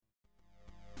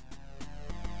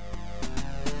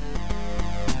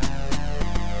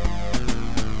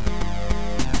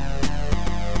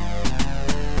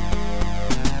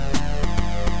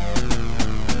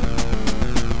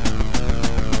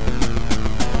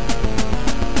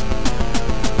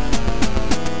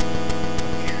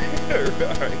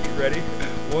right, you ready?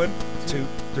 1, 2,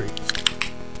 3.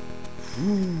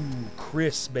 Ooh,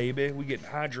 crisp, baby. We getting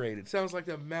hydrated. Sounds like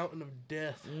the mountain of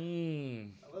death. I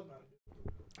love Mountain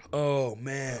Dew. Oh,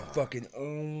 man.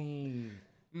 Fucking,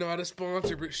 Not a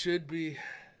sponsor, but should be.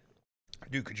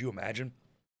 Dude, could you imagine?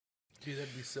 Dude,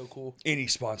 that'd be so cool. Any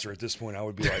sponsor at this point, I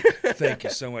would be like, thank you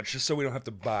so much, just so we don't have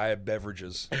to buy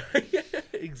beverages.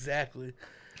 Exactly.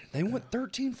 They want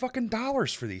 $13 fucking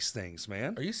dollars for these things,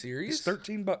 man. Are you serious? It's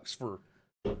 $13 for,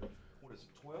 what is it,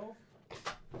 12?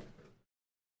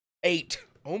 8.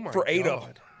 Oh my for 8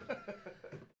 God. of them.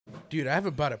 Dude, I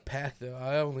haven't bought a pack, though.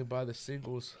 I only buy the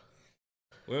singles.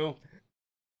 Well,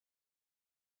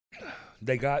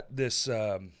 they got this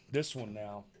this one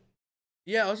now.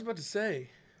 Yeah, I was about to say.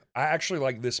 I actually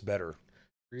like this better.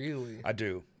 Really? I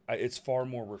do. It's far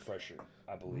more refreshing,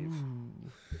 I believe.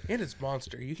 Ooh. And it's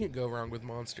Monster. You can't go wrong with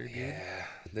Monster, dude. Yeah,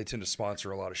 they tend to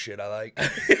sponsor a lot of shit I like.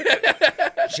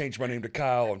 Change my name to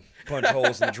Kyle and punch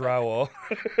holes in the drywall.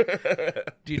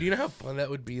 Dude, you know how fun that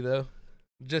would be, though?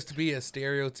 Just to be a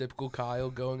stereotypical Kyle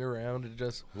going around and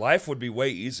just... Life would be way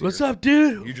easier. What's up,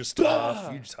 dude? You just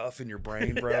tough. You tough in your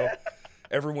brain, bro.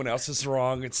 Everyone else is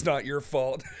wrong. It's not your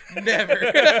fault. Never.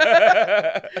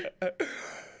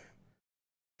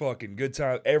 Fucking good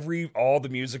time. All the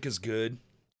music is good.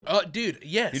 Oh, dude,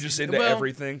 yes. You're just into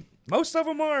everything. Most of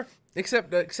them are.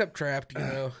 Except Trapped, you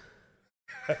know.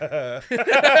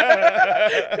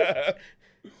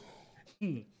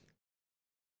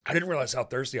 I didn't realize how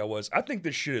thirsty I was. I think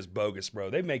this shit is bogus, bro.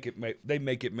 They make it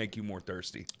make you more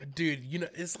thirsty. Dude, you know,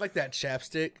 it's like that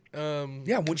chapstick.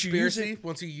 Yeah, once you use conspiracy. it,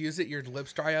 Once you use it, your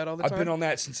lips dry out all the time. I've been on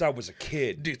that since I was a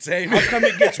kid. Dude, same. How come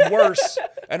it gets worse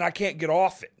and I can't get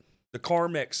off it? The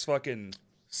Carmex fucking...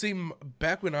 See,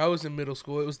 back when I was in middle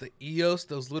school, it was the EOS,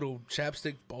 those little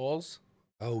chapstick balls.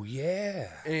 Oh, yeah.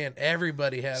 And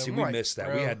everybody had them. See, we missed that.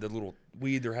 Bro. We had the little...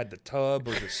 We either had the tub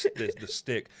or the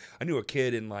stick. I knew a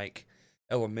kid in, like,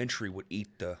 elementary would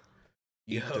eat the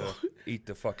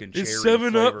fucking cherry It's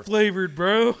 7-Up flavored,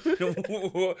 bro.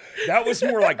 That was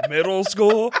more like middle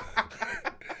school.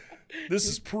 This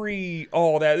is pre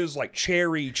all that. It was like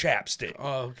cherry chapstick.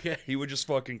 Oh, okay. He would just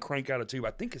fucking crank out a tube.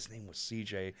 I think his name was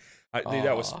CJ. Dude,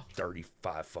 that was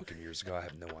 35 fucking years ago. I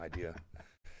have no idea.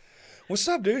 What's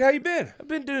up, dude? How you been? I've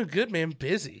been doing good, man.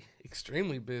 Busy.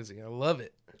 Extremely busy. I love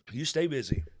it. You stay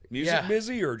busy. Music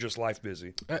busy or just life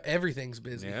busy? Everything's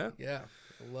busy. Yeah? Yeah.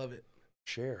 I love it.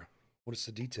 Share. What is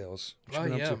the details? What you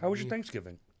been up to? How was your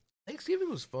Thanksgiving? Thanksgiving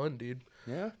was fun, dude.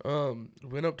 Yeah?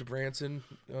 Went up to Branson.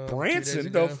 Branson? 2 days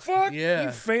ago. The fuck? Yeah.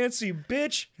 You fancy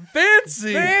bitch.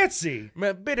 Fancy.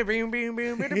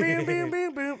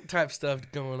 Type stuff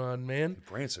going on, man.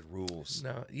 Branson rules.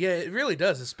 No, yeah, it really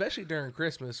does, especially during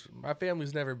Christmas. My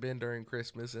family's never been during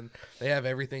Christmas, and they have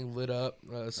everything lit up.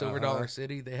 Silver Dollar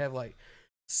City, they have like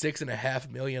 6.5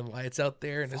 million lights out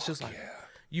there, and it's just like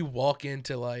you walk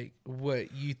into like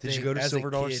what you think. Did you go to Silver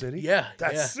Dollar City? Yeah,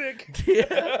 that's sick.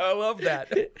 Yeah, I love that.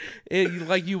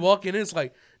 And you walk in, it's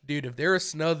like, dude, if there was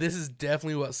snow, this is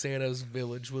definitely what Santa's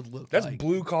village would look like. That's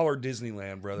blue collar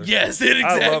Disneyland, brother. Yes,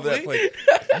 exactly. I love that place.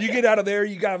 You get out of there,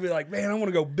 you gotta be like, man, I want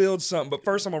to go build something, but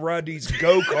first I'm gonna ride these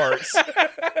go karts.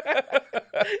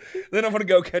 Then I'm gonna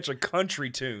go catch a country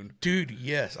tune. Dude,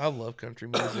 yes, I love country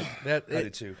music. I do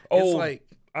too. It's like.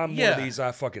 I'm one of these.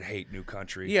 I fucking hate new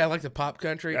country. Yeah, I like the pop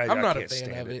country. I'm not a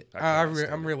fan of it.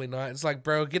 I'm really not. It's like,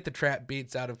 bro, get the trap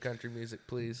beats out of country music,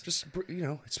 please. Just,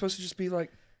 it's supposed to just be like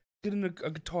getting a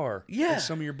guitar. Yeah. With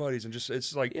some of your buddies and just,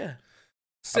 it's like, yeah.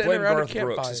 I blame Garth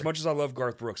Brooks. As much as I love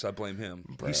Garth Brooks, I blame him.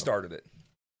 Bro. He started it.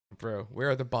 Bro, where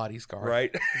are the bodies, Garth?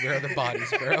 Right? Where are the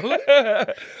bodies,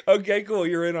 bro? Okay, cool.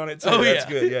 You're in on it too. Oh, That's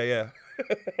good. Yeah.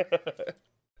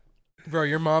 Bro,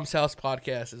 your Mom's House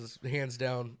podcast is hands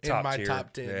down in my tier.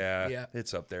 top 10. Yeah,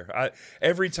 it's up there.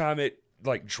 Every time it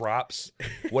like drops,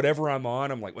 whatever I'm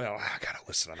on, I'm like, well, I gotta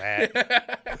listen to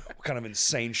that. What kind of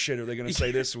insane shit are they gonna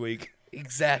say this week?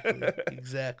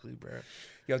 Exactly, bro.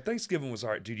 Yo, Thanksgiving was all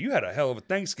right, dude. You had a hell of a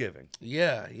Thanksgiving.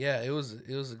 Yeah, it was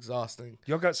exhausting.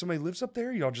 Y'all got somebody who lives up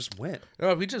there? Y'all just went?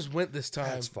 No, we just went this time.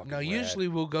 That's fucking rad. Usually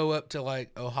we'll go up to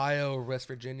like Ohio or West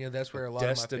Virginia. That's where a lot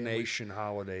Destination of my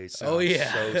holidays. Oh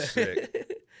yeah, so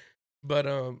sick. But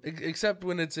except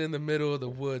when it's in the middle of the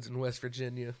woods in West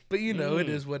Virginia. But it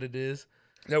is what it is. Is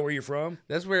that where you're from?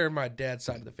 That's where my dad's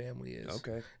side of the family is.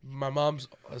 Okay. My mom's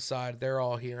side, they're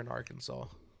all here in Arkansas.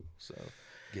 So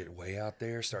get way out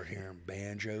there, start hearing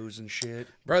banjos and shit.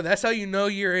 Bro, that's how you know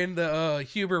you're in the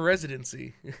Huber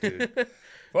residency. Dude,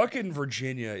 fucking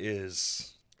Virginia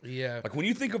is... Yeah. Like when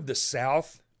you think of the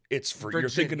South, you're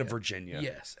thinking of Virginia.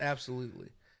 Yes, absolutely.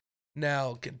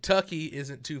 Now, Kentucky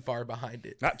isn't too far behind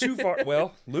it. Not too far.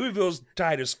 Well, Louisville's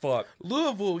tight as fuck.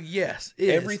 Louisville, yes, is.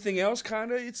 Everything else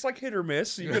kind of, it's like hit or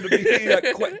miss. You're going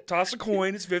to be toss a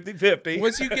coin, it's 50-50.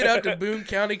 Once you get out to Boone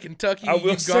County, Kentucky,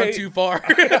 you've gone too far.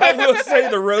 I will say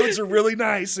the roads are really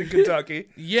nice in Kentucky.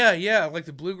 Yeah, like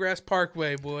the Bluegrass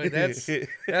Parkway, boy. That's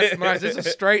nice. It's a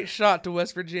straight shot to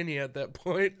West Virginia at that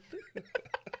point.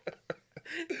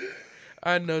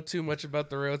 I know too much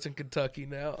about the roads in Kentucky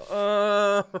now.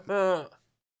 I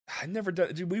never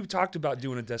done. Dude, we've talked about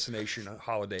doing a destination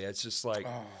holiday. It's just like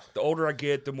the older I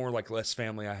get, the more like less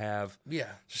family I have. Yeah,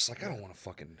 just like I don't want to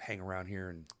fucking hang around here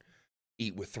and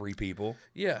eat with 3 people.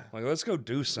 Yeah, like let's go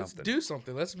do something. Let's do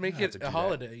something. Let's make it a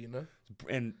holiday. You know.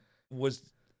 And was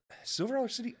Silver Dollar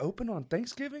City open on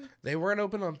Thanksgiving? They weren't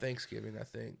open on Thanksgiving, I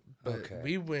think. But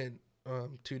we went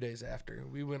 2 days after.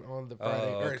 We went on the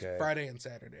Friday or Friday and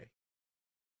Saturday.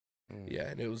 Yeah,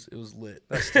 and it was lit.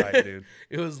 That's tight, dude.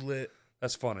 It was lit.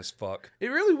 That's fun as fuck. It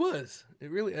really was.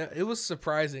 It was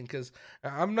surprising because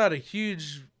I'm not a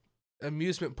huge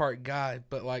amusement park guy,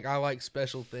 but like I like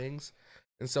special things,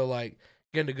 and so like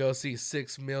getting to go see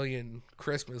 6 million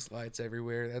Christmas lights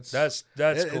everywhere. That's cool.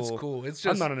 It's cool. It's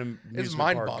just I'm not an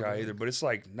amusement park guy either, but it's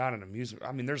like not an amusement.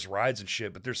 I mean, there's rides and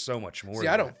shit, but there's so much more. See,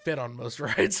 I don't fit on most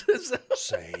rides.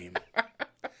 Same.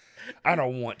 I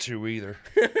don't want to either,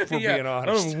 for being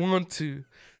honest. I don't want to.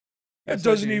 That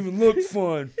doesn't even look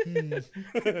fun.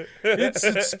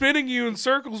 It's spinning you in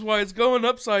circles while it's going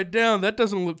upside down. That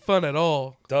doesn't look fun at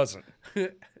all. Doesn't.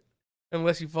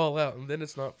 Unless you fall out, and then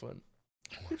it's not fun.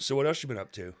 So what else you been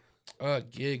up to?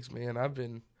 Gigs, man. I've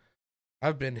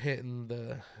been hitting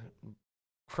the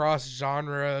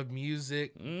cross-genre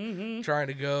music, trying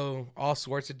to go all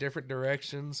sorts of different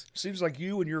directions. Seems like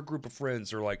you and your group of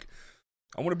friends are like,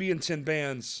 I want to be in 10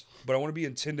 bands, but I want to be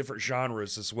in 10 different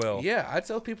genres as well. Yeah, I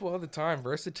tell people all the time,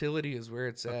 versatility is where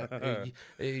it's at.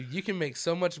 You can make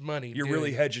so much money. You're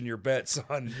really hedging your bets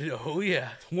on. Oh,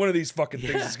 yeah. One of these fucking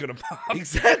things is going to pop.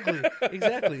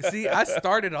 Exactly. See, I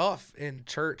started off in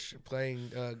church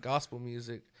playing gospel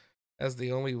music as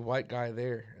the only white guy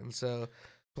there. And so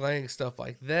playing stuff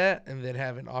like that and then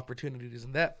having opportunities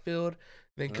in that field.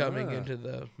 Then coming into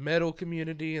the metal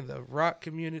community and the rock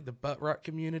community, the butt rock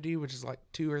community, which is like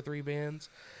 2 or 3 bands.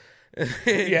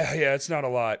 Yeah, it's not a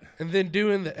lot. And then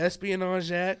doing the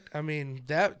Espionage Act. I mean,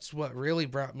 that's what really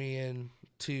brought me in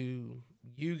to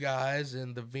you guys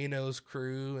and the Vino's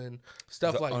crew and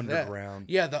stuff like underground.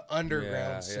 that. Yeah, the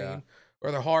underground scene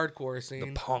or the hardcore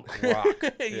scene. The punk rock.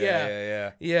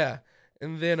 Yeah.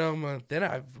 And then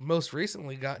I've most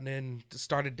recently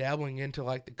started dabbling into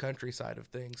like the country side of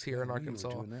things here in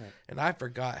Arkansas. And I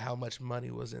forgot how much money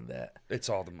was in that. It's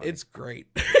all the money. It's great.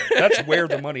 That's where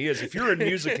the money is. If you're in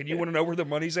music and you want to know where the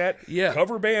money's at,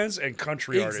 cover bands and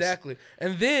country artists. Exactly.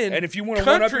 And if you want to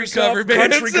one up yourself,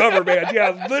 country cover band.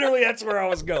 Yeah, literally that's where I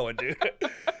was going, dude.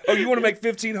 Oh, you want to make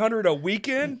 $1,500 a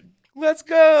weekend? Let's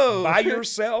go. By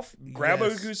yourself, grab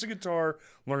an acoustic guitar,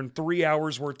 learn 3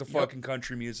 hours worth of fucking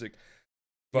country music.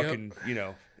 Fucking,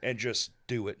 and just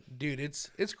do it. Dude, it's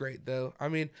great though. I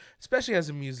mean, especially as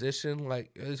a musician,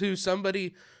 like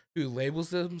somebody who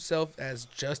labels themselves as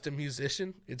just a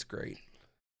musician, it's great.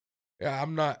 Yeah,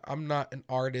 I'm not an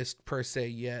artist per se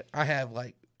yet. I have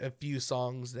like a few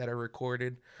songs that are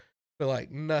recorded, but like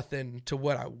nothing to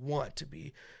what I want to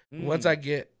be. Once I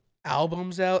get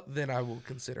albums out, then I will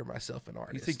consider myself an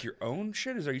artist. You think your own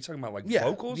shit is? Are you talking about like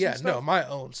vocals? Yeah, and stuff? No, my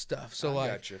own stuff. So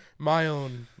my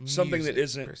own something that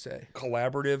isn't per se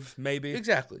collaborative, maybe.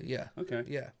 Exactly. Yeah. Okay.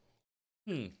 Yeah.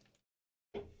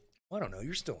 Well, I don't know.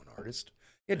 You're still an artist.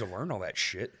 You had to learn all that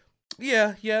shit.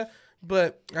 Yeah,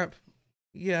 but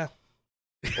yeah.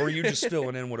 Or are you just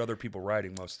filling in what other people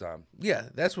writing most of the time? Yeah,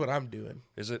 that's what I'm doing.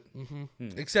 Is it?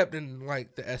 Mm-hmm. Except in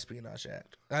like the Espionage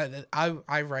Act.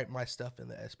 I write my stuff in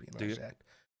the Espionage Act.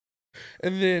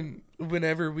 And then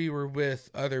whenever we were with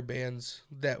other bands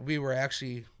that we were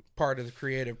actually part of the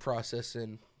creative process,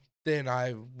 and then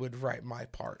I would write my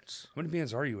parts. How many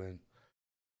bands are you in?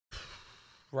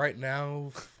 Right now,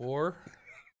 4.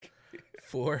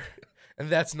 4. And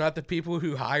that's not the people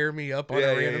who hire me up on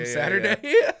a random Saturday.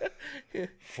 Yeah.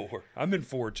 4. I'm in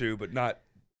 4 too, but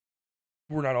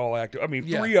we're not all active. I mean,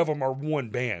 3 of them are one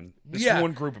band. It's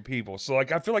one group of people. So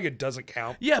like, I feel like it doesn't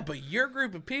count. Yeah, but your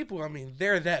group of people, I mean,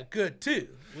 they're that good too.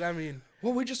 I mean,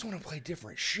 well, we just want to play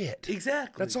different shit.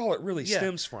 Exactly. That's all it really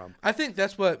stems from. I think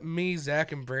that's what me,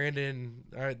 Zach, and Brandon,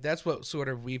 that's what sort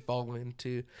of we fall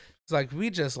into. It's like,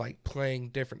 we just like playing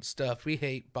different stuff. We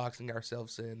hate boxing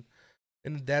ourselves in.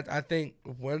 And that, I think,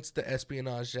 once the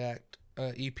Espionage Act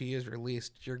EP is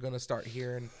released, you're going to start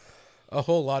hearing a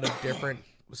whole lot of different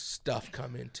stuff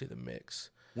come into the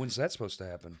mix. When's that supposed to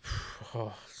happen?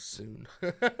 Oh, soon.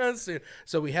 Soon.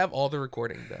 So we have all the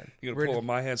recording done. You're going to pull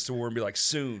my hands to war and be like,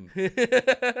 soon. 3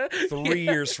 Yeah.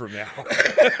 years from now.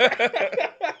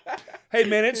 Hey,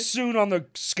 man, it's soon on the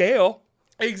scale.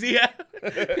 Yeah.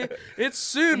 It's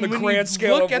soon. The when grand you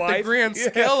scale look of at life. the grand Yeah.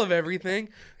 scale of everything.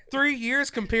 3 years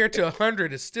compared to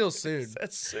 100 is still soon.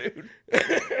 That's soon.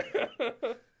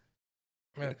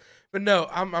 But no,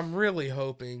 I'm really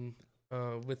hoping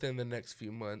within the next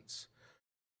few months.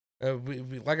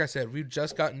 We like I said, we've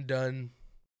just gotten done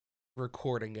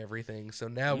recording everything, so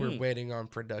now we're waiting on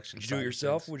production. Did you do it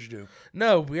yourself? What'd you do?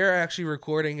 No, we're actually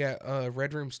recording at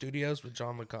Red Room Studios with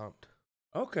John LeCompte.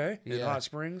 Okay. In Yeah. Hot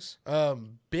Springs?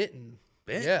 Bitten.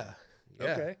 Bitten? Yeah.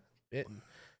 Okay. Bitten.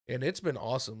 And it's been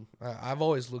awesome. I've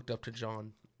always looked up to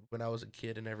John when I was a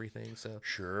kid and everything, so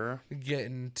Sure.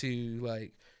 getting to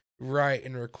like write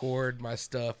and record my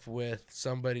stuff with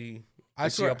somebody.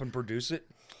 Is he helping produce it?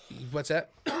 What's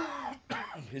that?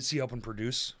 Is he helping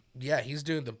produce? Yeah, he's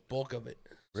doing the bulk of it.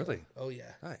 Really? Oh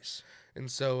yeah. Nice. And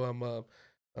so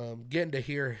I'm getting to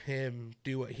hear him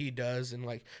do what he does and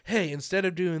like, hey, instead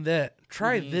of doing that,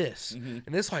 try this. And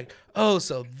it's like, oh,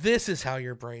 so this is how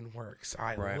your brain works.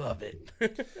 I love it.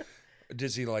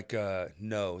 Does he like,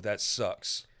 no, that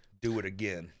sucks. Do it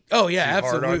again. Oh yeah, Is he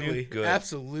hard on you? absolutely. Good.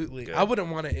 Absolutely. Good. I wouldn't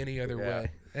want it any other Yeah.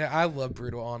 way. Yeah, I love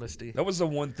brutal honesty. That was the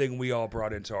one thing we all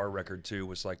brought into our record too,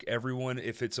 was like everyone,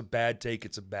 if it's a bad take,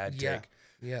 it's a bad Yeah. take.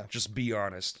 Yeah. Just be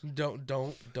honest. Don't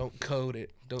code it.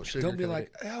 Don't sugarcoat Don't be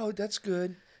like, it. oh, that's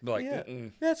good. Be like, Yeah,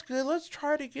 mm-mm. that's good. Let's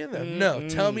try it again then. No,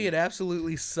 tell me it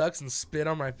absolutely sucks and spit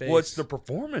on my face. Well, it's the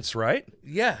performance, right?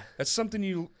 yeah, That's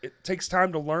something it takes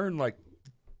time to learn, like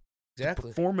exactly.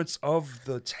 performance of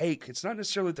the take. It's not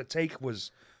necessarily that the take was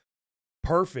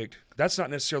perfect. That's not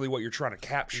necessarily what you're trying to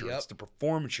capture. Yep. It's the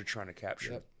performance you're trying to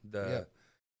capture. Yep. The Yep.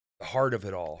 heart of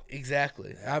it all.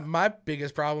 Exactly. My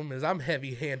biggest problem is I'm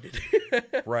heavy-handed,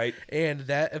 Right? and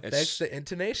that affects the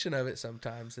intonation of it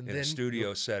sometimes. And In then a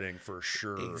studio setting, for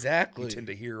sure. Exactly. You tend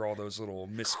to hear all those little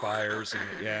misfires.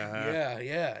 And, yeah.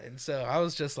 Yeah. And so I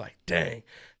was just like, dang.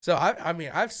 So I mean,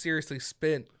 I've seriously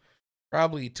spent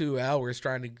probably 2 hours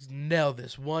trying to nail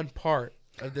this one part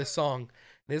of this song,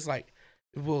 and it's like,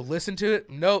 we'll listen to it.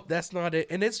 Nope, that's not it.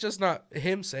 And it's just not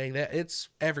him saying that. It's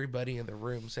everybody in the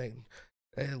room saying,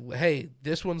 hey,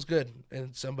 this one's good.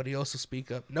 And somebody else will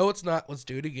speak up. No, it's not. Let's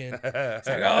do it again. It's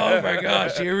like, oh my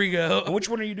gosh, here we go. And which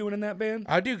one are you doing in that band?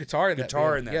 I do guitar in that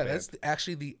band. Yeah, band. That's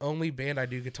actually the only band I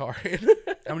do guitar in.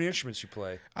 How many instruments you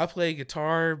play? I play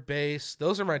guitar, bass.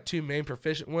 Those are my two main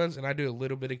proficient ones, and I do a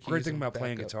little bit of keys. Great thing about and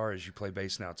playing backup. guitar is you play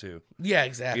bass now too. Yeah,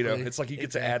 exactly. You know, it's like you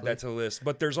get to add that to the list.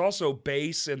 But there's also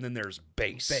bass, and then there's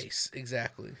bass. Bass,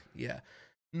 exactly. Yeah.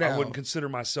 I Now, wouldn't consider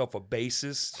myself a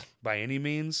bassist by any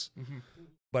means,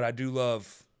 but I do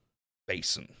love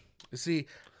bassing. see,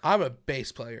 I'm a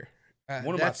bass player.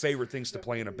 One of my favorite things to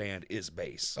play in a band is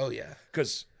bass. Oh yeah.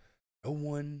 Because no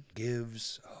one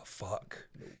gives a fuck.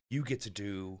 You get to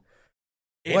do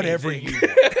whatever Anything. you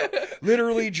want.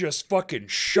 Literally just fucking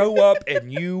show up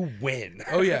and you win.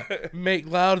 Oh yeah. Make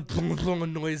loud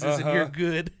blowing noises and you're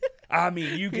good. I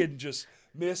mean, you can just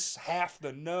miss half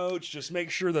the notes. Just make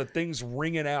sure the thing's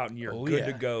ringing out and you're good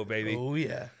to go, baby. Oh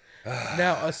yeah.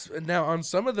 Now on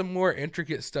some of the more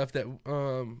intricate stuff that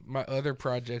my other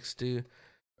projects do,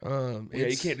 Yeah,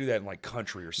 you can't do that in like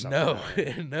country or something.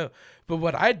 No, no. But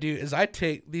what I do is I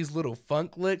take these little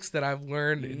funk licks that I've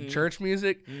learned in church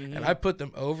music, and I put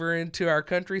them over into our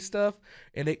country stuff,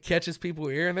 and it catches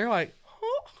people's ear, and they're like,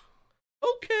 "Huh,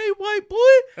 okay, white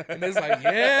boy," and it's like,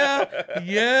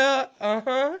 "Yeah,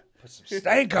 Put some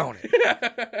stank on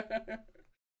it.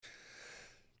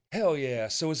 Hell yeah.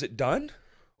 So is it done?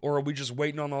 Or are we just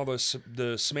waiting on all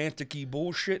the semantic-y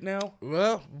bullshit now?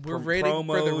 Well, we're From waiting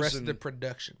for the promos rest of the and-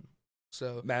 production.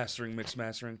 So Mastering, mixed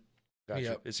mastering. Gotcha.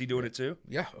 Yep. Is he doing it too?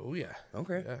 yeah, oh yeah,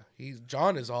 Okay. yeah.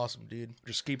 John is awesome, dude.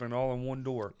 Just keeping it all in one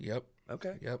door. Yep.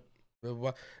 Okay. Yep.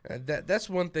 That's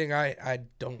one thing I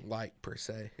don't like per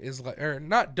se is like, or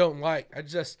not don't like. I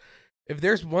just, if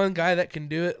there's one guy that can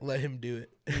do it, let him do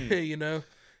it. You know.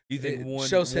 You think It one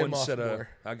shows him off set of more.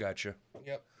 I got you.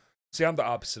 Yep. See, I'm the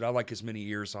opposite. I like as many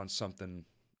ears on something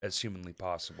as humanly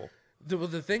possible.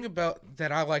 The thing about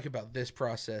that I like about this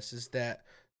process is that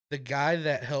the guy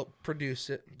that helped produce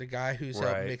it, the guy who's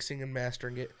helped Right. mixing and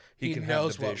mastering it, He he can have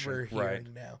knows the what vision. we're hearing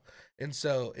Right. now. And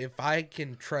so if I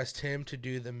can trust him to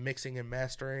do the mixing and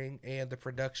mastering and the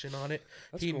production on it,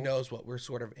 That's he cool. knows what we're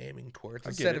sort of aiming towards. I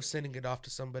get Instead it. of sending it off to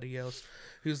somebody else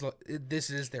who's like, this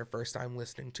is their first time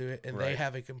listening to it, and they Right.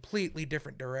 have a completely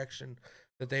different direction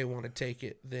that they want to take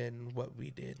it than what we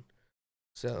did.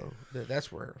 So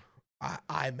that's where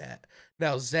I'm at.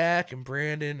 Now Zach and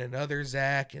Brandon and other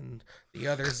Zach and the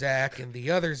other Zach and the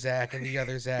other Zach and the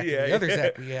other Zach and the other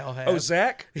Zach we all have. Oh,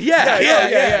 Zach?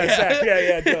 Yeah,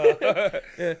 Zach.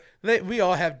 Duh. We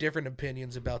all have different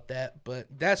opinions about that, but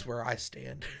that's where I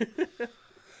stand.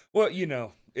 Well,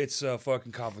 it's a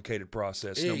fucking complicated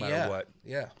process no matter what.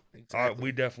 Yeah, exactly.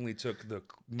 We definitely took the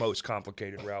most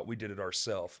complicated route. We did it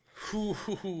ourselves.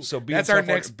 So being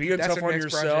tough on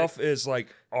yourself is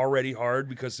like already hard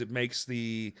because it makes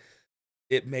the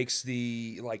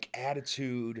like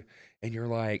attitude, and you're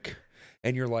like,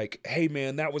 hey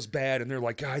man, that was bad, and they're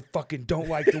like, I fucking don't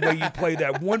like the way you play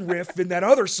that one riff in that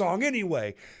other song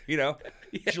anyway. Yeah.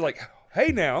 You're like,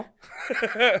 hey now.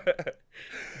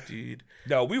 Dude.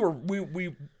 No, we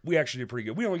actually did pretty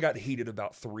good. We only got heated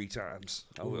about 3 times,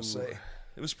 I will say.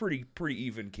 It was pretty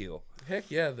even keel.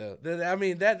 Heck yeah, though. I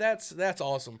mean, that's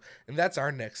awesome. And that's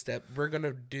our next step. We're going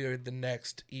to do the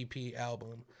next EP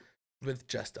album with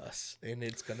just us, and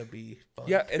it's going to be fun.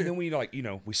 Yeah, and then we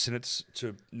we sent it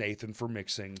to Nathan for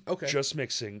mixing. Okay. Just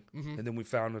mixing. Mm-hmm. And then we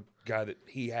found a guy that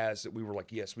he has that we were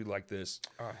like, yes, we like this.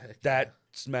 Oh, heck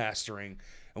That's mastering.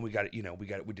 And we got it.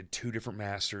 We did 2 different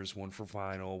masters, one for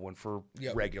vinyl, one for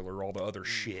regular, all the other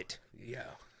shit. Yeah,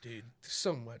 dude. There's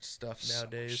so much stuff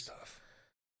nowadays.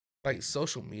 Like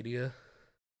social media.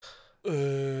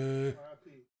 Yeah,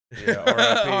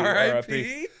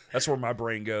 RIP. That's where my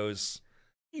brain goes.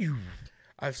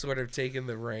 I've sort of taken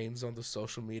the reins on the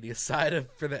social media side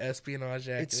for the Espionage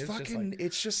Act.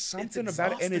 It's just something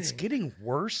about it, and it's getting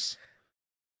worse.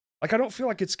 Like, I don't feel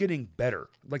like it's getting better.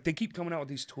 Like, they keep coming out with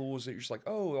these tools that you're just like,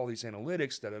 oh, all these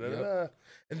analytics, da-da-da-da.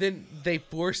 And then they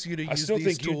force you to use these tools.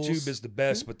 I still think YouTube is the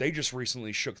best, but they just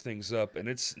recently shook things up, and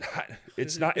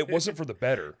it wasn't for the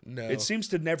better. No. It seems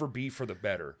to never be for the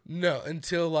better. No,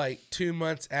 until like 2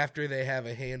 months after they have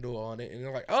a handle on it, and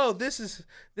they're like, oh, this is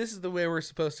the way we're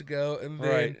supposed to go. And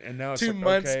then and now it's 2 like,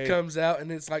 months okay. comes out,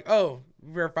 and it's like, oh,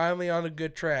 we're finally on a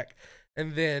good track.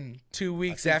 And then 2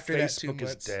 weeks after that, 2 months.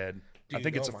 Facebook is dead. Dude, I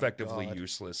think it's effectively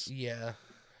useless. Yeah.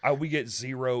 We get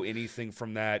zero anything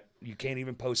from that. You can't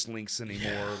even post links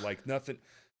anymore. Yeah. Like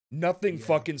nothing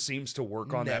fucking seems to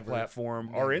work on that platform.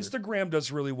 Never. Our Instagram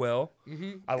does really well.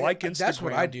 Mm-hmm. I like Instagram. That's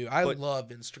what I do. I love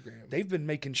Instagram. They've been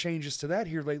making changes to that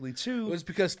here lately too. It's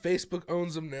because Facebook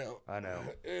owns them now. I know.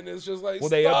 And it's just like,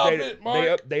 they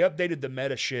updated. They updated the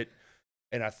meta shit,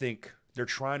 and I think they're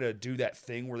trying to do that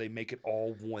thing where they make it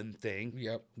all one thing.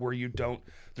 Yep. Where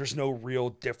there's no real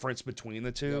difference between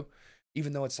the two. Yep.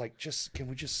 Even though it's like, can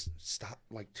we just stop?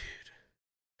 Like, dude.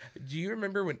 Do you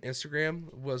remember when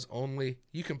Instagram was only,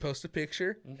 you can post a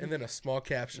picture and then a small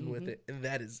caption with it, and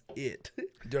that is it?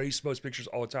 Dude, I used to post pictures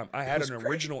all the time. I had an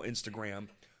original Instagram,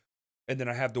 and then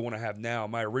I have the one I have now.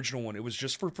 My original one, it was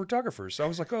just for photographers. So I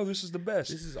was like, oh, this is the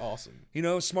best. This is awesome.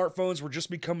 Smartphones were just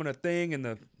becoming a thing, and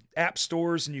the app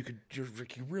stores, and you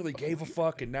really gave a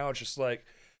fuck, and now it's just like,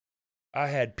 I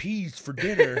had peas for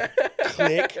dinner.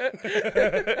 Click.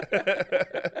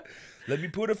 Let me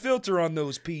put a filter on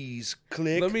those peas.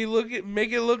 Click. Let me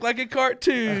make it look like a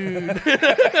cartoon.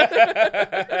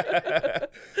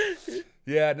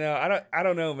 Yeah, no, I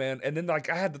don't know, man. And then like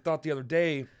I had the thought the other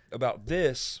day about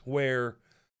this where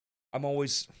I'm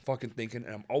always fucking thinking,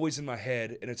 and I'm always in my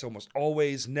head, and it's almost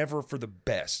always never for the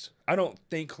best. I don't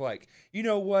think like, you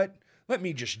know what? Let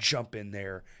me just jump in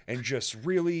there and just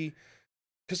really,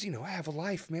 because, I have a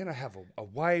life, man. I have a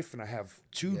wife, and I have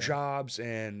 2 jobs,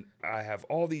 and I have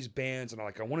all these bands, and I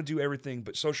want to do everything,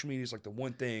 but social media is like the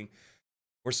one thing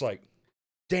where it's like,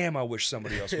 damn, I wish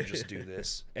somebody else would just do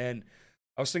this. And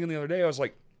I was thinking the other day, I was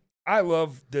like, I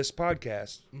love this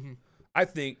podcast. Mm-hmm. I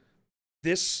think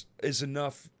this is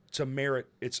enough to merit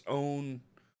its own.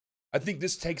 I think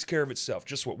this takes care of itself.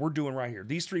 Just what we're doing right here.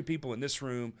 These 3 people in this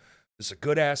room. This is a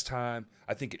good ass time.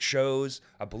 I think it shows.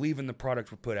 I believe in the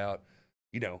product we put out.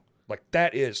 Like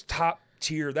that is top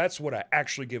tier. That's what I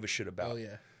actually give a shit about. Oh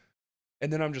yeah.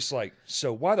 And then I'm just like,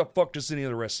 so why the fuck does any of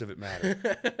the rest of it matter?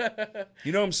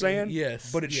 You know what I'm saying?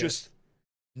 Yes. But it's just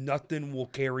nothing will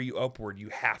carry you upward. You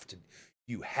have to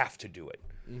do it.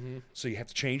 Mm-hmm. So you have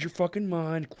to change your fucking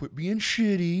mind. Quit being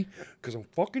shitty, because I'm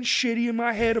fucking shitty in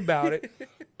my head about it.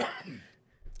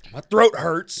 My throat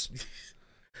hurts.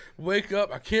 Wake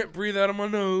up. I can't breathe out of my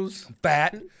nose. I'm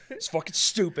fat. It's fucking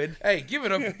stupid. Hey, give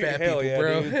it up for fat people,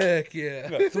 bro. Dude. Heck yeah.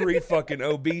 We got 3 fucking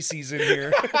obeses in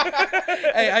here.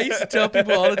 Hey, I used to tell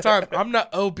people all the time, I'm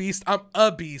not obese, I'm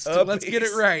a beast. Let's get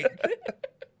it right.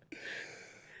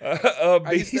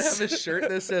 I used to have a shirt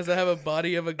that says I have a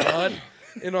body of a god,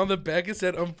 and on the back it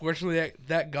said, unfortunately,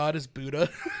 that god is Buddha.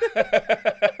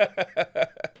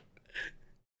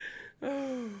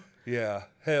 Yeah,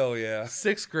 hell yeah.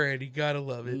 6th grade, you gotta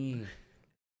love it.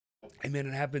 man,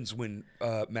 it happens when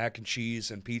mac and cheese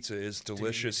and pizza is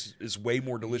delicious, is way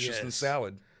more delicious than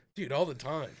salad. Dude, all the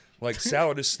time. Like,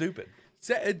 salad is stupid.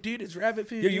 Dude, it's rabbit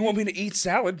food. Yeah, you want me to eat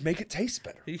salad? Make it taste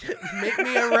better. Make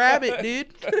me a rabbit,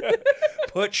 dude.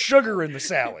 Put sugar in the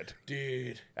salad.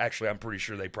 Dude. Actually, I'm pretty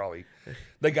sure they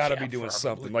got to be doing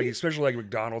something. Like, especially like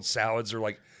McDonald's salads are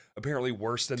like apparently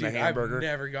worse than the hamburger. I've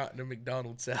never gotten a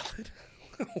McDonald's salad.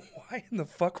 Why in the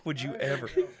fuck would you ever?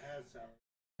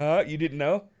 You didn't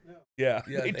know? No. Yeah,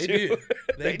 they do.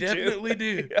 They definitely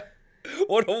do. Yeah.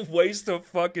 What a waste of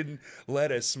fucking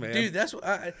lettuce, man. Dude, that's what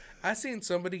I seen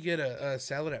somebody get a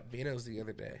salad at Vino's the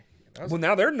other day. Well,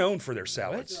 now they're known for their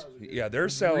salads. What? Yeah, their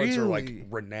salads are like Really?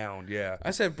 renowned. Yeah. I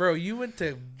said, bro, you went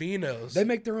to Vino's. They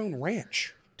make their own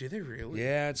ranch. Do they really?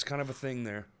 Yeah, it's kind of a thing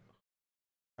there.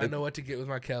 I know what to get with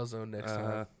my calzone next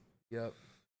time. Yep.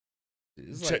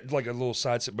 It's like a little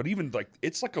side set, but even like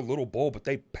it's like a little bowl, but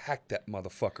they pack that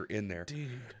motherfucker in there.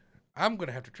 Dude, I'm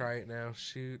gonna have to try it now.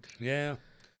 Shoot. Yeah.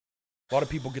 A lot of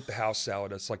people get the house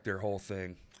salad. That's like their whole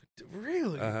thing.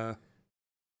 Really?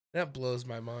 That blows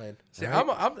my mind. See,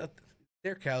 Right?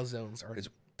 Their calzones are It's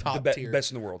top the tier.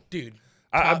 best in the world. Dude.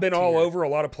 I've been tier. all over a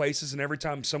lot of places, and every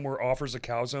time somewhere offers a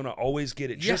calzone, I always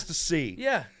get it just to see.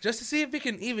 Yeah, just to see if it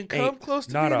can even come close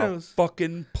to not Vino's. a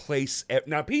fucking place.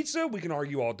 Now, pizza, we can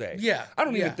argue all day. Yeah. I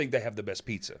don't even think they have the best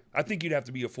pizza. I think you'd have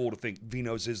to be a fool to think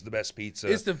Vino's is the best pizza.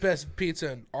 It's the best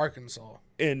pizza in Arkansas.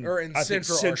 Or in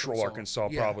Central Arkansas,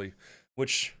 Yeah. probably.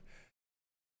 Which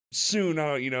soon,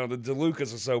 the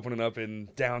DeLucas is opening up in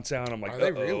downtown. I'm like, Are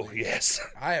they really? Yes.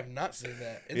 I have not seen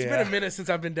that. It's Yeah. been a minute since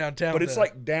I've been downtown. But it's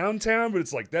like downtown, but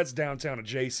it's like that's downtown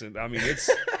adjacent. I mean, it's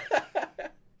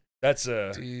that's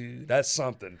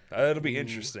something. That'll be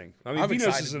interesting. I mean, I'm Vino's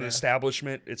excited is an now.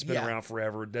 establishment. It's been Yeah. around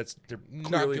forever. It's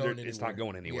Not not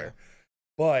going anywhere. Yeah.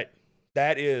 But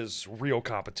that is real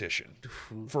competition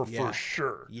for Yeah.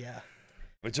 sure. Yeah.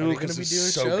 But Are they gonna DeLucas be is doing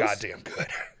so shows? goddamn good.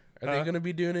 Are they going to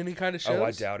be doing any kind of shows? Oh,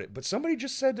 I doubt it. But somebody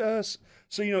just said to us,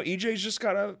 so EJ's just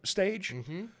got a stage.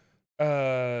 Mm-hmm.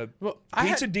 Well,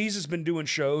 Pizza D's has been doing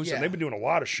shows, Yeah. and they've been doing a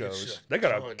lot of shows. They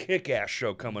got a ton. kick-ass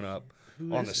show coming up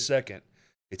Who on is the it? 2nd.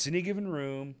 It's Any Given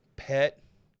Room, Pet,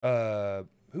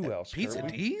 who else? Pizza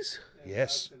Kirby? D's?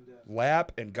 Yes.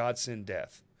 Lap and Godsend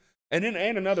Death. And then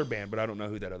another band, but I don't know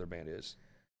who that other band is.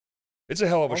 It's a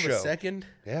hell of a On show. the 2nd?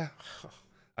 Yeah.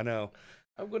 I know.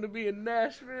 I'm going to be in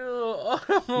Nashville.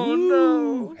 Oh, Ooh,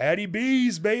 no. Hattie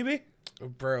B's, baby.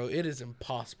 Bro, it is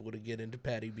impossible to get into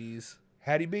Patty B's.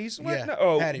 Hattie B's? What? Yeah, No.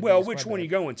 Oh, Hattie well, B's, which my one are bad. you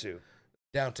going to?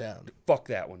 Downtown. Fuck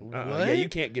that one. Yeah, What? you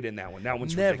can't get in that one. That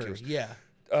one's Never. ridiculous.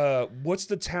 Yeah. What's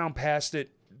the town past it?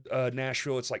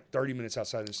 Nashville. It's like 30 minutes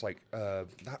outside. And it's like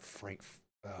not Frank.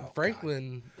 Oh,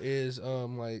 Franklin is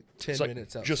like 10 It's like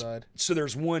minutes just- outside. so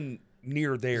there's one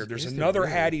near there. There's Is there another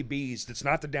really? Hattie B's that's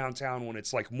not the downtown one.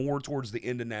 It's like more towards the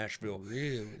end of Nashville.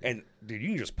 Really? And dude, you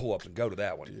can just pull up and go to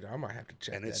that one. Dude, I might have to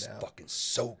check and that it's out. fucking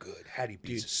so good. Hattie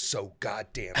B's is so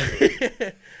goddamn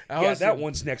good. Yeah, that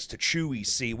one's next to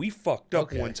Chewy's. See, we fucked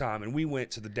up one time and we went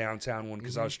to the downtown one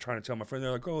because I was trying to tell my friend.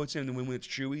 They're like, "Oh, it's in." And we went to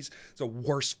Chewy's. It's the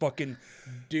worst fucking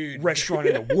restaurant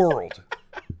in the world.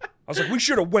 I was like, we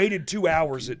should have waited 2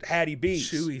 hours at Hattie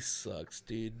B's. Chewy sucks,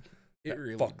 dude. It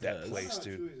really Fuck does. that place,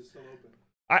 dude.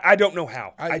 I don't know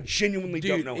how. I genuinely Dude,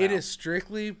 don't know how. it is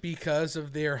strictly because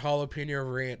of their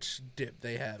jalapeno ranch dip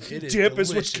they have. It is Dip delicious.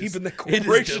 is what's keeping the It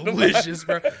corporation is delicious,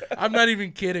 bro. I'm not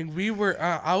even kidding. We were,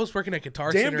 I was working at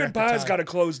Guitar Damn Center Good at the Pie's time. got to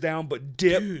close down, but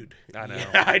Dip. Dude. I know.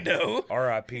 Yeah, I know.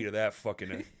 R.I.P. to that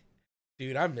fucking.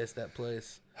 Dude, I miss that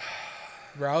place.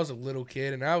 Bro, I was a little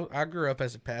kid, and I grew up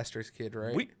as a pastor's kid,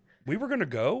 right? We were gonna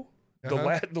go the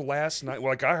last night.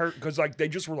 Like I heard because like they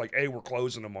just were like, "Hey, we're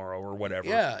closing tomorrow" or whatever.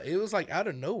 Yeah, it was like out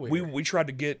of nowhere. We tried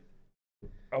to get.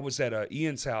 I was at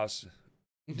Ian's house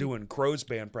doing Crow's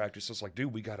band practice. I was like,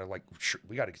 dude, we gotta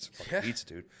get some fucking pizza,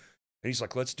 dude. And he's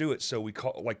like, let's do it. So we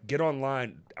call get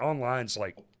online. Online's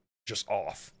like just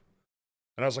off.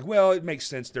 And I was like, well, it makes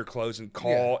sense. They're closing.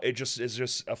 Call. It just is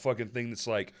just a fucking thing that's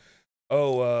like,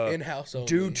 in-house only.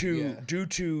 due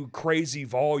to crazy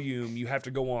volume, you have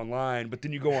to go online. But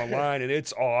then you go online and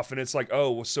it's off, and it's like,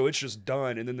 oh, well, so it's just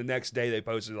done. And then the next day they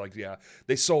posted like, yeah,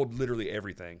 they sold literally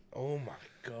everything. Oh my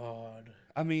god.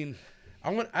 I mean,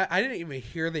 I didn't even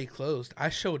hear they closed. I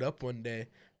showed up one day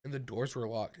and the doors were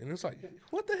locked, and it's like,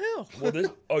 what the hell?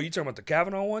 well, you talking about the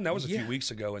Kavanaugh one? That was a Yeah. few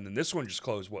weeks ago, and then this one just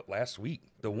closed last week.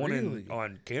 The one Really?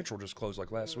 on Cantrell just closed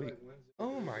like last week.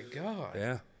 Oh my god.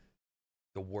 Yeah,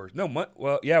 the worst. No,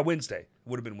 Wednesday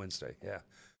would have been Wednesday. Yeah,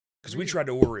 because we tried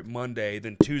to order it Monday,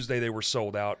 then Tuesday they were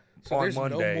sold out. So on there's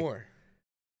Monday, no more.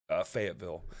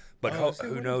 Fayetteville. But Oh, is there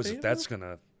who one in knows if that's Fayetteville?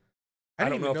 gonna? I I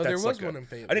didn't don't know even if know there that's was like one in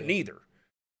Fayetteville. I didn't either.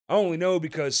 I only know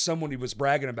because somebody was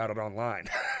bragging about it online.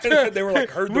 They were like,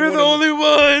 heard We're the only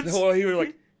ones. Well, he was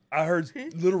like, I heard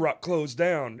Little Rock closed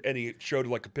down, and he showed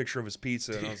like a picture of his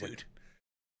pizza, and I was like,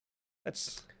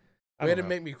 that's... Way to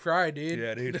make me cry, dude.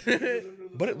 Yeah, dude.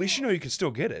 But at least you know you can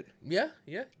still get it. Yeah.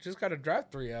 Just got to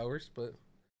drive 3 hours, but...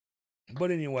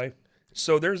 But anyway,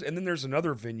 so there's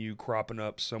another venue cropping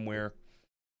up somewhere.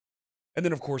 And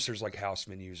then, of course, there's like house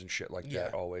venues and shit like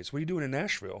that always. What are you doing in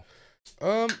Nashville?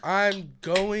 I'm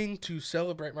going to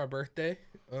celebrate my birthday.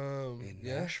 In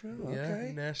Nashville? Okay. Yeah,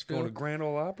 in Nashville. Going to Grand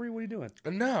Ole Opry? What are you doing?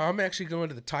 No, I'm actually going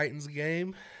to the Titans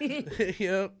game.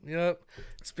 Yep.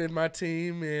 It's been my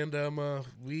team, and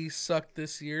we sucked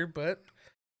this year, but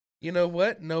you know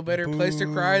what? No better place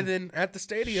to cry than at the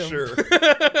stadium. Sure.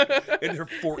 And they're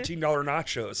 $14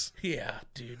 nachos. Yeah,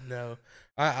 dude, no.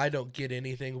 I don't get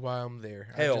anything while I'm there.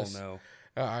 Hell no.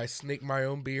 I sneak my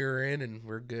own beer in, and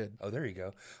we're good. Oh, there you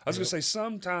go. I was going to say,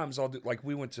 sometimes I'll do, like,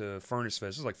 we went to Furnace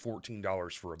Fest. It was like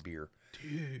 $14 for a beer.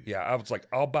 Dude. Yeah, I was like,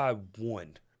 I'll buy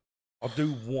one. I'll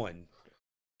do one.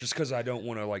 Just because I don't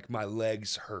want to, like, my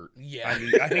legs hurt. Yeah.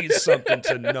 I need something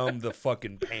to numb the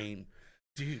fucking pain.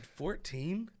 Dude,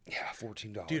 14? Yeah,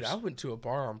 $14. Dude, I went to a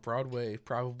bar on Broadway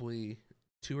probably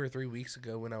 2 or 3 weeks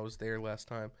ago when I was there last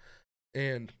time.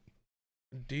 And,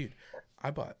 dude,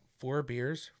 I bought 4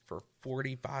 beers for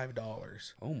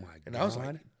 $45. Oh, my God. And I was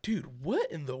like, dude,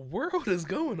 what in the world is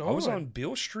going on? I was on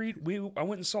Beale Street. I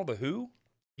went and saw The Who.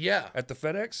 Yeah. At the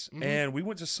FedEx. Mm-hmm. And we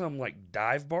went to some, like,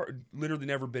 dive bar. Literally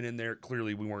never been in there.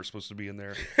 Clearly, we weren't supposed to be in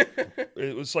there.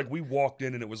 It was like we walked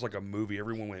in and it was like a movie.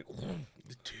 Everyone went,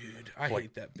 dude, I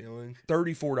hate that feeling.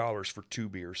 $34 for 2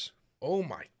 beers. Oh,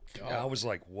 my God. And I was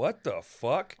like, what the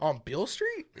fuck? On Beale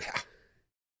Street?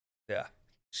 Yeah.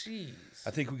 Jeez. I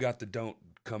think we got the don't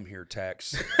come here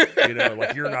tax.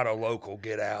 Like, you're not a local,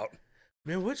 get out.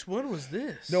 Man, which one was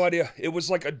this? No idea. It was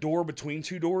like a door between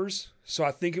 2 doors. So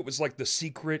I think it was like the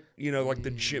secret, like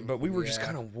the gym. But we were just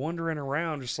kind of wandering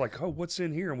around, just like, oh, what's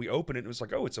in here? And we opened it and it was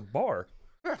like, oh, it's a bar.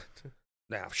 Nah,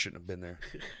 I shouldn't have been there.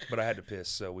 But I had to piss,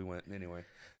 so we went anyway.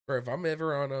 Bro, if I'm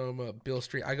ever on Beale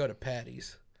Street, I go to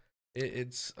Patty's.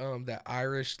 It's that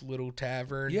Irish little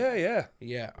tavern. Yeah.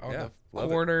 Yeah, on the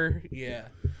corner. Yeah.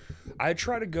 I've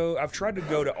tried to go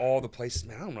to all the places.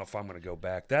 Man, I don't know if I'm going to go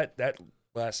back. That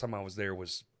last time I was there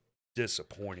was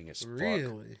disappointing as fuck.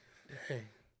 Really? Dang.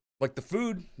 Like, the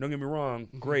food, don't get me wrong,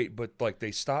 great, but like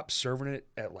they stopped serving it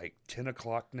at like 10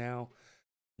 o'clock now.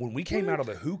 When we came out of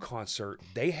the Who concert,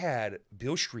 they had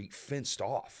Beale Street fenced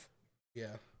off.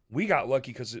 Yeah. We got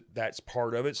lucky because that's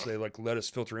part of it, so they like let us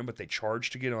filter in, but they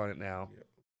charge to get on it now.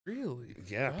 Really?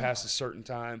 Yeah, past a certain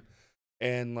time.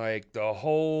 And like the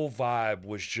whole vibe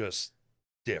was just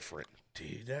different.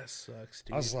 Dude, that sucks,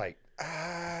 dude. I was like,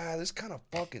 this kind of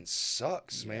fucking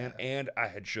sucks, man. And I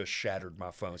had just shattered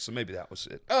my phone, so maybe that was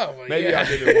it. Oh, well, maybe I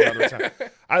did it one other time.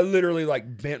 I literally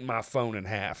like bent my phone in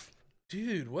half.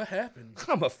 Dude, what happened?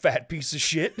 I'm a fat piece of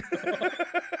shit.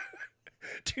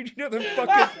 Dude, them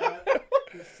fucking...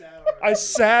 I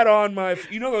sat on my...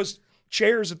 those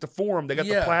chairs at the Forum, they got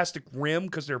the plastic rim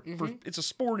because they're it's a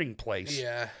sporting place.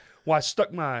 Yeah. Well, I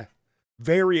stuck my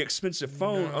very expensive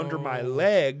phone under my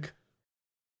leg,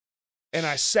 and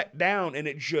I sat down, and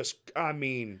it just, I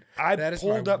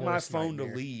pulled up my phone to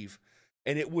leave,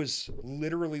 and it was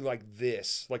literally like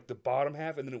this, like the bottom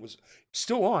half, and then it was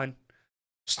still on,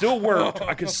 still worked.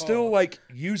 I could still,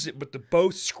 use it, but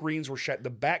both screens were shut.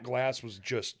 The back glass was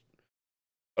just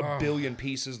a billion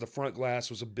pieces. The front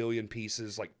glass was a billion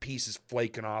pieces, like pieces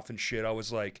flaking off and shit. I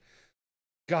was like,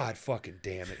 God fucking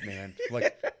damn it, man.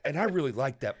 And I really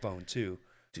like that phone too.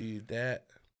 Dude,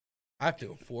 I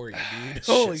feel for you, dude.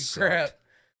 Holy crap.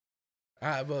 All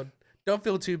right, well, don't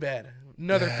feel too bad.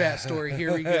 Another fat story.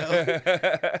 Here we go.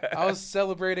 I was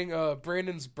celebrating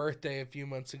Brandon's birthday a few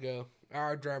months ago.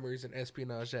 Our drummer's an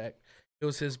Espionage Act. It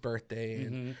was his birthday,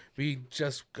 and we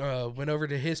just went over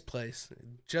to his place.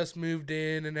 Just moved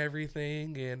in and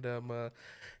everything, and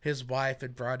his wife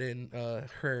had brought in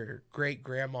her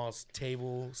great-grandma's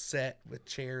table set with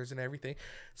chairs and everything.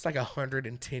 It's like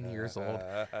 110 years old.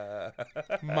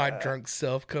 My drunk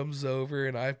self comes over,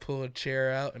 and I pull a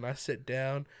chair out, and I sit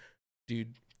down.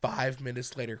 Dude, 5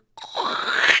 minutes later,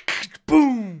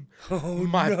 boom!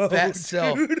 My fat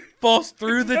self falls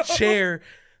through the chair.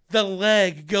 The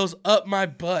leg goes up my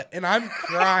butt, and I'm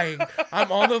crying.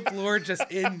 I'm on the floor just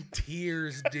in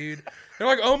tears, dude. They're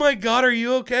like, oh, my God, are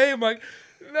you okay? I'm like,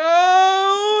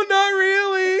 no, not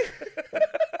really.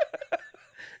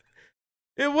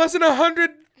 It wasn't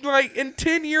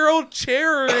 110-year-old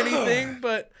chair or anything,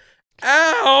 but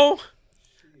ow.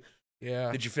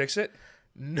 Yeah. Did you fix it?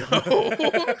 No.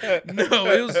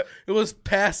 No, it was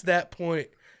past that point.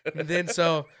 And then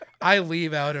so I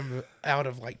leave out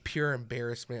of like pure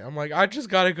embarrassment. I'm like, I just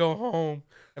gotta go home,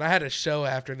 and I had a show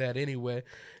after that anyway.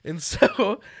 And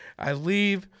so I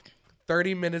leave.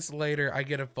 30 minutes later, I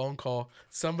get a phone call.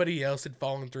 Somebody else had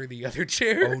fallen through the other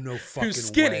chair. Oh, no fucking Who's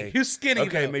skinny? way. Who's skinny?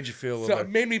 Okay, though. it made you feel a So little it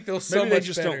made me feel so Maybe much they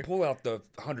just better. don't pull out the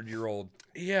 100-year-old.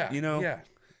 Yeah, You know? Yeah.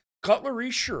 Cutlery,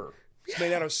 sure. It's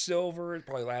made out of silver. It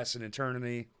probably lasts an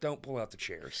eternity. Don't pull out the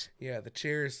chairs. Yeah, the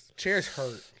chairs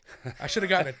hurt. I should have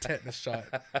gotten a tetanus shot.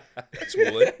 It's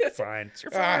wood. Fine.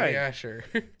 You're fine. Yeah, sure.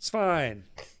 It's fine.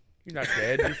 You're not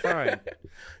dead. You're fine.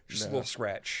 Just a little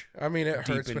scratch. I mean, it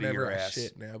Deep hurts into whenever your I ass.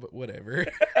 shit now, but whatever.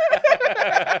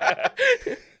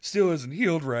 Still isn't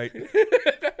healed right.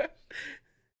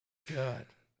 God.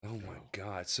 Oh my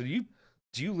God. So do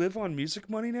you live on music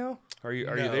money now? Are you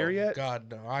No, there yet? God,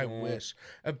 no. I wish.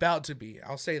 About to be.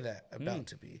 I'll say that. About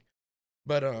to be.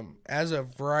 But as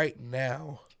of right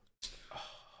now.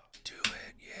 Do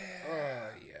it. Yeah.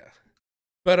 Yeah.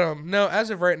 But no,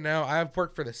 as of right now, I've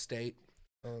worked for the state.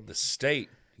 The state.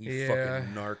 You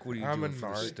fucking narc. What are you I'm doing a for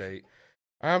the narc. state?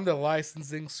 I'm the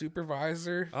licensing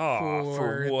supervisor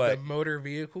for what? the Motor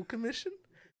Vehicle Commission.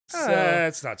 So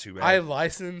That's not too bad. I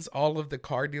license all of the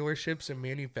car dealerships and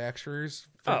manufacturers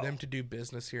for Oh. them to do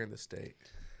business here in the state.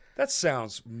 That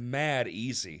sounds mad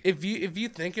easy. If you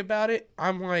think about it,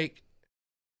 I'm like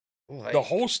The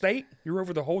whole state? You're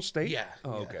over the whole state? yeah.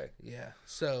 Oh, yeah, okay. Yeah.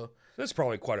 So There's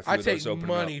probably quite a few I of take those opening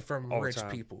money up from all the rich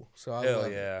time. people. So I Hell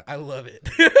love yeah. it. I love it.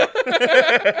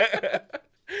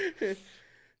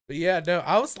 But yeah, no,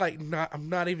 I was like, I'm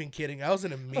not even kidding. I was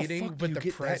in a meeting Fuck, with you the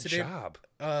get that president job?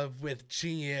 with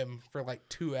GM for like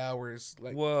 2 hours,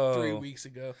 like Whoa. 3 weeks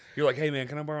ago. You're like, hey man,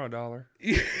 can I borrow $1?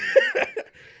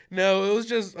 No, it was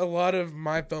just a lot of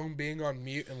my phone being on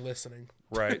mute and listening.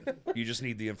 Right. You just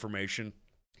need the information.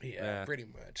 Yeah, pretty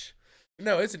much.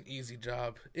 No, it's an easy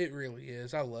job. It really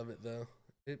is. I love it though.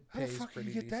 It How the pays fuck do pretty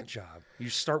you get decent. that job? You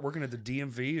start working at the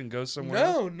DMV and go somewhere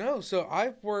else? No. So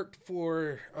I've worked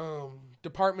for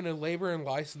Department of Labor and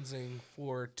Licensing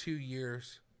for 2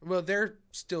 years. Well, they're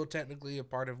still technically a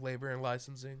part of labor and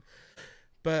licensing.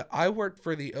 But I worked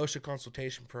for the OSHA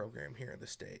consultation program here in the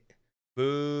state.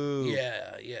 Boo.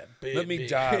 Yeah. Let me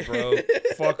die, bro.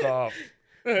 Fuck off.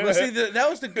 Well, see, that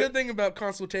was the good thing about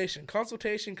consultation.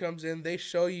 Consultation comes in, they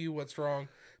show you what's wrong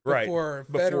before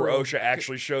OSHA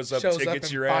actually shows up, tickets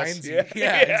and your ass. fines you.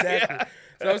 Yeah, exactly.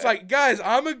 So I was like, guys,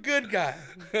 I'm a good guy.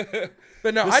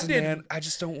 But no, Listen, I did. man, I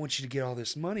just don't want you to get all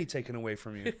this money taken away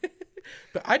from you.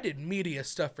 But I did media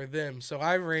stuff for them, so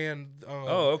I ran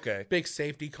okay. big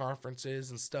safety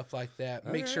conferences and stuff like that.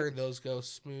 Make sure those go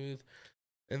smooth.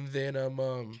 And then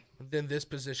then this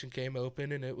position came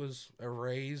open, and it was a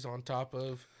raise on top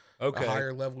of a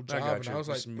higher level job. I got and you. I was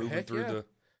Just like, moving heck through yeah. the.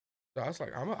 So I was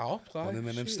like, I'll apply. And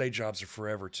then them Shit. state jobs are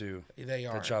forever too. They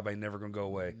are. That job ain't never gonna go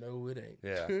away. No, it ain't.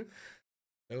 Yeah.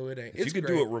 No, it ain't. If you could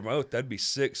do it remote, that'd be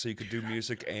sick. So you could do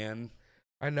music and.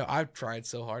 I know. I've tried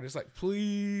so hard. It's like,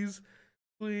 please.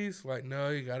 Like, no,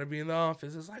 you got to be in the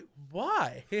office. It's like,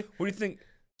 why? What do you think?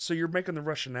 So you're making the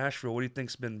rush to Nashville. What do you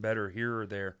think's been better here or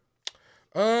there?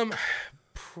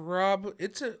 Probably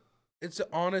it's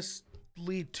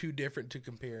honestly too different to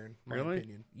compare in my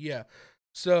opinion. Yeah.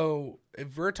 So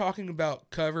if we're talking about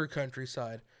cover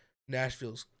countryside,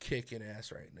 Nashville's kicking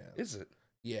ass right now. Is it?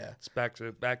 Yeah. It's back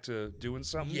to doing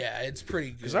something. Yeah, it's pretty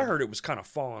good. Because I heard it was kind of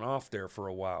falling off there for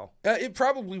a while. It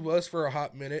probably was for a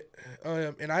hot minute,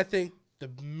 and I think the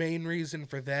main reason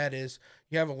for that is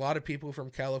you have a lot of people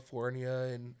from California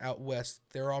and out west.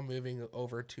 They're all moving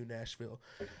over to Nashville.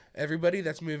 Everybody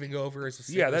that's moving over is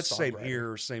a Yeah, that's same singer-songwriter.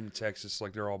 here, same in Texas.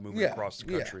 Like they're all moving Yeah, across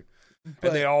the yeah. country, But-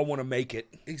 and they all want to make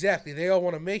it. Exactly. They all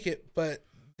want to make it, but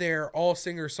they're all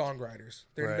singer-songwriters.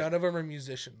 Right. None of them are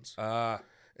musicians.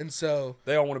 And so...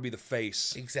 They all want to be the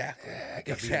face. Exactly. I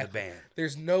gotta be in the band.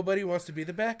 There's nobody wants to be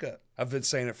the backup. I've been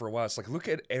saying it for a while. It's like, look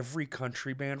at every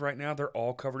country band right now. They're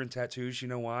all covered in tattoos. You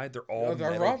know why? They're all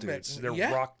They're metal rock dudes. men- They're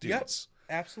yeah, rock yep. dudes.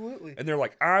 Absolutely. And they're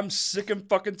like, I'm sick and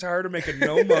fucking tired of making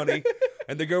no money.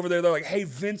 And they go over there, they're like, hey,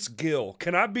 Vince Gill,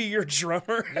 can I be your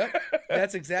drummer? Yep.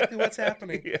 That's exactly what's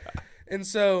happening. Yeah. And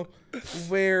so,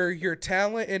 where your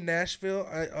talent in Nashville,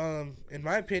 in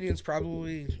my opinion, is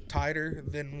probably tighter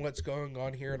than what's going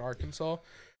on here in Arkansas.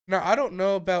 Now, I don't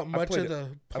know about much of the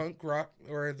punk rock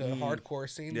or the hardcore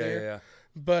scene there. Yeah.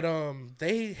 But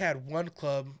they had one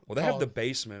club. Well, they have the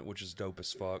basement, which is dope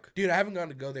as fuck. Dude, I haven't gotten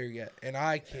to go there yet, and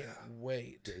I can't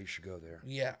wait. Yeah, you should go there.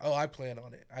 Yeah. Oh, I plan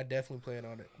on it. I definitely plan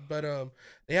on it. But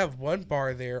they have one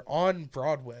bar there on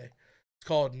Broadway. It's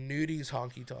called Nudie's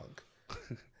Honky Tonk.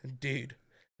 Dude,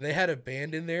 they had a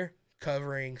band in there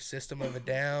covering System of a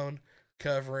Down,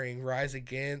 covering, Rise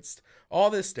Against, all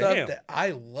this stuff Damn. that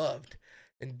I loved.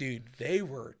 And dude, they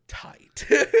were tight.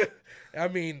 I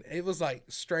mean, it was like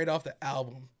straight off the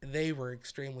album. They were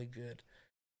extremely good.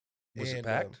 Was it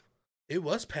packed? It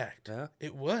was packed. Yeah.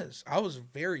 It was. I was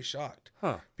very shocked.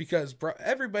 Huh. Because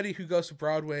everybody who goes to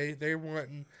Broadway, they're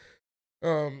wanting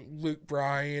Luke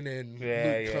Bryan and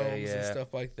Luke Combs and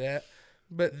stuff like that.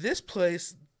 But this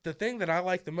place, the thing that I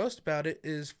like the most about it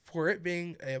is for it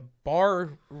being a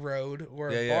bar road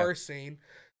or a bar scene,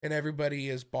 and everybody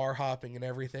is bar hopping and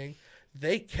everything.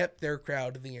 They kept their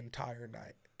crowd the entire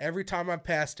night. Every time I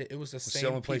passed it, it was the same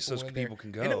only place people those in there, people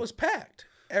can go. and it was packed.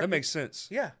 That makes sense.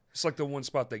 Yeah. It's like the one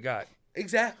spot they got.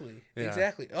 Exactly. Yeah.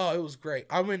 Exactly. Oh, it was great.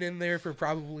 I went in there for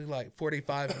probably like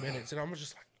 45 minutes, and I was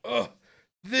just like, oh,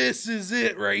 this is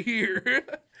it right here.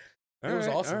 It was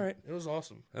awesome. All right. It was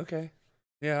awesome. Okay.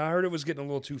 Yeah, I heard it was getting a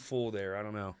little too full there. I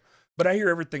don't know. But I hear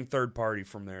everything third party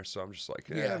from there, so I'm just like,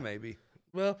 yeah, maybe.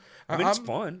 Well, I mean, it's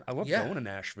fun. I love going to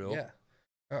Nashville. Yeah.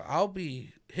 I'll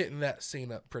be hitting that scene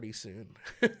up pretty soon.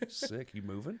 Sick. You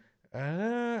moving?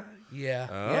 Yeah. Oh. Yeah,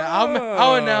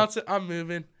 I'll announce it. I'm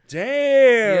moving.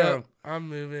 Damn. Yep, I'm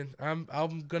moving.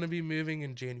 I'm gonna be moving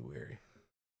in January.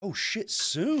 Oh shit,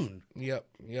 soon. Yep.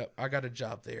 I got a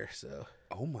job there, so.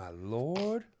 Oh my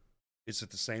lord. Is it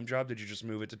the same job? Did you just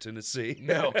move it to Tennessee?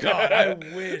 No, God, I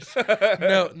wish.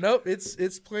 Nope.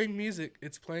 It's playing music.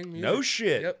 It's playing music. No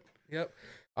shit. Yep.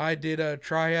 I did a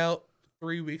tryout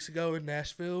 3 weeks ago in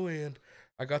Nashville, and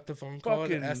I got the phone call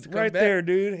and asked to come right back. there,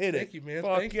 dude. Hit it. Thank you, man.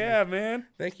 Fuck Thank yeah, you. man.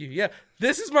 Thank you. Yeah,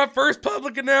 this is my first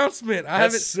public announcement.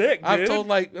 That's sick, dude. I've told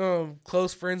like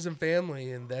close friends and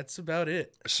family, and that's about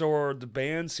it. So are the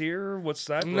bands here? What's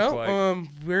that look like? No,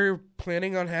 we're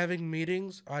planning on having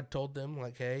meetings. I told them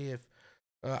like, hey, if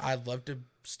I'd love to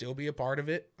still be a part of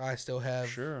it. I still have.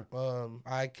 Sure.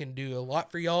 I can do a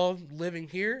lot for y'all living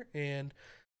here, and.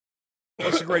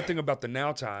 That's the great thing about the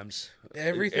now times.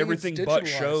 Everything but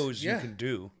shows you can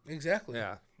do. Exactly.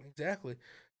 Yeah. Exactly.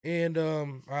 And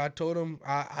I told them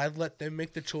I'd let them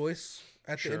make the choice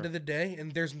at the end of the day,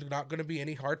 and there's not going to be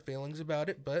any hard feelings about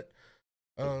it. But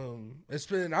I'm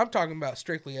talking about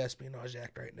strictly Espionage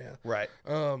Act right now. Right.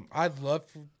 I'd love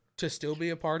to still be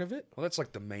a part of it. Well, that's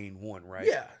like the main one, right?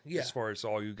 Yeah. As far as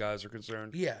all you guys are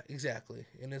concerned. Yeah, exactly.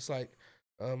 And it's like.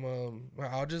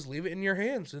 I'll just leave it in your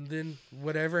hands, and then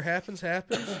whatever happens.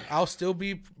 I'll still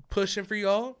be pushing for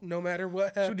y'all, no matter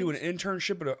what happens. So, do an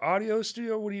internship at an audio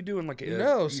studio? What are you doing? Like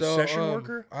session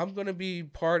worker? I'm gonna be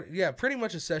pretty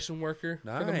much a session worker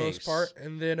for the most part,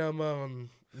 and then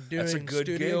I'm doing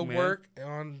studio work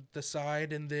on the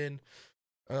side, and then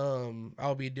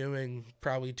I'll be doing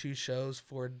probably 2 shows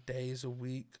 4 days a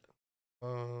week,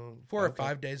 4 or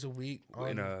 5 days a week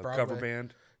in a Broadway. cover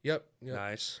band. Yep.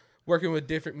 Nice. Working with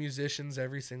different musicians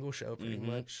every single show, pretty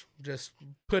much. Just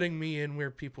putting me in where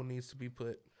people needs to be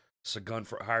put. It's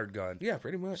a hired gun. Yeah,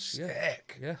 pretty much.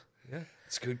 Sick. Yeah.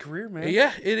 It's a good career, man.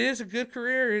 Yeah, it is a good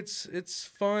career.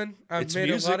 It's fun. I've made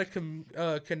music. a lot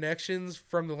of connections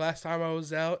from the last time I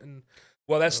was out, and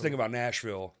well, that's the thing about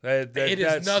Nashville. It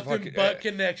is nothing but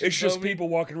connections. It's just people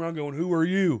walking around going, "Who are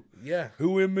you? Yeah,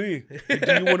 who am me?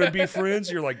 Do you want to be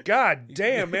friends?" You're like, "God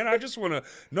damn, man! I just want to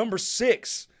number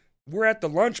 6. We're at the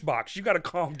lunchbox. You got to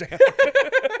calm down."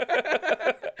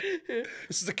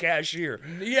 This is the cashier.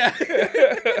 Yeah.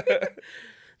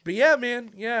 But yeah,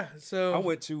 man. Yeah. So I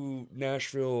went to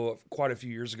Nashville quite a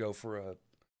few years ago for it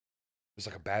was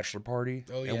like a bachelor party.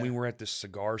 Oh, yeah. And we were at this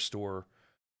cigar store.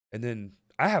 And then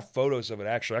I have photos of it,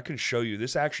 actually. I can show you.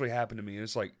 This actually happened to me. And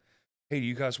it's like, hey, do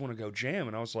you guys want to go jam?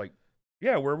 And I was like,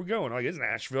 yeah, where are we going? Like, it's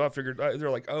Nashville. I figured, they're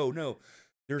like, oh, no,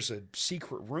 there's a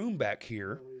secret room back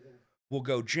here. We'll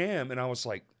go jam. And I was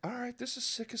like, all right, this is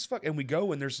sick as fuck. And we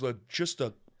go, and there's just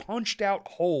a punched out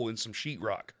hole in some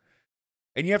sheetrock.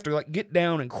 And you have to like get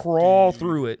down and crawl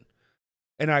through it.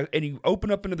 And you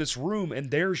open up into this room, and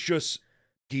there's just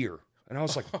gear. And I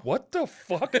was like, what the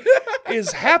fuck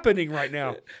is happening right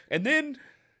now? And then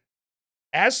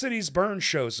As Cities Burn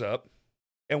shows up,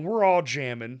 and we're all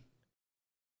jamming.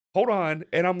 Hold on.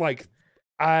 And I'm like,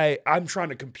 I'm trying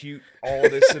to compute all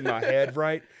this in my head,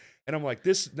 right? And I'm like,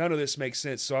 none of this makes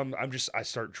sense. So I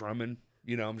start drumming,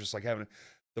 I'm just like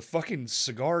the fucking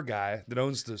cigar guy that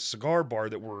owns the cigar bar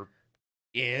that we're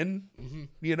in,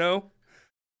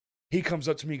 he comes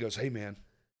up to me and goes, hey man,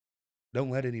 don't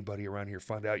let anybody around here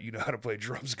find out you know how to play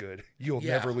drums good. You'll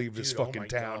never leave this fucking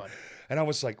town. God. And I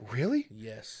was like, really?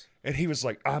 Yes. And he was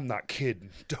like, I'm not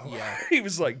kidding. He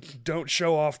was like, don't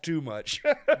show off too much.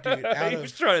 Dude, he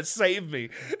was trying to save me.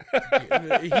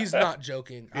 Dude, he's not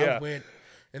joking. Yeah. I went,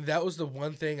 and that was the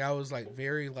one thing I was like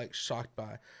very like shocked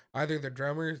by. Either the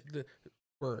drummers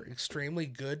were extremely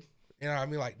good You know what I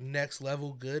mean? Like next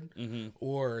level good,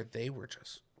 or they were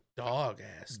just dog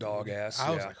ass. I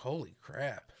was like, holy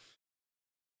crap.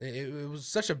 It was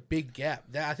such a big gap.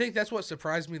 I think that's what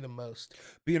surprised me the most.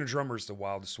 Being a drummer is the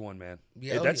wildest one, man.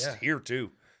 Yeah, that's here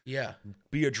too. Yeah.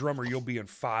 Be a drummer, you'll be in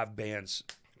 5 bands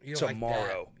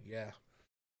tomorrow. Like yeah.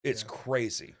 It's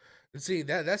crazy. And see,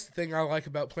 that's the thing I like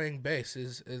about playing bass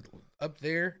is up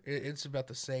there, it's about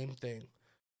the same thing.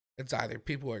 It's either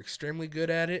people are extremely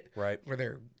good at it, right, or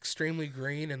they're extremely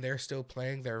green and they're still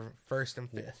playing their 1st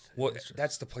and 5th. Well,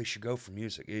 that's the place you go for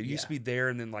music. It used to be there,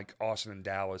 and then like Austin and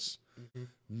Dallas.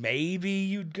 Maybe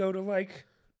you'd go to like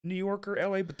New York or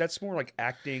LA, but that's more like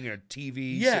acting or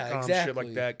TV, sitcom, shit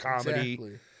like that, comedy.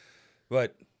 Exactly.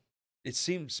 But it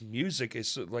seems music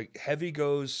is like heavy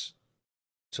goes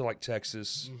to like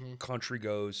Texas, country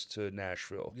goes to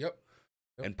Nashville. Yep.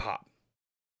 And pop.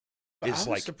 But I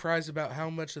was surprised about how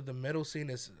much of the metal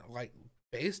scene is like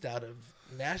based out of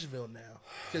Nashville now.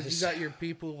 Because you got your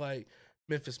people like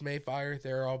Memphis Mayfire,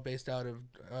 they're all based out of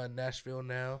Nashville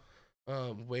now.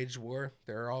 Wage War,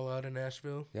 they're all out of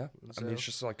Nashville. Yeah, so, I mean it's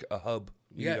just like a hub.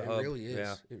 It really is.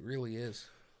 Yeah. It really is.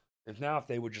 If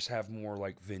they would just have more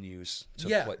like venues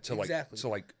to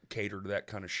like cater to that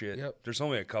kind of shit. Yep. There's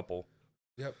only a couple.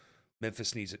 Yep.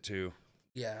 Memphis needs it too.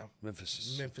 Yeah.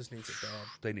 Memphis needs it bad.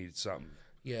 They needed something.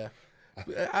 Yeah.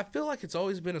 I feel like it's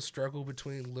always been a struggle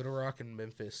between Little Rock and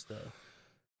Memphis,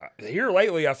 though. Here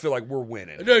lately, I feel like we're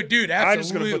winning. No, dude, absolutely. I'm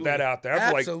just going to put that out there.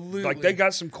 I feel like they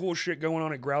got some cool shit going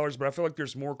on at Growlers, but I feel like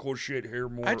there's more cool shit here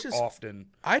often.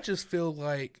 I just feel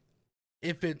like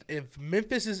if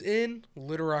Memphis is in,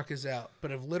 Little Rock is out.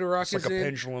 But if Little Rock is like in, a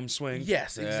pendulum swing.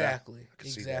 Yes, exactly.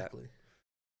 Exactly.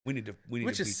 We need to Which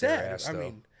beat is sad. Their ass,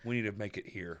 though. We need to make it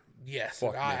here. Yes.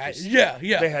 Fuck Memphis. Yeah.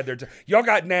 They had their y'all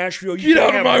got Nashville. Get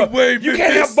out of my way, Memphis. You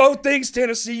can't have both things,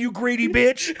 Tennessee, you greedy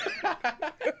bitch.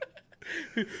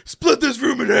 Split this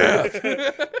room in half.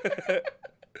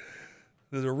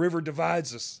 The river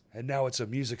divides us, and now it's a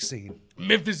music scene.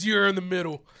 Memphis, you're in the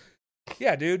middle.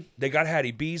 Yeah, dude. They got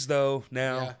Hattie B's, though,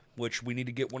 now, which we need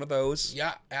to get one of those.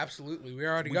 Yeah, absolutely. We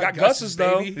already got Gus's,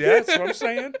 though. baby. Yeah, that's what I'm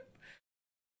saying.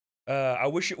 I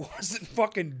wish it wasn't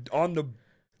fucking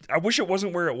I wish it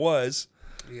wasn't where it was.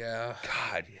 Yeah.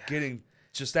 God, getting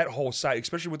just that whole site,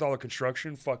 especially with all the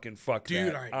construction, fuck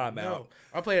Dude, that. I'm out.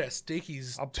 I played at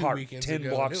Sticky's 2 weekends 10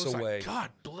 ago. blocks it was away. Like,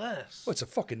 God bless. Well, it's a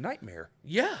fucking nightmare.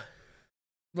 Yeah.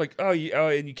 Like,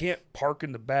 and you can't park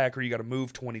in the back, or you got to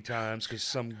move 20 times because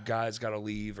some guy's got to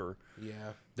leave, or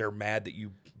they're mad that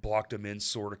you blocked them in,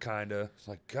 sort of, kind of. It's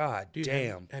like, God dude,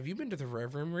 damn. Have you been to the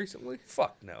Rev Room recently?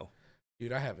 Fuck no.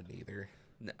 Dude, I haven't either.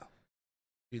 No.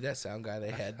 Dude, that sound guy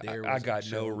they had there was I got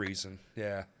no reason.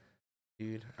 Yeah.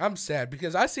 Dude, I'm sad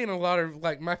because I seen a lot of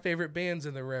like my favorite bands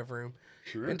in the Rev Room.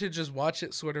 Sure. And to just watch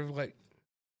it sort of like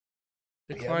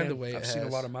decline the way I've seen a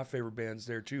lot of my favorite bands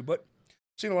there too, but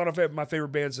I've seen a lot of my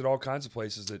favorite bands at all kinds of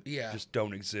places that just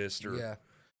don't exist. Or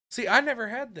See, I never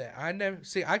had that.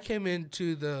 I came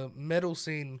into the metal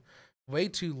scene way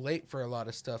too late for a lot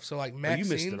of stuff. So like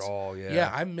Maxine's, you missed it all,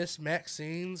 I missed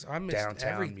Maxine's. I missed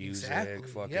downtown music.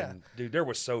 Exactly. Dude, there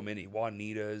was so many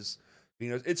Juanitas. You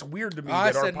know, it's weird to me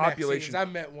that our population. Maxine's. I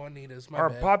met Juanitas.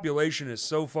 Our population is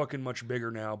so fucking much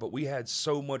bigger now, but we had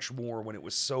so much more when it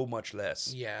was so much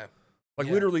less. Yeah. Like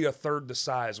literally a third the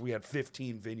size. We had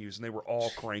 15 venues and they were all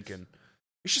cranking.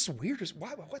 It's just weird.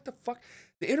 What the fuck?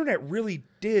 The internet really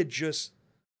did just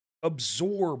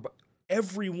absorb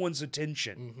everyone's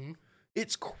attention. Mm-hmm.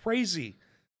 It's crazy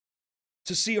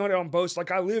to see on both.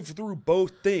 Like I lived through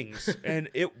both things, and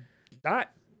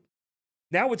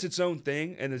now it's its own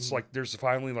thing, and it's like there's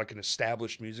finally like an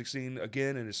established music scene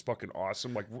again, and it's fucking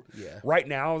awesome. Like right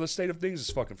now, the state of things is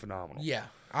fucking phenomenal. Yeah,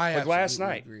 like last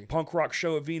night, punk rock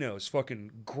show at Vino's,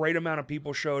 fucking great amount of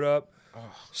people showed up,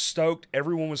 stoked.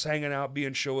 Everyone was hanging out,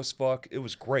 being show as fuck. It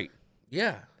was great.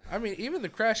 Yeah, I mean, even the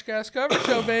Crash Gas cover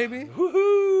show, baby.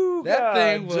 Woohoo! That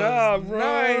thing was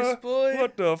nice, boy.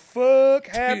 What the fuck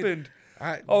happened?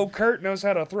 Kurt knows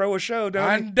how to throw a show,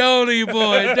 don't he? Don't he,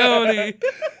 boy? Don't he?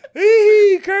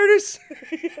 Hee, Curtis.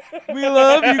 We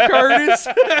love you, Curtis.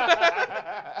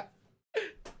 I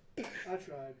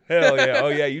tried. Hell yeah. Oh,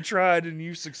 yeah, you tried and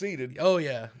you succeeded. Oh,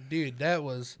 yeah. Dude, that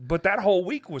was... But that whole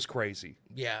week was crazy.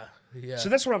 Yeah. So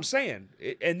that's what I'm saying.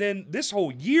 And then this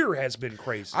whole year has been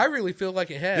crazy. I really feel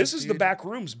like it has. This is the back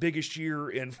room's biggest year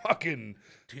in fucking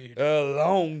a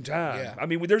long time. Yeah. I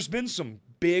mean, there's been some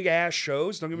big ass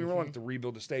shows. Don't get me wrong, like the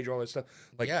Rebuild the Stage, all that stuff.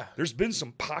 Like, there's been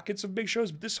some pockets of big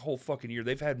shows, but this whole fucking year,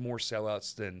 they've had more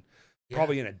sellouts than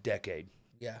probably in a decade.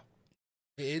 Yeah.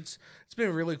 It's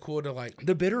been really cool to like.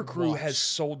 The Bitter Crew has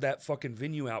sold that fucking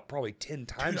venue out probably 10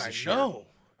 times this year.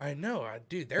 I know,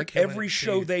 dude. They're Like killing every it,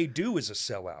 show too. they do is a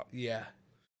sellout. Yeah,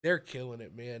 they're killing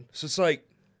it, man. So it's like,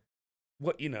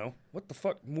 what the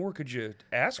fuck more could you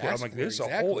ask for? I'm Ask like, for, this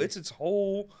exactly. it's its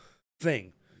whole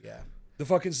thing. Yeah, The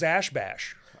fucking Zash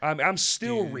Bash. I'm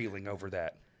still Dude. reeling over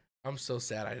that. I'm so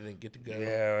sad I didn't get to go.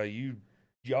 Yeah,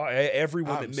 y'all,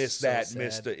 everyone that I'm missed so that sad.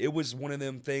 missed it. It was one of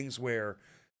them things where,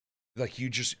 like,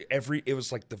 it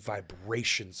was like the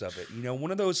vibrations of it.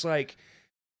 One of those, like,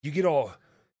 you get all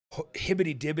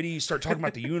hibbity dibbity, you start talking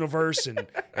about the universe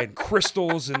and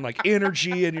crystals and like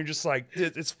energy, and you're just like,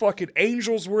 it's fucking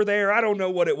angels were there. I don't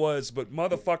know what it was, but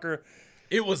motherfucker,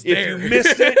 It was if there. you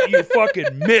missed it, you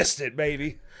fucking missed it,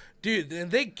 baby. Dude,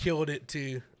 and they killed it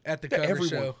too at the cover Everyone.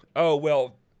 show. Oh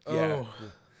well, yeah. Oh,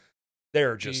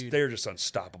 They're dude. just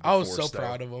unstoppable. I was so force, though.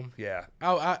 proud of them. Yeah.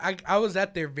 I was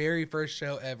at their very first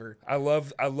show ever. I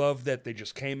love that they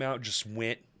just came out, just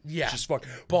went. Yeah. Just fuck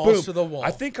Balls boom. to the wall. I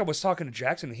think I was talking to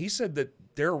Jackson, and he said that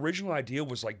their original idea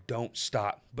was like, don't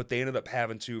stop, but they ended up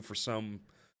having to for some,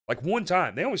 like one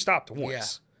time. They only stopped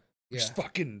once. Yeah. Just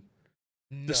fucking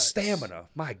the Nuts. stamina.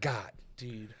 My God.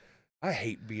 Dude. I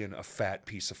hate being a fat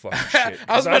piece of fucking shit.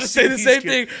 I was about to say the same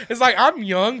thing. It's like I'm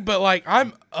young, but like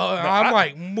I'm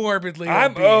like morbidly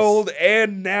I'm obese. old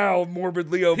and now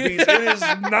morbidly obese. It is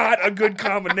not a good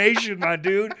combination, my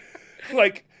dude.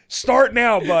 Like, start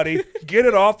now, buddy. Get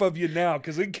it off of you now,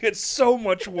 because it gets so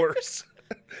much worse.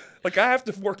 Like, I have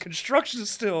to work construction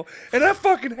still, and I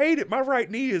fucking hate it. My right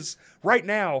knee is, right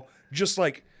now, just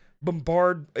like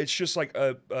it's just like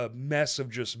a mess of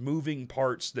just moving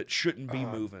parts that shouldn't be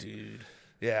moving. Dude.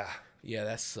 Yeah. Yeah,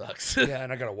 that sucks. Yeah,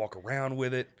 and I got to walk around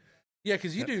with it. Yeah,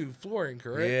 because you do flooring,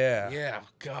 correct? Yeah. Yeah.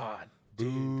 God.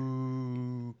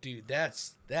 Boo. Dude, that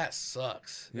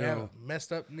sucks. Yeah. You have a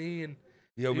messed up knee and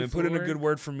Yo, do man, put in a flooring? good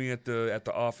word for me at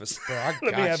the office. Bro, I Let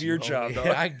me got have you, your homie. job, dog.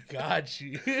 I got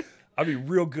you. I'll be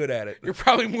real good at it. You're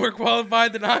probably more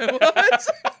qualified than I was.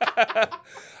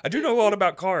 I do know a lot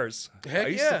about cars. Heck I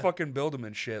used to yeah. fucking build them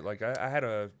and shit. Like, I had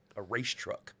a race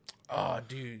truck Oh,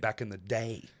 dude. back in the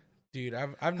day. Dude,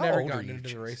 I've How never old are gotten you, into the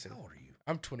Chase? racing. How old are you?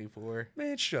 I'm 24.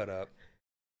 Man, shut up.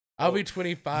 I'll be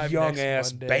 25 Young next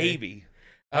ass Monday. baby.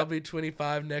 I'll be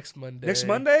 25 next Monday. Next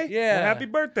Monday? Yeah. Well, happy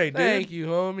birthday, dude. Thank you,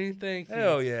 homie. Thank you.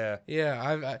 Hell yeah.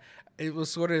 Yeah, it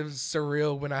was sort of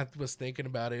surreal when I was thinking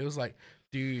about it. It was like,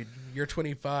 dude, you're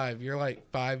 25. You're like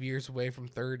 5 years away from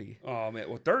 30. Oh, man.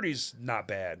 Well, 30's not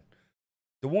bad.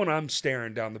 The one I'm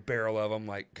staring down the barrel of, I'm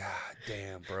like, God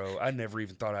damn, bro. I never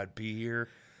even thought I'd be here.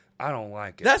 I don't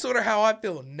like it. That's sort of how I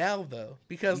feel now, though,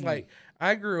 because like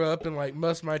I grew up and like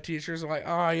most of my teachers are like,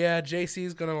 oh yeah,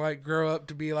 JC's gonna like grow up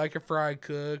to be like a fry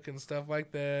cook and stuff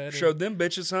like that. And Showed them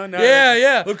bitches, huh? Now,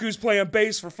 yeah. Look who's playing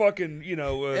bass for fucking,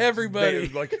 Everybody.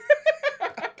 Like,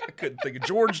 I couldn't think of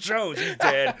George Jones. He's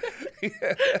dead.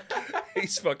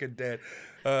 He's fucking dead.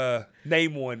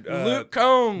 Name one. Luke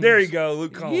Combs. There you go,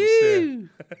 Luke Combs. Yee.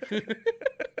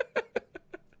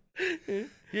 Yeah,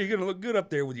 you're gonna look good up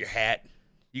there with your hat.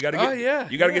 You gotta get. Oh, yeah,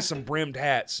 You gotta yeah. get some brimmed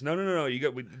hats. No.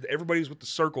 Everybody's with the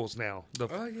circles now.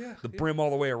 Oh yeah. The brim all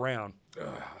the way around.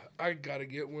 I gotta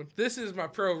get one. This is my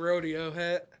pro rodeo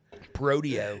hat.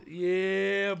 Rodeo.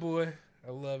 Yeah, boy.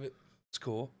 I love it. It's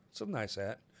cool. It's a nice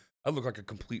hat. I look like a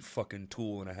complete fucking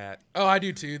tool in a hat. Oh, I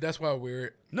do too. That's why I wear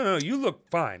it. No, you look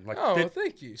fine. Like Oh, thick,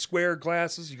 thank you. square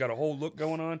glasses. You got a whole look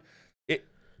going on.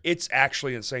 It's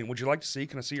actually insane. Would you like to see?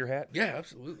 Can I see your hat? Yeah,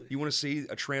 absolutely. You want to see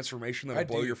a transformation that'll I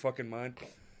blow do. your fucking mind?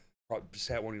 Probably just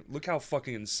hat one. Look how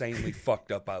fucking insanely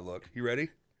fucked up I look. You ready?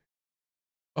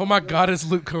 Oh my God, it's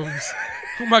Luke Combs.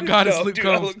 Oh my God, it's No, Luke dude,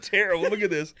 I Combs. look terrible. Look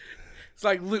at this. It's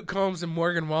like Luke Combs and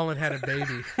Morgan Wallen had a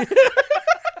baby.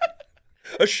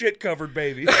 A shit covered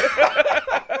baby.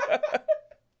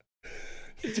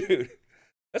 Dude,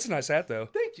 that's a nice hat though.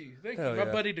 Thank you. Hell My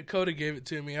yeah. buddy Dakota gave it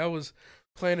to me. I was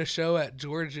playing a show at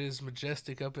George's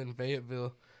Majestic up in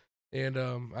Fayetteville, and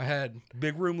I had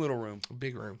Big room, little room. a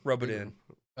big room. Rub it Big in. room.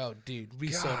 Oh, dude, we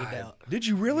sold it God. out. Did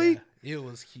you really? Yeah, it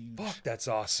was huge. Fuck, that's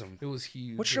awesome. It was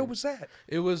huge. What show was that?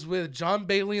 It was with John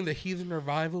Bailey and the Heathen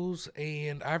Revivals,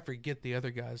 and I forget the other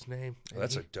guy's name. Oh,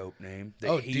 that's a dope name. The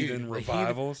Oh, Heathen dude, the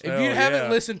Revivals. If you Hell haven't yeah.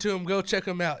 listened to him, go check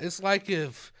him out. It's like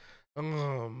if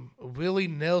Willie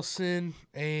Nelson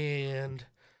and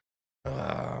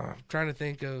I'm trying to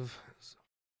think of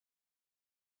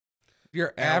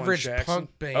your Alan average Jackson?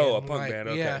 punk band. Oh, a punk like, band,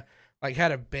 okay. Yeah, like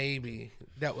had a baby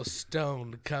that was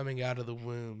stoned coming out of the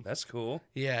womb. That's cool.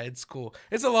 Yeah, it's cool.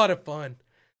 It's a lot of fun.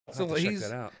 I'll So have to check he's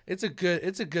that out. it's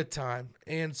a good time.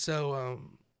 And so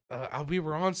we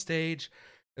were on stage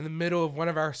in the middle of one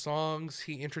of our songs.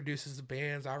 He introduces the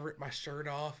bands. I rip my shirt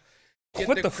off, get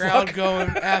What the the crowd fuck? going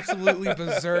absolutely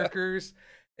berserkers.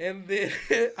 And then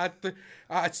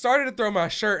I started to throw my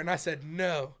shirt, and I said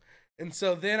no. And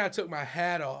so then I took my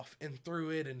hat off and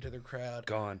threw it into the crowd.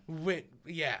 Gone. Went,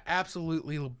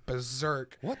 absolutely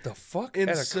berserk. What the fuck? And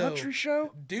At a country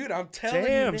show? Dude, I'm telling you,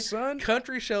 Damn, man, son.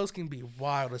 country shows can be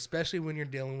wild, especially when you're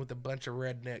dealing with a bunch of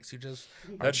rednecks who just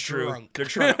are That's true. drunk. They're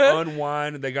trying to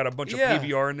unwind, and they got a bunch Yeah. of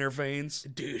PBR in their veins.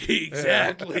 Dude,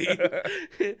 exactly.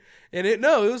 And it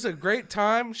was a great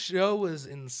time. Show was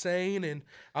insane, and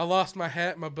I lost my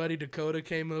hat. My buddy Dakota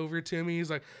came over to me. He's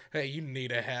like, "Hey, you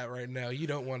need a hat right now. You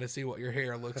don't want to see what your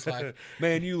hair looks like."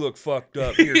 Man, you look fucked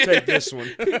up. Here, take this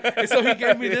one. And so he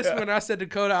gave me this one. I said,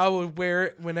 "Dakota, I will wear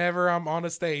it whenever I'm on a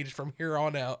stage from here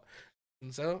on out."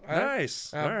 And so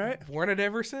Nice. I've All right. worn it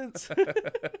ever since.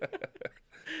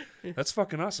 That's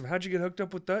fucking awesome. How'd you get hooked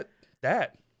up with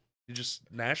that? You just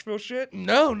Nashville shit?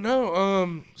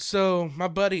 No. So my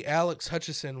buddy Alex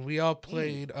Hutchison, we all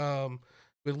played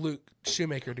with Luke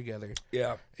Shoemaker together.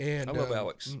 Yeah. And I love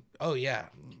Alex. Oh yeah,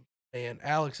 and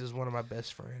Alex is one of my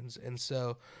best friends. And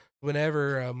so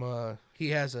whenever he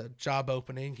has a job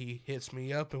opening, he hits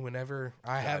me up, and whenever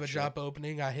I have a job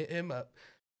opening, I hit him up.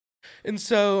 And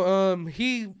so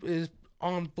he is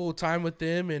on full time with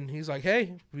them, and he's like,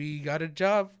 "Hey, we got a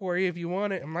job for you if you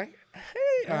want it." I'm like,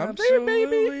 "Hey, I'm there,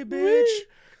 baby, bitch."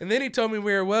 And then he told me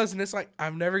where it was, and it's like,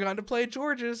 I've never gotten to play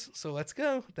George's, so let's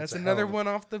go. That's another one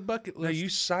off the bucket Now, list. you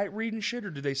sight reading shit,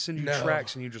 or did they send you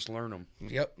tracks and you just learn them?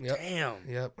 Yep. Damn.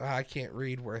 Yep. I can't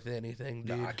read worth anything,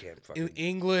 dude. No, I can't fucking. In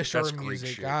English or That's Greek music,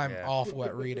 shit, I'm yeah. awful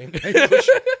at reading. English.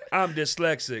 I'm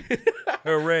dyslexic.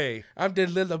 Hooray. I'm the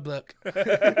little book.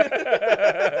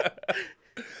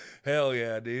 Hell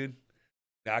yeah, dude.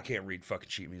 No, I can't read fucking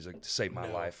sheet music to save my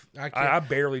life. I can't. I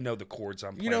barely know the chords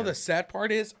I'm playing. You know, the sad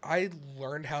part is I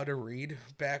learned how to read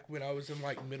back when I was in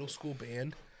like middle school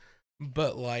band,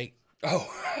 but like, oh,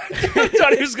 I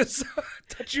thought he was gonna. I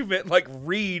thought you meant like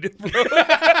read, bro.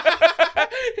 I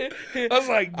was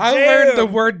like, I learned the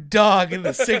word dog in the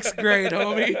 6th grade,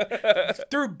 homie,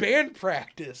 through band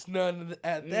practice. None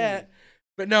at that.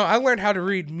 But no, I learned how to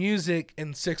read music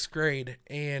in 6th grade,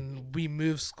 and we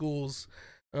moved schools,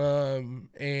 and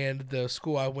the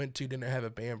school I went to didn't have a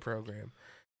band program,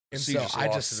 and so I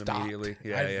just stopped. Immediately.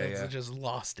 I just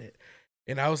lost it,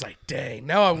 and I was like, "Dang!"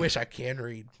 Now I wish I can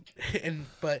read,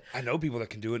 but I know people that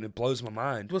can do it, and it blows my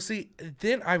mind. well, see,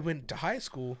 then I went to high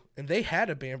school, and they had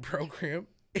a band program,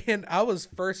 and I was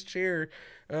first chair,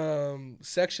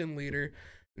 section leader.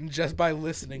 Just by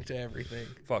listening to everything.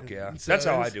 Fuck yeah. So that's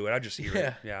how I do it. I just hear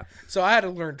it. Yeah. So I had to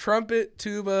learn trumpet,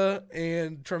 tuba,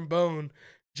 and trombone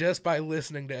just by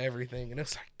listening to everything. And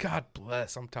it's like, God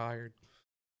bless, I'm tired.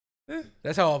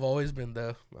 That's how I've always been,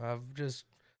 though. I've just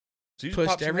So you just pushed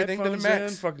pop some everything to the headphones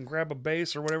max. in, fucking grab a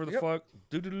bass or whatever the fuck.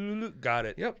 Got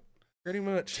it. Yep, pretty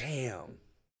much. Damn.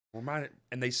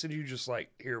 And they said you just like,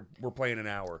 here, we're playing an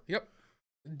hour. Yep.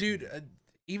 Dude,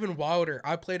 even wilder,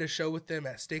 I played a show with them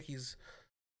at Sticky's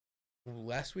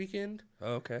last weekend.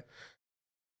 Oh, okay.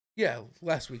 Yeah,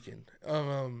 last weekend.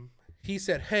 He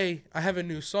said, "Hey, I have a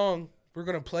new song. We're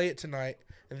gonna play it tonight."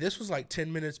 And this was like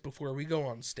 10 minutes before we go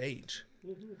on stage.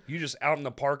 You just out in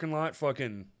the parking lot,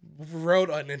 fucking Wrote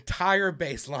an entire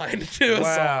bass line to a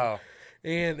song,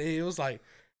 and it was like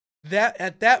that.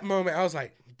 At that moment, I was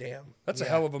like, "Damn, That's a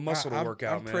hell of a muscle to work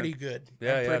out, I'm man." pretty good.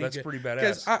 Yeah, that's pretty badass.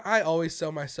 Because I always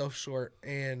sell myself short,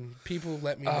 and people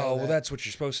let me know. Oh, well, that. that's what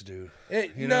you're supposed to do.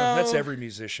 You know, know, that's every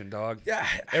musician, dog. Yeah,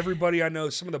 Everybody I know,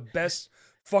 some of the best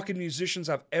fucking musicians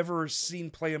I've ever seen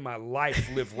play in my life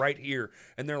live right here.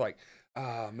 And they're like,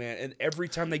 oh, man. And every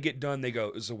time they get done, they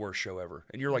go, it's the worst show ever.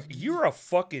 And you're like, you're a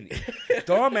fucking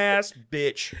dumbass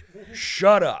bitch.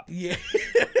 Shut up. Yeah.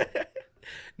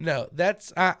 No,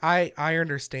 that's I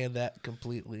understand that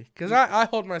completely because I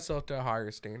hold myself to a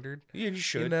higher standard. Yeah, you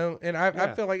should. You know, and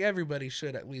I feel like everybody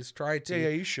should at least try to. Yeah,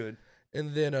 you should.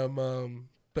 And then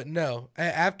but no,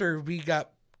 after we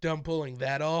got done pulling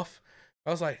that off,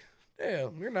 I was like,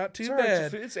 damn, you're not too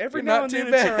bad. It's every You're now not and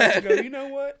too then it's all right to bad. go, you know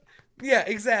what? Yeah,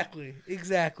 exactly.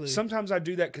 Sometimes I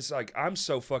do that because like I'm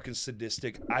so fucking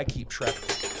sadistic. I keep track.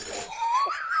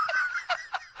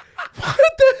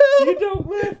 What the hell? You don't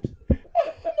lift.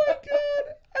 Oh my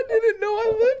god! I didn't know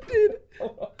I lifted.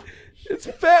 It's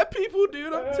fat people,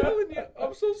 dude. I'm telling you.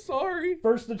 I'm so sorry.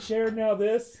 First the chair, now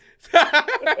this.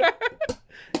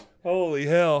 Holy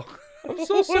hell. I'm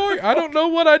so sorry. I don't know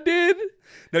what I did.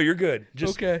 No, you're good.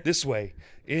 Just Okay. this way.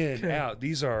 In, out.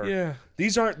 These aren't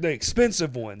the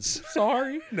expensive ones.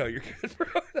 Sorry. No, you're good, bro.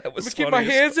 That was I'm funny. keep my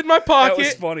hands in my That was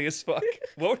pocket. funny as fuck.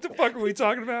 What the fuck were we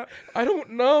talking about? I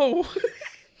don't know.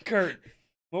 Kurt,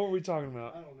 what were we talking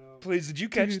about? I don't know. Please, did you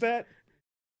catch that?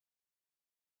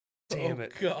 Damn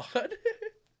it. God.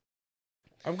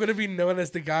 I'm gonna be known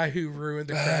as the guy who ruined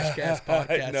the Crash Cast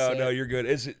podcast. No, you're good.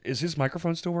 Is his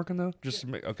microphone still working though? Just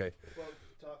okay.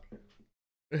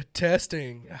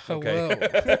 Testing. Hello.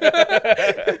 Let's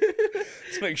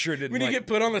make sure it didn't. When you get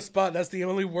put on the spot, that's the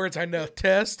only words I know.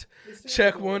 Test.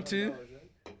 Check 1, 2.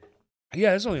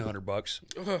 Yeah, it's only $100.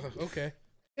 Okay.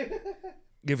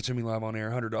 Give it to me live on air,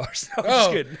 $100. No, I'm Oh,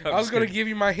 just kidding. I was gonna give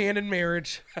you my hand in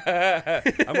marriage.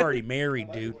 I'm already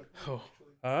married, dude. Oh.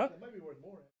 Huh?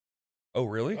 Oh,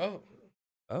 really?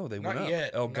 Oh, they not went up.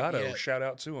 yet. Not Elgato, yet. shout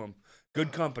out to them.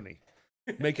 Good company.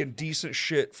 Making decent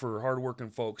shit for hardworking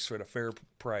folks at a fair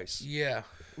price. Yeah.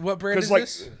 What brand is like,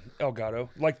 this? Elgato.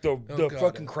 Like the Elgato.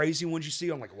 fucking crazy ones you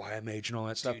see on like YMH and all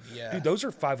that stuff. Dude, yeah. Dude, those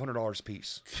are $500 a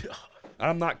piece.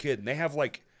 I'm not kidding. They have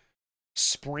like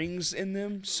springs in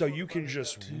them so you can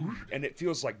just and it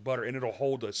feels like butter and it'll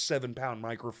hold a 7-pound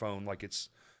microphone like it's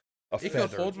a It feather.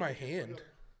 could hold my hand.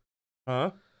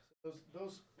 Huh?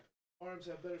 Those arms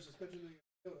have better suspension than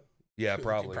your Toyota. Yeah,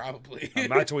 probably. Probably.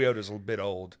 My Toyota's a bit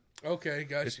old. Okay,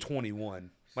 gotcha. It's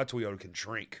 21. My Toyota can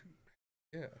drink.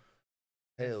 Yeah.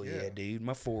 Hell yeah, Yeah. dude.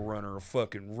 My 4Runner will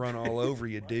fucking run all over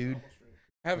you, dude.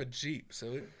 I have a Jeep,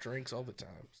 so it drinks all the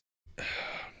time.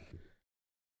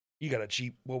 You got a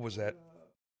Jeep. What was that?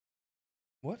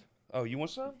 What? Oh, you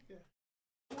want some? Yeah.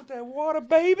 You want that water,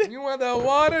 baby? You want that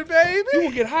water, baby? You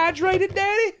want to get hydrated,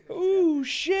 daddy? Ooh,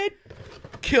 shit.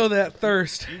 Kill that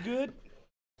thirst. You good?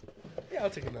 Yeah, I'll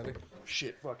take another.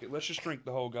 Shit, fuck it. Let's just drink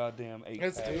the whole goddamn 8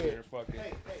 Let's pack do it. here. Fuck it.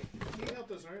 Hey, he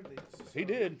helped us earn these. He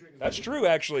did. That's true,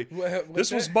 actually. What's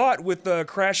This was that? bought with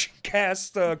Crash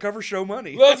Cast cover show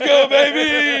money. Let's go,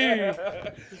 baby!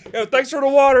 Yo, thanks for the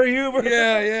water, Huber.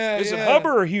 Yeah. Is it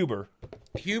Huber or Huber?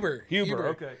 Huber.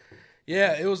 Okay.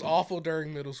 Yeah, it was awful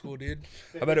during middle school, dude.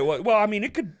 I bet it was. Well, I mean,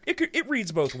 it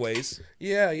reads both ways.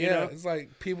 Yeah. know? It's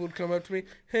like people would come up to me,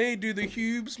 hey, do the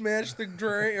Hubes match the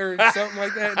drain or something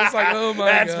like that. And it's like, oh my god.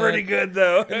 That's pretty good,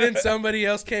 though. And then somebody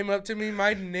else came up to me.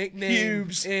 My nickname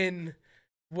Hubes. in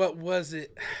what was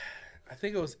it? I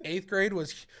think it was 8th grade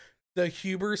was the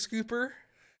Huber Scooper.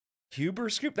 Huber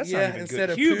Scoop? That's Yeah, not even instead good.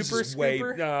 of Hubes Pooper is way.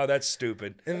 Scooper? No, that's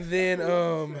stupid. And then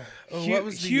what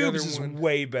was the Hubes other is one?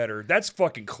 way better. That's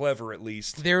fucking clever, at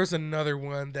least. There was another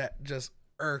one that just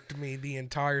irked me the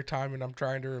entire time, and I'm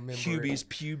trying to remember. Hubies,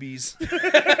 pubies.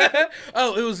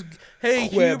 Oh, it was, hey,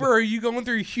 Quib. Huber, are you going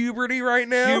through puberty right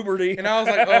now? Puberty. And I was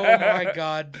like, oh my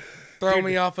god, throw Dude,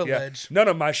 me off a yeah. ledge. None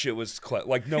of my shit was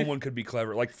like no one could be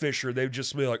clever. Like Fisher, they'd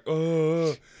just be like,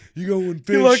 you going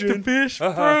fishing? You like to fish,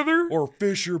 brother? Or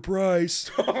Fisher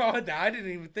Price. I didn't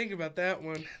even think about that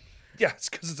one. Yeah, it's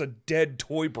because it's a dead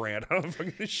toy brand. I don't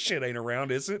fucking this shit ain't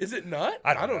around, is it? Is it not?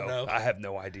 I don't know. I have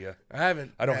no idea. I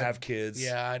haven't. I don't have kids.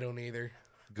 Yeah, I don't either.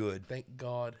 Good. Thank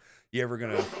God. You ever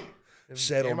gonna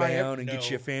settle Am I down ever- and get No.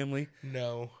 you a family?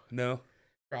 No, No.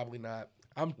 probably not.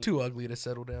 I'm too ugly to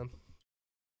settle down.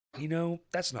 You know,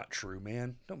 that's not true,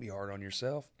 man. Don't be hard on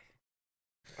yourself.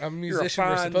 I'm a You're a musician.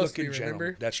 We're fine supposed to looking be, gentleman.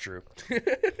 remember? That's true.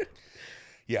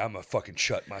 Yeah, I'm a fucking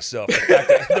chut myself.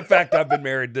 The fact I've been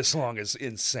married this long is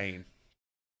insane.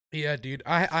 Yeah, dude.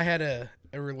 I had a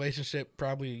relationship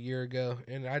probably a year ago,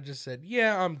 and I just said,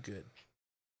 yeah, I'm good.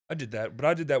 I did that, but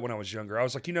I did that when I was younger. I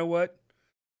was like, you know what?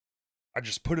 I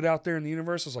just put it out there in the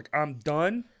universe. I was like, I'm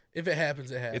done. If it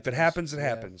happens, it happens. If it happens, it Yeah.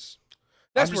 happens.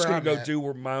 That's I'm just where gonna I'm go at.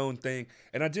 do my own thing,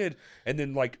 and I did. And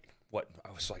then like, what?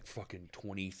 I was like fucking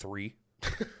 23,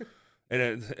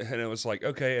 and it was like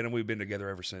okay, and then we've been together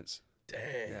ever since.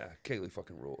 Dang. Yeah, Kaylee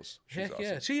fucking rules. She's Heck awesome.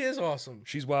 yeah. She is awesome.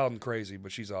 She's wild and crazy,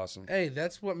 but she's awesome. Hey,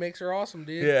 that's what makes her awesome,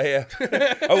 dude. Yeah.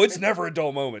 Oh, it's never a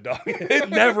dull moment, dog. It's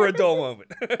never a dull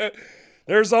moment.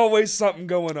 There's always something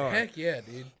going on. Heck yeah,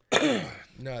 dude.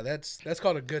 No, that's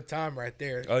called a good time right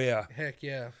there. Oh yeah, Heck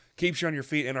yeah. keeps you on your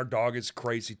feet, and our dog is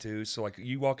crazy too. So like,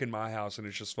 you walk in my house, and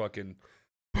it's just fucking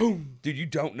boom, dude. You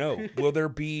don't know. Will there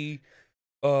be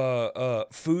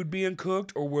food being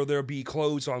cooked, or will there be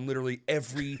clothes on literally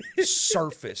every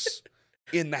surface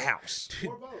in the house?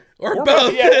 Or both. Or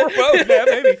both. Yeah, or both, man,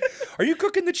 maybe. Are you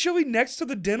cooking the chili next to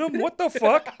the denim? What the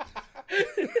fuck?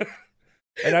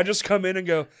 And I just come in and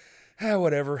go,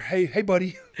 whatever. Hey,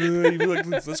 buddy.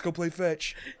 Let's go play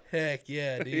fetch. Heck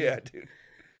yeah, dude. Yeah, dude.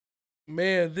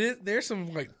 Man, there's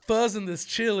some like fuzz in this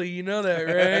chili. You know that,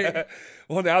 right?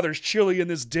 Well, now there's chili in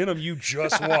this denim you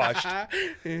just washed.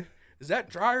 Is that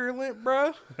dryer lint,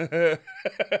 bro?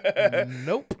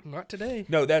 Nope, not today.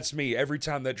 No, that's me. Every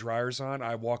time that dryer's on,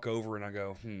 I walk over and I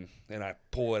go, and I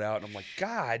pull it out and I'm like,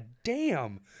 God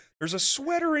damn, there's a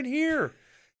sweater in here.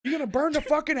 You're going to burn the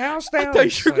fucking house down. I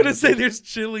thought you were gonna say there's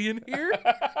chili in here.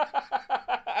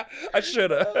 I should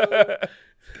have.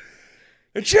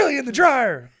 And chili in the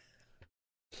dryer.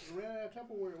 We ran out of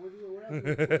Tupperware. We're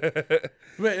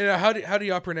But how do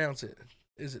y'all pronounce it?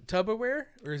 Is it Tupperware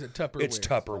or is it Tupperware? It's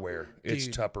Tupperware. It's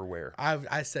Dude, Tupperware.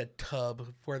 I said tub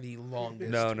for the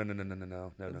longest. No.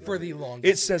 For the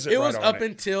longest. It says it. It right was on up it.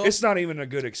 until. It's not even a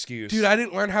good excuse. Dude, I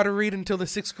didn't learn how to read until the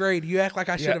 6th grade. You act like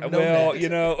I should have known well, that. you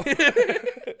know,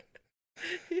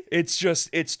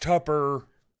 it's Tupper.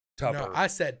 No, I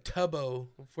said Tubbo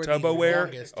for the Tupperware.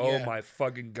 longest. Oh yeah. my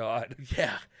fucking god.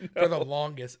 Yeah, for the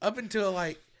longest. Up until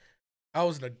like I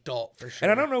was an adult for sure.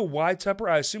 And I don't know why Tupper.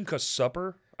 I assume because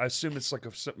supper. I assume it's like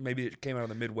maybe it came out of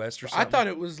the Midwest or something. I thought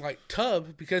it was like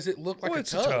tub because it looked like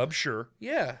it's a tub. a tub, sure.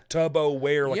 Yeah,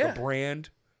 Tupperware, like Yeah. a brand.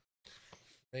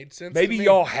 made sense. Maybe to me.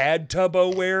 y'all had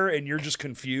Tupperware and you're just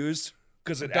confused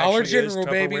because it Dollar actually is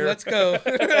General, baby. Tupperware. Let's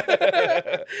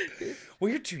go. Well,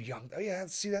 you're too young. Oh, yeah,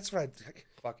 see, that's what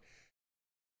fuck.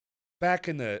 Back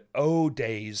in the old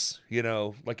days, you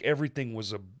know, like everything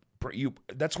was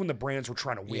that's when the brands were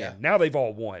trying to win. Yeah. Now they've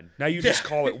all won. Now you just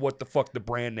call it what the fuck the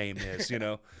brand name is, you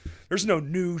know. There's no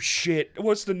new shit.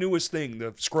 What's the newest thing?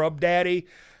 The Scrub Daddy?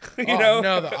 you know?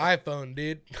 No, the iPhone,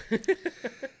 dude.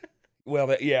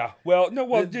 Well, yeah. Well, no,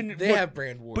 well, they have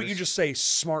brand wars. but you just say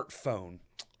smartphone.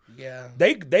 yeah.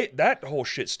 They that whole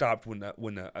shit stopped when the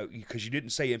because you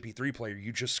didn't say MP3 player,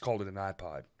 you just called it an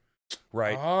iPod,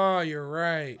 right? Oh, you're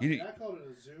right. You, I called it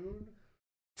a Zune.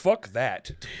 fuck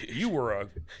that. You were a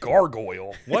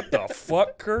gargoyle. What the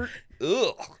fuck, Kurt?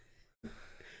 Ugh.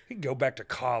 You can go back to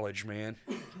college, man.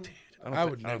 I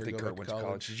would I never don't think go Kurt back went to to college.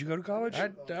 college. Did you go to college?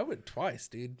 I went twice,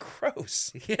 dude.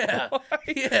 Gross. Yeah. Why?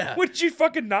 Yeah. What did you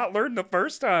fucking not learn the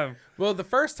first time? Well, the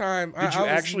first time Did you I was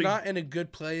actually- not in a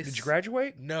good place. Did you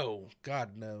graduate? No,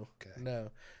 God, no, Okay. no.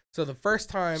 So the first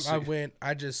time I So- went,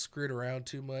 I just screwed around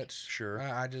too much. Sure.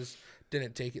 I just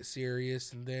didn't take it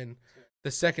serious, and then the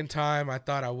second time I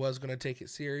thought I was gonna take it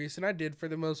serious, and I did for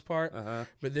the most part. Uh-huh.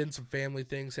 But then some family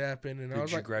things happened, and I Did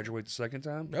was you like, graduate the second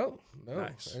time? no.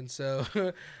 Nice. And so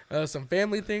some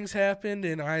family things happened,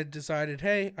 and I decided,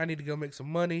 hey, I need to go make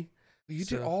some money. You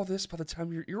did So- all this by the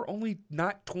time you're only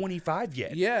not 25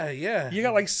 yet. Yeah. You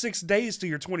got like 6 days till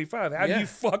you're 25. How Yeah.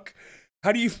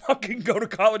 do you fucking go to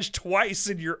college twice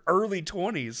in your early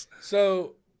 20s?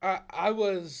 So I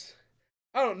was,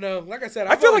 I don't know. Like I said,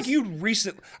 I feel like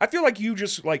you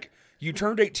just like you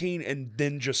turned 18 and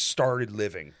then just started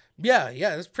living. Yeah,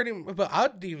 it's pretty. But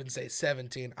I'd even say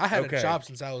 17. I had Okay. a job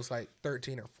since I was like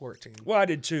 13 or 14. Well, I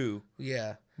did too.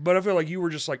 Yeah, But I feel like you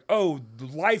were just like, oh,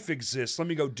 life exists. Let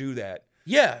me go do that.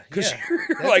 yeah. 'Cause you're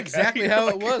That's like- exactly you're how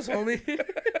like- it was, homie.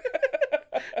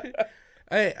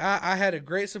 Hey, I had a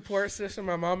great support system.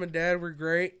 My mom and dad were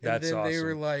great, and That's then they awesome.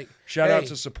 were like, Shout out hey,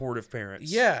 to supportive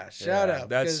parents. yeah, shout Yeah, out.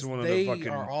 that's 'cause one of they the fucking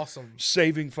are awesome.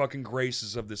 saving fucking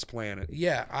graces of this planet.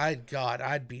 Yeah,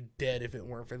 I'd be dead if it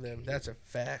weren't for them. That's a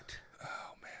fact.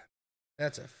 Oh man.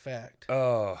 That's a fact.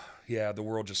 Oh yeah, the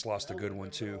world just lost a good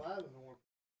one too.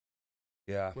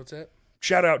 Yeah. What's that?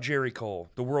 Shout out Jerry Cole.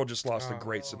 The world just lost a Oh,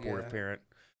 great supportive yeah. parent.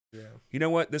 Yeah. You know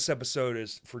what? This episode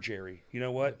is for Jerry. You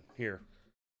know what? Here.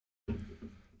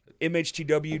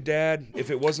 MHTW dad,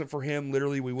 if it wasn't for him,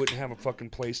 literally we wouldn't have a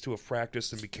fucking place to have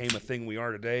practiced and became a thing we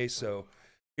are today. So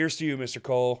here's to you, Mr.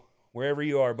 Cole. Wherever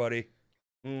you are, buddy.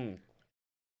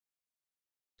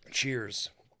 Cheers.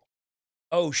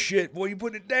 Oh shit, boy, you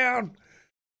put it down.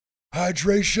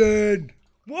 Hydration.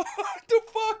 What the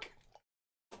fuck?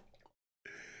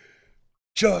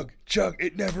 Chug,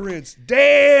 it never ends.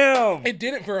 Damn! It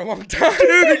didn't for a long time.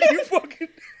 Dude,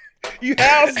 you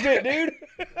housed it, dude.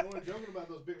 No one joking about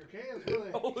those bigger cans, were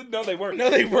they? Oh, no, they weren't. No,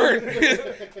 they weren't.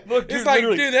 Look, dude, It's like,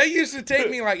 literally- dude, that used to take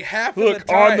me like half of Look, the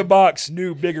time. on the box,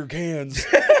 new, bigger cans.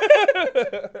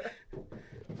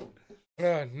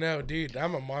 Oh, no, dude,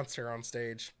 I'm a monster on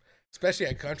stage, especially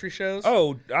at country shows.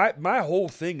 Oh, my whole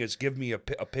thing is give me a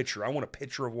pitcher. I want a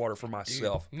pitcher of water for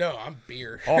myself. No, I'm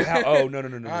beer. No,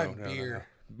 no. I'm no, beer. No.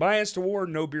 My Insta War,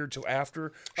 no beer till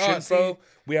after. Oh, Shinfo, see?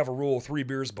 we have a rule of 3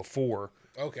 beers before.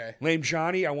 Okay. Lame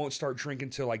Johnny, I won't start drinking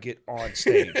till I get on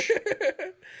stage.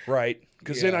 Right?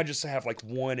 Because then Yeah. I just have like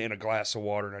one and a glass of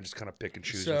water and I just kind of pick and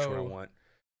choose which one I So, want.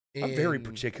 I'm very In-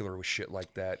 particular with shit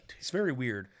like that. It's very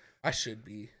weird. I should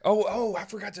be. Oh, I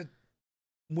forgot to.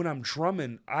 When I'm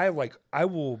drumming, I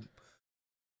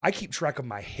keep track of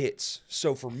my hits.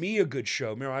 So for me, a good show.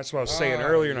 Remember, that's what I was saying Oh,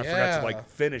 earlier, and I forgot to yeah. like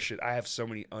finish it. I have so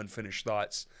many unfinished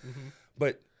thoughts. Mm-hmm.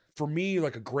 But for me,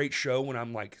 like a great show, when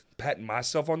I'm like patting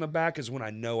myself on the back, is when I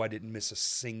know I didn't miss a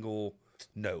single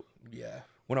note. Yeah.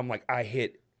 When I'm like, I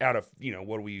hit out of,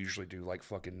 what do we usually do? Like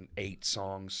fucking 8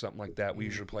 songs, something like that. We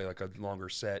usually play like a longer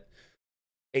set,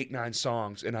 8, 9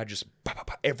 songs, and I just,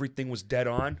 everything was dead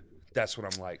on. That's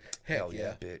what I'm like, Heck hell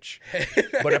yeah, yeah. bitch.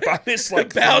 But if I miss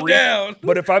like Bow 3, down.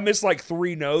 but if I miss like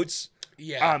 3 notes,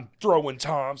 Yeah. I'm throwing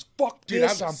toms. Fuck Dude,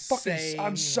 this. I'm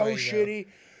I'm same so way, though. shitty.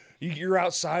 You're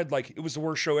outside like it was the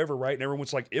worst show ever, right? And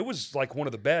everyone's like, it was like one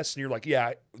of the best. And you're like,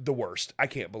 yeah, the worst. I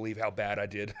can't believe how bad I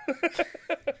did.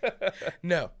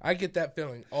 No, I get that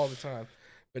feeling all the time.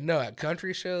 But no, at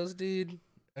country shows, dude,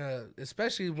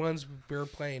 especially ones we're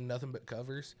playing nothing but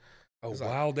covers. A It's like-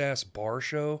 wild ass bar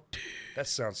show? That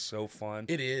sounds so fun.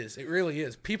 It is. It really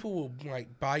is. People will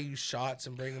like buy you shots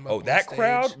and bring them up. Oh, on that stage.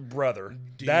 crowd, brother.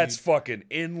 Dude. That's fucking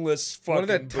endless fucking One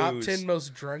of the top booze. 10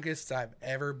 most drunkest I've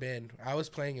ever been. I was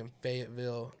playing in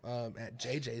Fayetteville at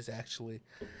JJ's actually.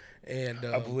 And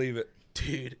I believe it.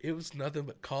 dude, it was nothing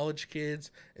but college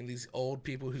kids and these old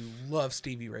people who love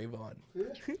Stevie Ray Vaughan.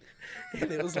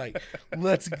 And it was like,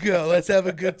 let's go. Let's have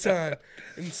a good time.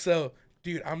 And so,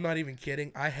 dude, I'm not even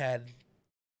kidding. I had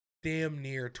damn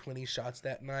near 20 shots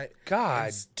that night. God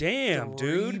and damn, 3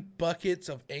 dude. buckets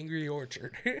of Angry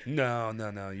Orchard. No.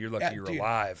 You're lucky Yeah, you're dude.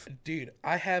 alive. Dude,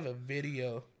 I have a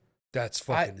video. That's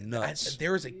fucking nuts.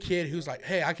 There was a kid who's like,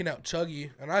 hey, I can out chug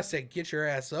you. And I said, get your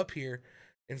ass up here.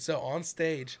 And so on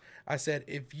stage, I said,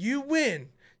 if you win,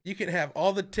 you can have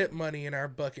all the tip money in our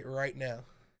bucket right now.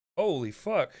 Holy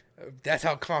fuck. That's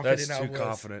how confident That's I too was.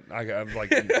 confident. I'm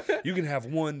like, you can have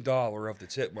 $1 of the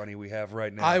tip money we have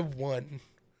right now. I won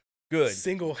Good.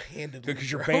 single-handedly. Because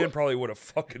your bro. band probably would have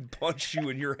fucking punched you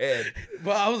in your head.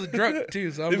 Well, I was drunk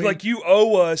too, so I They'd mean, be like, you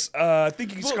owe us, I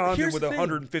think you Well, sconned him here's with the thing.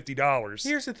 $150.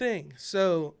 here's the thing.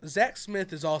 So Zach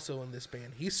Smith is also in this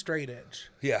band. He's straight edge.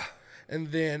 Yeah. And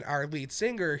then our lead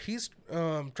singer, he's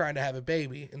trying to have a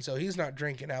baby, and so he's not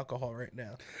drinking alcohol right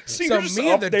now. See, so you're just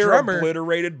up there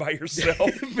obliterated by yourself.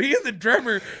 me and the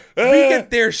drummer, we get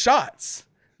their shots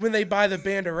when they buy the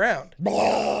band around.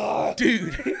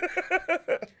 Dude,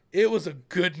 it was a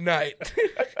good night.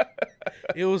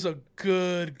 It was a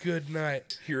good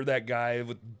night. Hear that guy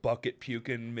with bucket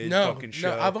puking mid No, fucking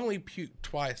show. I've only puked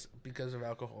twice because of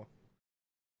alcohol.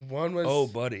 One was Oh,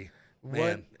 buddy.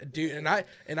 Man. dude, and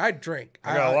I drink.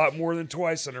 I got a lot more than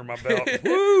twice under my belt.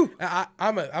 Woo!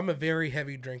 I'm a very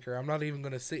heavy drinker. I'm not even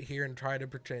gonna sit here and try to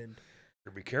pretend.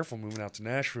 Be careful moving out to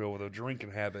Nashville with a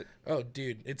drinking habit. Oh,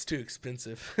 dude, it's too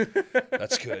expensive.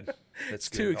 That's good. That's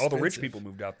too good. All the rich expensive. people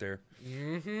moved out there.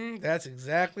 That's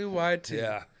exactly why too.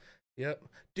 Yeah. Yep.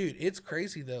 Dude, it's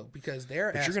crazy though because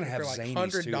they're But you're asking gonna have for like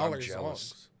Zanies, too. I'm $100 jealous.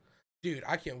 songs. Dude,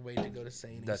 I can't wait to go to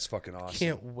Zanies. That's fucking awesome.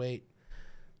 Can't wait.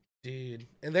 Dude.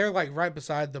 And they're like right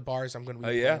beside the bars I'm gonna be Oh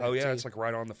yeah. playing Oh at, yeah. too. It's like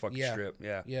right on the fucking Yeah. strip.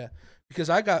 Yeah. Yeah. Because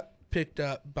I got picked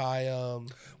up by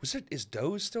Is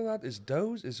Doe's still out?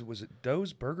 Was it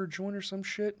Doe's Burger Joint or some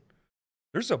shit?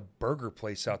 There's a burger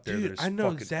place out there Dude, that is I know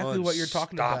fucking exactly what you're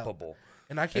talking about. unstoppable.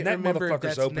 and I can't And that remember if motherfucker's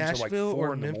that's open Nashville till like 4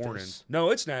 or in the Memphis. morning.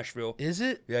 No, it's Nashville. Is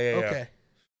it? Yeah. Okay.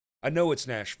 I know it's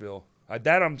Nashville.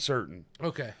 That I'm certain.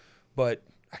 Okay. But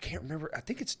I can't remember. I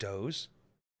think it's Doe's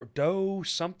or Doe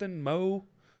something Mo.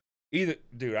 Either,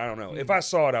 dude, I don't know. If I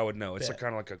saw it, I would know. It's Bet. like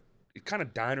kind of like a kind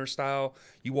of diner style.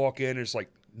 You walk in, there's like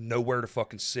nowhere to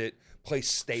fucking sit. Place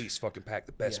stays fucking packed.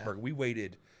 The best Yeah. burger. We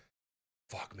waited,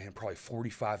 probably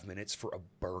 45 minutes for a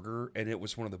burger, and it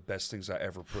was one of the best things I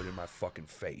ever put in my fucking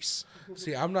face.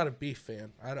 See, I'm not a beef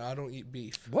fan. I don't eat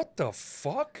beef. What the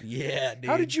fuck? Yeah, dude.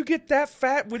 How did you get that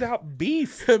fat without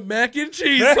beef? mac and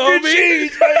cheese, Mac and homie.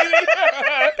 cheese,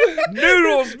 baby.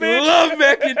 Noodles, man. Love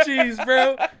mac and cheese,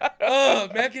 bro. Oh,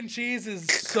 mac and cheese is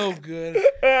so good,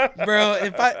 bro.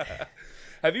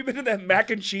 Have you been to that mac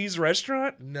and cheese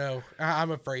restaurant? No,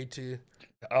 I'm afraid to.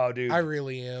 Oh, dude. I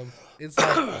really am. It's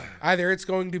like either it's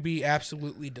going to be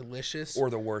absolutely delicious, Or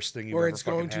the worst thing you've or ever it's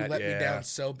going fucking to had. let me down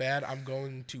so bad I'm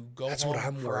going to go That's home what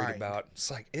I'm worried crying. about.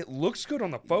 It's like it looks good on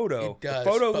the photo. It does.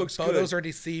 The photo but looks photos good. are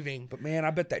deceiving. But man,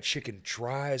 I bet that chicken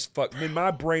dry as fuck. In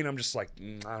my brain, I'm just like,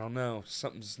 I don't know,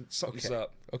 something's Okay.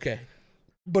 up. Okay,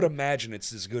 But imagine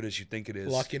it's as good as you think it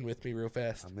is. lock in with me real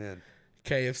fast. I'm in.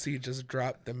 KFC just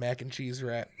dropped the mac and cheese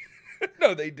wrap.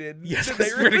 No, they didn't. Yes, Did I they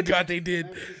swear to really? God they did.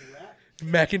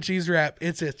 Mac and cheese wrap.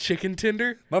 It's a chicken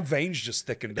tender. My veins just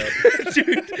thickened up.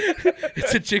 Dude,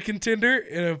 it's a chicken tender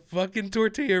in a fucking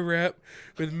tortilla wrap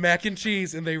with mac and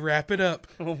cheese, and they wrap it up.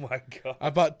 Oh my god.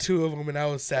 I bought 2 of them, and I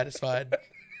was satisfied.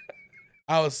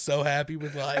 I was so happy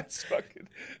with life. That's fucking.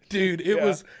 Dude, it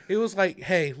was like,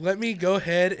 hey, let me go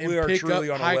ahead and We are pick up truly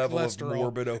on a high level of cholesterol.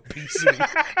 morbid obesity.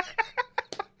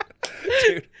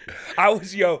 Dude,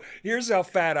 here's how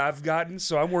fat I've gotten.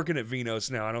 So I'm working at Vino's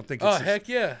now. I don't think it's Oh, heck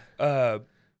yeah.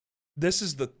 this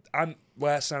is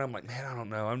last night I'm like, man, I don't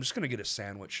know. I'm just going to get a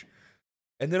sandwich.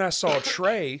 And then I saw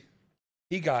Trey,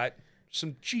 he got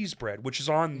some cheese bread, which is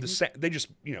on they just,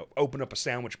 open up a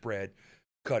sandwich bread,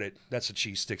 cut it. That's the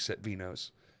cheese sticks at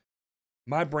Vino's.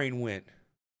 My brain went,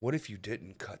 what if you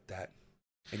didn't cut that?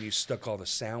 and you stuck all the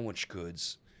sandwich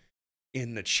goods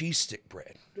in the cheese stick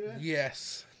bread.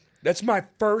 Yes. That's my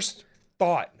first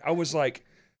thought. I was like,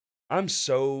 I'm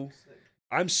so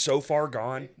far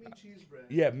gone. Make me cheese bread.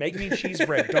 Yeah, make me cheese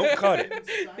bread. Don't cut it.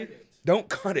 Inside it. Don't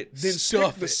cut it. Then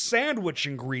Stuff stick the it. sandwich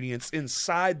ingredients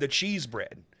inside the cheese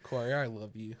bread Corey, I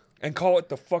love you. and call it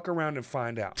the fuck around and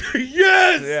find out.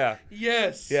 Yes. Yeah.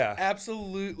 Yes. Yeah.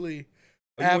 Absolutely.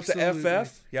 You want the Absolutely.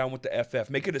 FF? Yeah, I want the FF.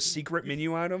 Make it a secret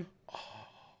menu item.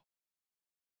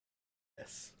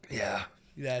 Yes. Yeah.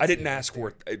 That's I didn't it. ask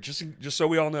for it. Just so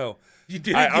we all know. You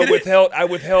didn't I get it?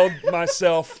 withheld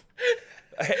myself,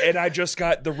 and I just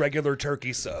got the regular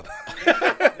turkey sub.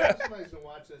 Somebody's gonna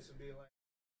watch this and be like,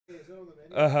 "Hey, is that on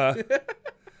the menu?"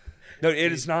 No,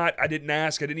 it is not. I didn't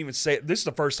ask. I didn't even say it. This is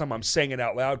the first time I'm saying it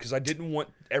out loud because I didn't want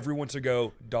everyone to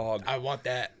go, dog. I want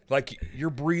that. Like, you're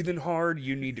breathing hard.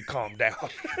 You need to calm down.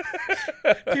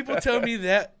 People tell me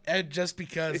that just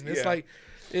because, and it's Yeah. like,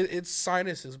 it's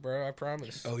sinuses, bro. I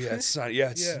promise. Oh, yeah. It's not.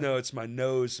 Yeah. It's, Yeah. No, it's my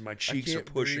nose and my cheeks are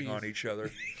can't pushing breathe. on each other.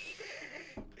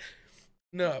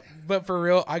 No, but for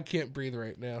real, I can't breathe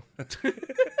right now.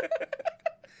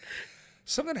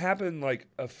 Something happened like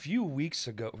a few weeks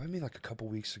ago, maybe like a couple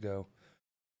weeks ago.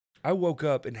 I woke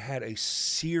up and had a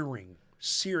searing,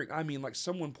 I mean, like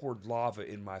someone poured lava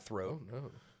in my throat. Oh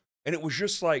no. And it was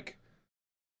just like,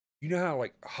 you know how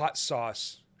like hot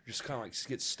sauce just kind of like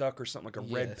gets stuck or something, like a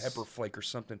red Yes. pepper flake or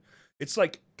something. It's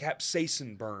like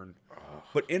capsaicin burn,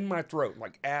 but in my throat,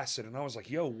 like acid. And I was like,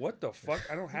 yo, what the fuck?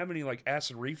 I don't have any like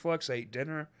acid reflux. I ate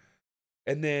dinner.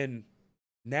 And then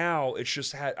now it's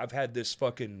just I've had this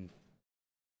fucking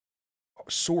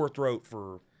sore throat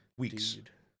for weeks. Dude.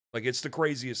 Like, it's the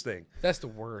craziest thing. That's the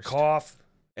worst. Cough,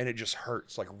 and it just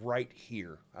hurts, like right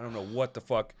here. I don't know what the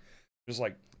fuck. Just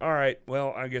like, all right,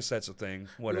 well, I guess that's a thing.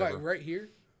 Whatever. Like right here?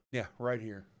 Yeah, right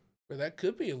here. Or that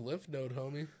could be a lymph node,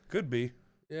 homie. Could be.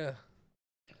 Yeah.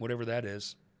 Whatever that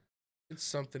is. It's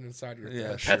something inside your Yeah,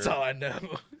 throat. That's sure. all I know.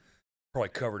 Probably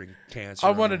covered in cancer.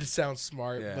 I wanted to sound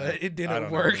smart, Yeah. but it I didn't don't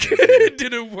know work. what it is. It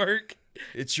didn't work.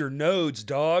 It's your nodes,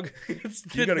 dog. It's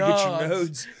You the gotta get your nods.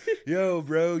 nodes. Yo,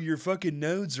 bro, your fucking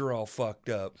nodes are all fucked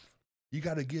up. You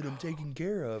gotta get them taken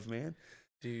care of, man.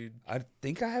 Dude. I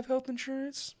think I have health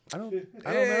insurance. I don't know.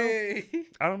 Hey.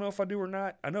 I don't know if I do or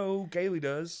not. I know Kaylee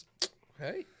does.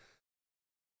 Hey.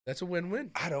 That's a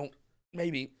win-win. I don't.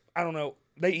 Maybe. I don't know.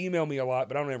 They email me a lot,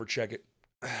 but I don't ever check it.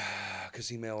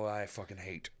 Because email I fucking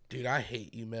hate. Dude, I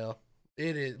hate email.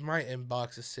 It is my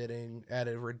inbox is sitting at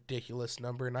a ridiculous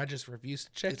number, and I just refuse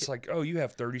to check It's it. like, oh, you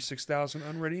have 36,000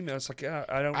 unread emails. It's like, yeah,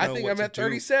 I don't know. I think what I'm to at do.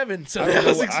 37. So I don't, that know,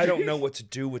 was I don't extreme. know what to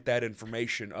do with that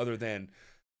information other than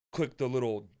click the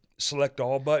little select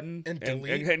all button And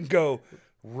delete. and go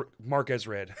mark as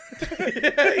read.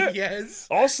 Yes.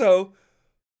 Also,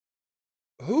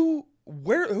 who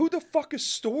the fuck is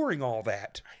storing all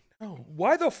that? Oh,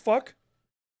 Why the fuck?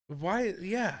 why?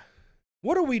 Yeah.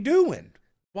 What are we doing?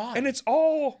 Why? And it's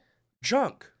all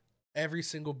junk. every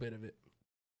single bit of it.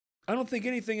 I don't think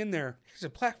anything in there. Here's a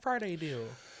Black Friday deal,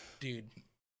 dude.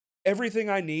 Everything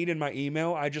I need in my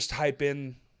email, I just type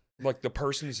in like the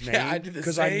person's name Yeah, I do the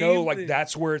because I know same like thing.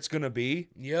 that's where it's gonna be,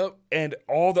 Yep. and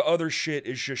all the other shit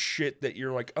is just shit that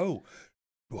you're like, oh,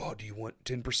 well, do you want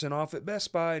 10% off at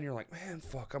Best Buy? And you're like, man,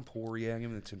 fuck, I'm poor. Yeah, give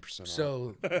me the 10% off.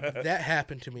 So that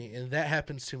happened to me, and that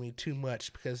happens to me too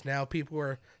much because now people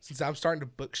are, since I'm starting to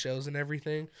book shows and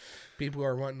everything, people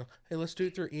are wanting, hey, let's do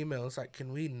it through email. It's like,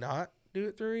 can we not do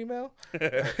it through email?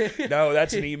 No,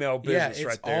 that's an email business yeah, it's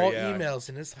right there. all Yeah, emails,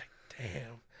 and it's like,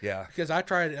 damn. yeah. Because I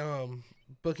tried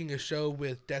booking a show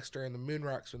with Dexter and the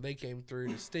Moonrocks when they came through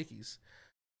to Stickies,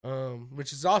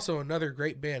 which is also another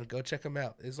great band. Go check them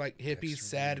out. It's like hippie, Dexter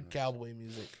sad Moonrocks. cowboy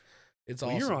music. It's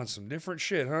Well, awesome. you're on some different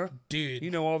shit, huh? Dude.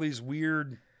 You know all these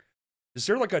weird. Is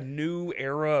there like a new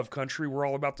era of country we're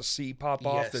all about to see pop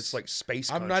off? Yes. That's like space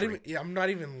country. I'm not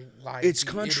even lying. It's to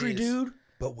you. country, It is. dude,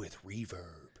 but with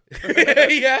reverb.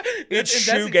 Yeah, It's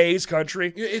and that's- shoegaze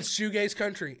country. It's shoegaze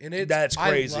country, and it's That's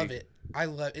crazy. I love it. I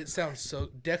love it. Sounds so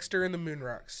Dexter and the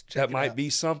Moonrocks. Check That it might out. be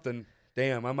something.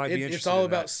 Damn, I might be interested. It's all in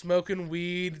about that. smoking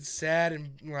weed, sad, and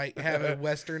like have a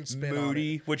western spin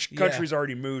moody, on it. which Yeah. country's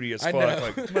already moody as I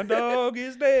fuck. know. Like my dog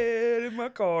is dead and my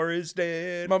car is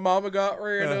dead. My mama got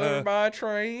ran Uh-huh. over by a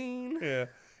train, Yeah,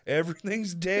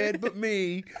 everything's dead but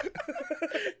me.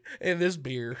 and this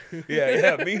beer.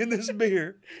 Yeah, me and this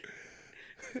beer.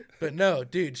 But no,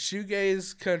 dude,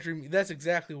 shoegaze country. That's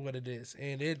exactly what it is,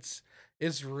 and it's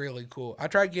really cool. I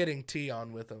tried getting T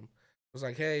on with them. I was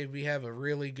like, hey, we have a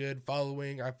really good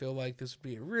following. I feel like this would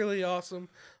be really awesome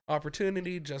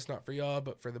opportunity, just not for y'all,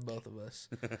 but for the both of us.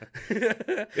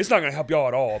 It's not going to help y'all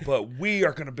at all, but we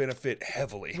are going to benefit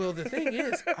heavily. Well, the thing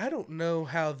is, I don't know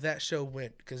how that show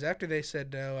went, because after they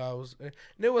said no, and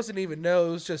it wasn't even no,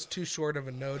 it was just too short of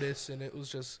a notice, and it was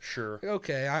just, Sure.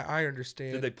 okay, I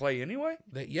understand. Did they play anyway?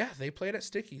 They played at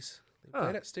Stickies.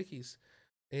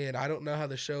 And I don't know how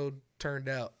the show turned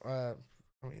out. I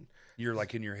mean, you're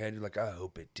like in your head, you're like, I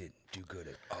hope it didn't do good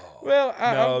at all.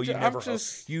 Well,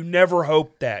 you never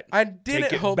hope that. I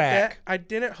didn't hope that. back. I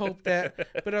didn't hope that.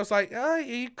 But I was like,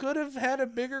 you could have had a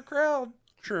bigger crowd.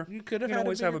 Sure. You could have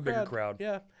always have a bigger crowd.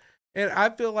 Yeah. And I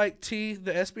feel like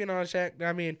the Espionage Act,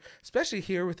 I mean, especially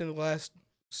here within the last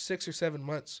 6 or 7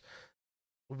 months,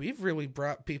 we've really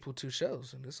brought people to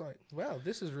shows. And it's like, wow,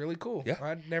 this is really cool. Yeah.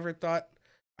 I never thought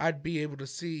I'd be able to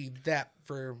see that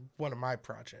for one of my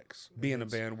projects. Being a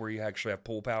band where you actually have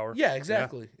pull power. Yeah,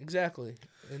 exactly.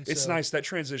 And it's nice. That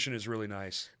transition is really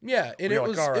nice. Yeah, and it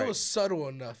was subtle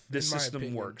enough. This in my system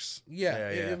opinion. works. Yeah,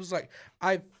 it was like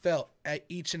I felt at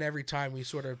each and every time we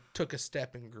sort of took a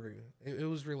step and grew. It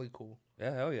was really cool.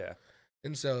 Yeah, hell yeah.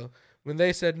 And so when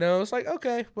they said no, it's like,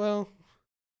 okay, well,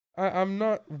 I'm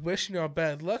not wishing y'all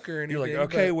bad luck or anything. You're like,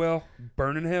 okay, well,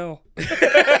 burn in hell.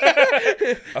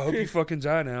 I hope you fucking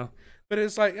die now. But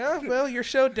it's like, oh, well, your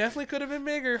show definitely could have been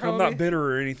bigger, homie. I'm not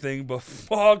bitter or anything, but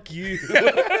fuck you.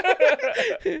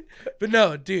 But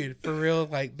no, dude, for real,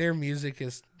 like, their music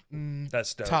is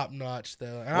that's dope. Top notch,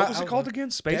 though. What was it called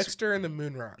again? Space? Dexter and the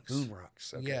Moon Rocks. Moon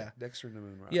Rocks. Okay. Yeah. Dexter and the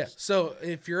Moon Rocks. Yeah, so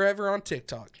if you're ever on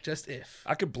TikTok, just if.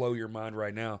 I could blow your mind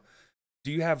right now.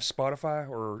 Do you have Spotify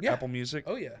or Apple Music?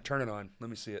 Oh, yeah. Turn it on. Let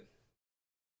me see it.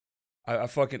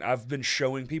 I've been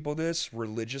showing people this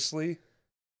religiously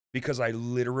because I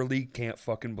literally can't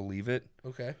fucking believe it.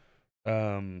 Okay.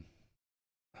 God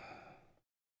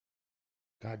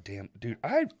damn, dude,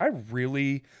 I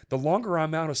really, the longer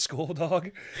I'm out of school,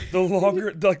 dog, the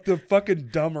longer, like, the fucking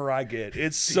dumber I get.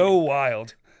 It's so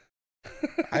wild.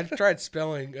 I tried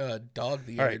spelling dog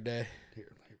the other day. Here.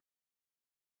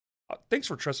 Thanks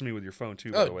for trusting me with your phone,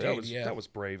 too, by the way. Dude, that was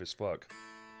brave as fuck.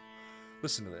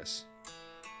 Listen to this.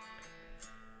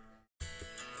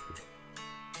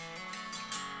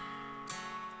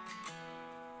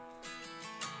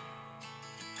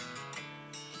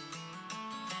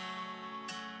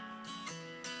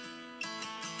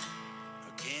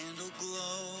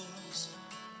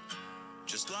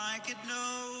 Like it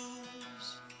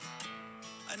knows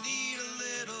I need a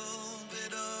little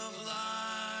bit of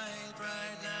light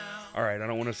right now. All right, I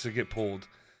don't want us to get pulled.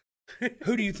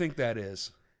 Who do you think that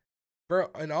is?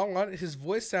 Bro, in all honesty, his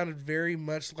voice sounded very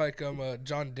much like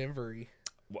John Denver-y.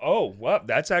 Oh, well,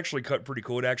 that's actually cut pretty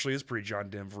cool. It actually is pretty John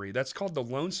Denver-y. That's called the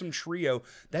Lonesome Trio.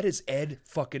 That is Ed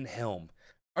fucking Helm.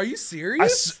 Are you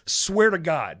serious? I swear to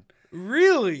God.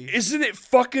 Really? Isn't it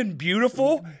fucking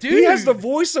beautiful? Dude. He has the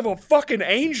voice of a fucking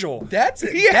angel. That's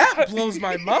it. Yeah. That blows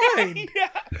my mind. Yeah.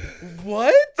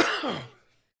 What?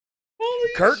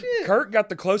 Holy shit. Kurt got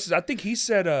the closest. I think he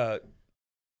said Zach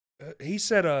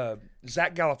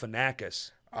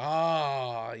Galifianakis.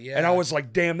 Oh, yeah. And I was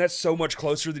like, damn, that's so much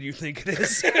closer than you think it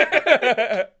is.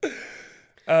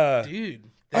 Dude.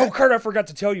 Oh, Kurt, I forgot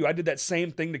to tell you. I did that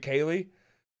same thing to Kaylee.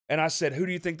 And I said, who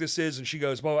do you think this is? And she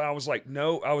goes, well, I was like,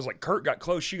 no. I was like, Kurt got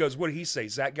close. She goes, what did he say?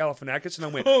 Zach Galifianakis? And I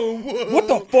went, what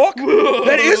the fuck? Whoa.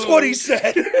 That is what he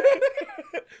said.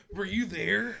 Were you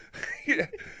there? Yeah.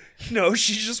 No,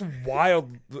 she's just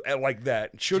wild like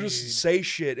that. She'll just say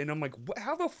shit. And I'm like,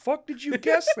 how the fuck did you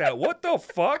guess that? What the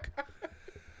fuck?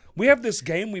 We have this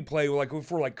game we play, like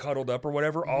if we're like cuddled up or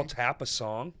whatever, I'll tap a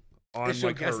song on and she'll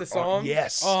like guess the song?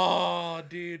 Yes. Oh,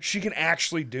 dude. She can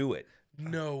actually do it.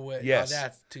 No way. Yes. Oh,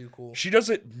 that's too cool. She does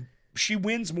it. She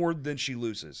wins more than she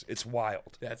loses. It's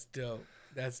wild. That's dope.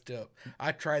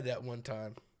 I tried that one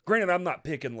time. Granted, I'm not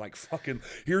picking like fucking,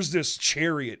 here's this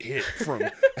Chariot hit from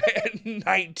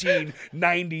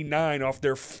 1999 off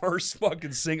their first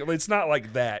fucking single. It's not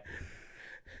like that.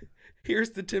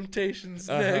 Here's the Temptations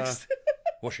next.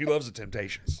 Well, she loves the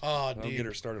Temptations. Oh, dude. I'll get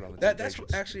her started on the That's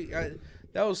Temptations. actually,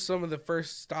 that was some of the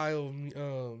first style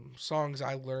songs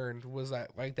I learned was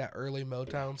that like that early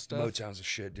Motown stuff. Motown's a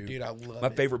shit, dude. Dude, I love it. My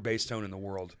favorite bass tone in the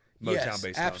world. Motown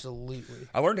bass tone. Absolutely.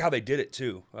 I learned how they did it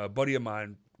too. A buddy of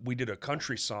mine, we did a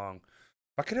country song.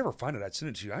 If I could ever find it, I'd send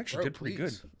it to you. I actually did pretty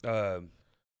good.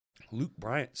 Luke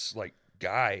Bryant's like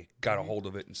guy got a hold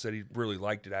of it and said he really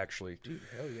liked it actually. Dude,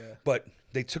 hell yeah. But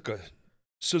they took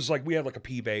so it's like we had like a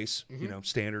P bass, you know,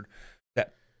 standard.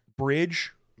 That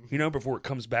bridge, you know, before it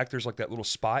comes back, there's like that little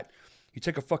spot. You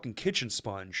take a fucking kitchen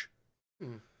sponge.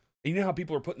 And you know how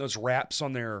people are putting those wraps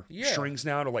on their strings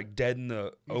now to like deaden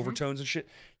the overtones and shit?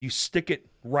 You stick it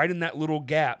right in that little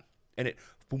gap and it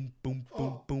boom, boom,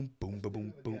 boom, boom, boom, boom,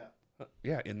 boom, boom.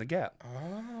 Yeah, in the gap.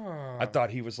 Ah. I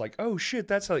thought he was like, oh shit,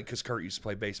 that's how, because Kurt used to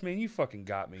play bass. Man, you fucking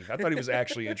got me. I thought he was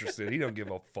actually interested. He don't give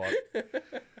a fuck.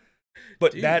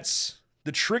 But Dude, that's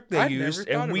the trick they I used,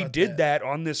 never thought and we about did that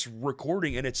on this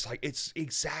recording, and it's like, it's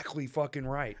exactly fucking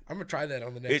right. I'm gonna try that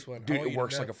on the next one. Dude, it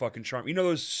works like a fucking charm. You know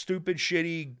those stupid,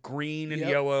 shitty green and Yep.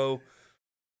 yellow?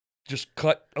 Just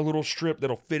cut a little strip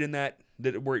that'll fit in that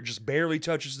where it just barely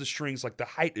touches the strings. Like the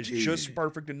height is just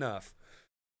perfect enough.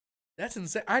 That's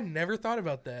insane. I never thought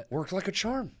about that. Worked like a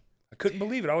charm. I couldn't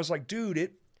believe it. I was like, dude,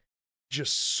 it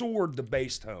just soared the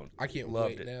bass tone. I can't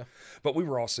Loved wait it. now. But we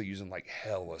were also using like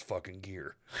hella fucking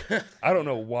gear. I don't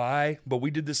know why, but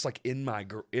we did this like in my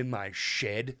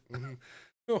shed.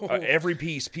 Oh, Every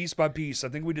piece by piece. I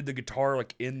think we did the guitar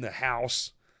like in the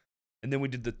house, and then we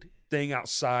did the thing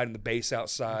outside and the bass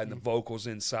outside and the vocals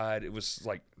inside. It was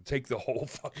like take the whole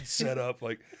fucking setup,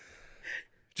 like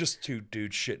just two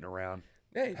dudes shitting around.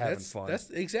 hey, having that's fun. That's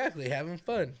exactly having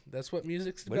fun. That's what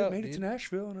music's But about. it made it dude. to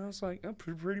Nashville, and I was like, I'm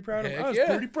pretty proud of. Heck I was yeah.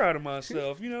 pretty proud of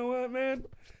myself. You know what, man?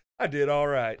 I did all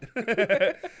right.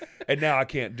 And now I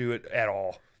can't do it at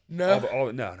all. No,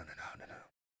 No.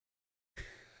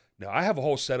 No, I have a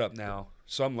whole setup now,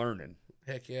 so I'm learning.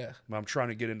 heck yeah, I'm trying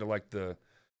to get into like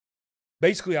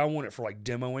basically I want it for like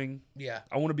demoing. yeah,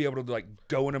 I want to be able to like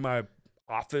go into my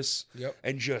office yep.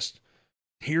 and just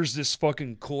here's this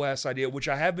fucking cool ass idea, which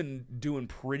I have been doing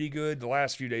pretty good. The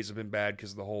last few days have been bad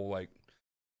because of the whole like,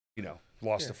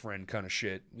 lost a friend kind of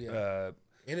shit. Yeah.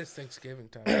 And it's Thanksgiving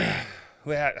time.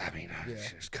 Well, I mean, Yeah.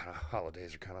 it's kind of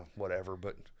holidays are kind of whatever,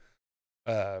 but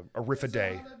a riff a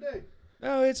day. Day.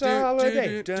 Oh, it's a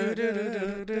holiday.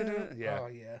 Yeah. Oh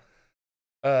yeah.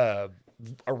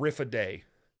 A riff a day.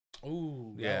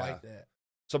 Ooh, I Yeah. like that.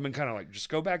 So I've been kind of like, just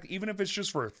go back, even if it's just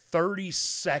for 30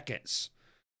 seconds.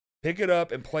 Pick it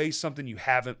up and play something you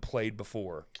haven't played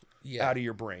before Yeah. out of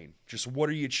your brain. Just what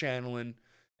are you channeling?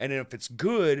 And if it's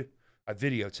good, I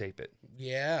videotape it.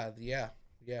 Yeah.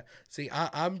 See,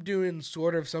 I'm doing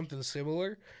sort of something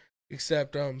similar,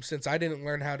 except since I didn't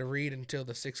learn how to read until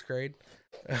the 6th grade.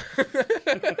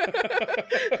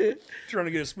 Trying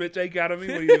to get a spit take out of me?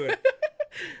 What are you doing?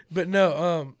 But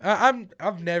no,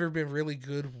 I've never been really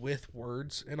good with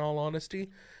words, in all honesty,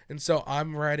 and so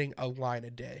I'm writing a line a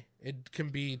day. It can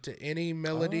be to any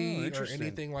melody or interesting.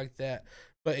 anything like that,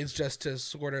 but it's just to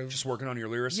sort of Just working on your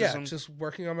lyricism? yeah, just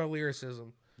working on my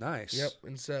lyricism. Nice. Yep,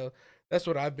 and so that's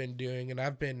what I've been doing, and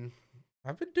I've been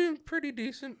doing pretty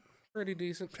decent.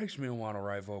 Takes me a while to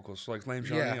write vocals. Like Lame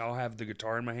Johnny, Yeah. I'll have the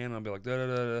guitar in my hand, and I'll be like,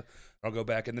 da-da-da-da. I'll go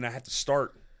back, and then I have to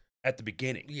start at the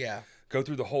beginning. Yeah, Go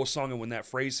through the whole song, and when that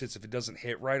phrase hits, if it doesn't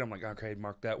hit right, I'm like, okay,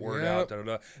 mark that word Yep. out,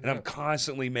 da-da-da. And I'm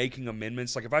constantly making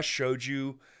amendments. Like if I showed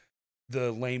you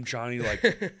the Lame Johnny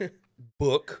like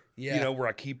book, Yeah. where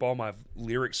I keep all my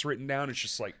lyrics written down, it's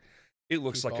just like it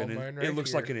looks Keep like all mine right it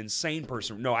looks here. like an insane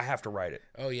person. No, I have to write it.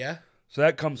 Oh yeah. So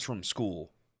that comes from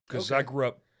school because I Okay. grew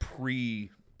up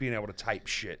pre being able to type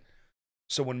shit.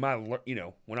 So when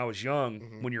when I was young,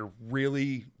 Mhm. when you're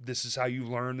really, this is how you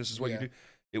learn, this is what Yeah. you do,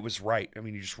 it was right. I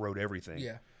mean, you just wrote everything.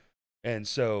 Yeah. And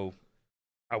so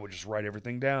I would just write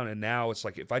everything down. And now it's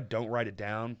like, if I don't write it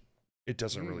down, it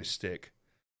doesn't really stick.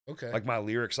 Okay. Like my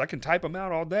lyrics, I can type them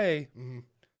out all day, hmm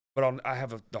but I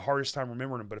have the hardest time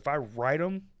remembering them. But if I write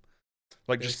them,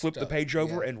 like They're just flip the stuck, page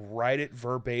over yeah. and write it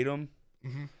verbatim,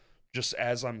 hmm just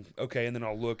as I'm okay, and then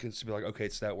I'll look and be like, okay,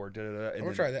 it's that word. Da, da, da, and I'm gonna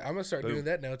then try that. I'm gonna start boom. doing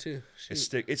that now too.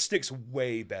 Shoot. It sticks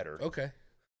way better. Okay.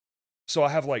 So I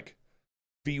have like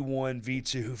V1,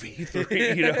 V2,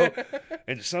 V3,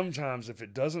 and sometimes if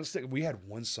it doesn't stick, we had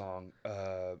one song,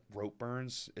 Rope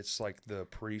Burns. It's like the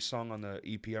pretty song on the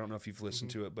EP. I don't know if you've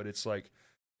listened to it, but it's like,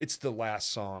 it's the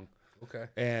last song. Okay.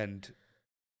 And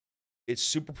it's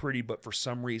super pretty, but for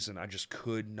some reason I just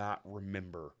could not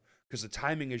remember because the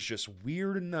timing is just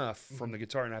weird enough from the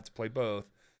guitar, and I have to play both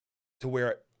to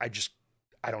where I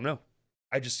don't know.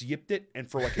 I just yipped it, and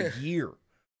for like a year,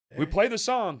 we play the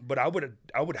song, but I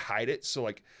would hide it. So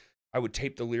like, I would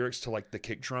tape the lyrics to like the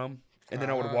kick drum, and then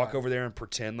I would walk over there and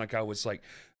pretend like I was like,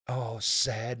 oh,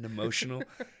 sad and emotional,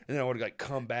 and then I would like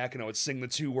come back and I would sing the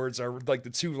two lines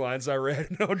I read,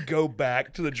 and I would go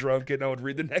back to the drum kit and I would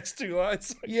read the next two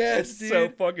lines. Like, Yes, so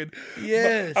dude. fucking.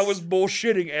 Yes. I was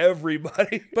bullshitting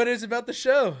everybody. But it's about the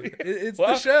show. It's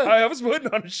Well, the show. I was putting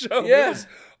on a show. Yeah. It was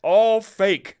all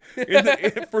fake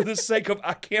for the sake of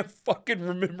I can't fucking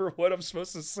remember what I'm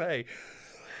supposed to say.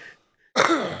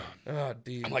 Oh,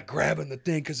 dude. I'm like grabbing the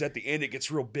thing because at the end it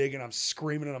gets real big and I'm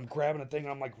screaming and I'm grabbing the thing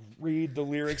and I'm like read the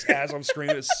lyrics as I'm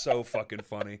screaming. It's so fucking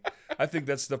funny. I think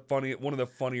that's one of the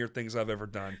funnier things I've ever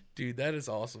done. Dude, that is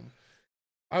awesome.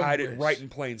 hide it right in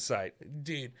plain sight.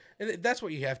 Dude. And that's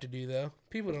what you have to do, though.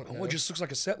 People don't know. Well, it just looks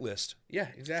like a set list. Yeah,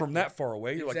 exactly. From that far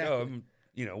away, you're Exactly.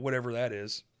 like, oh, whatever that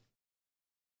is.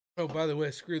 Oh, by the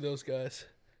way, screw those guys.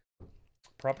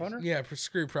 Prop Hunter? Yeah,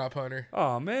 screw Prop Hunter.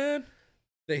 Oh, man.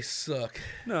 They suck.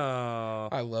 No.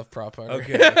 I love Prop Hunter.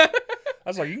 Okay. I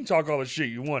was like, you can talk all the shit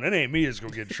you want. It ain't me that's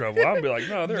going to get in trouble. I'll be like,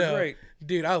 no, they're great.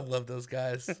 Dude, I love those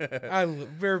guys.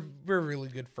 We're really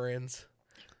good friends.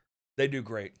 They do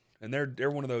great. And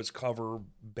they're one of those cover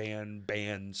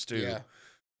bands, too. Yeah.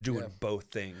 Doing both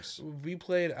things. We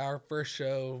played our first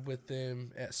show with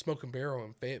them at Smoke and Barrel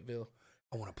in Fayetteville.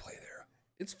 I want to play there.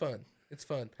 It's fun. It's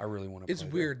fun. I really want to play It's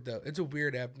weird, though. It's a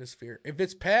weird atmosphere. If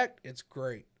it's packed, it's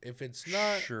great. If it's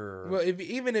not... Sure. Well,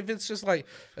 even if it's just like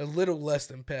a little less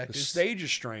than packed. The stage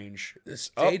is strange. The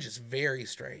stage is very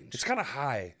strange. It's kind of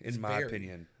high, in my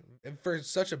opinion. And for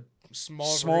such a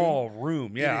small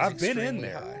room. Yeah, I've been in extremely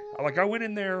there. high. Like, I went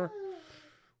in there...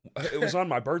 It was on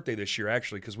my birthday this year,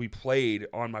 actually, because we played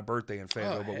on my birthday in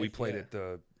Fayetteville, but we played at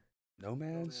the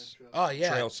Nomads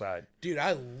Trail side. Dude,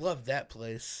 I love that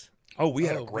place. Oh, we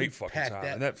had a great fucking time.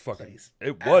 And that fucking place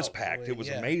it was packed. way, It was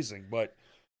amazing, but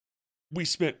we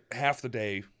spent half the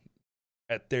day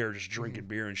at there just drinking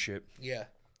beer and shit. Yeah.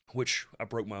 Which I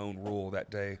broke my own rule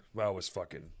that day.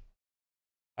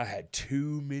 I had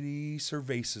too many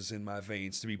cervezas in my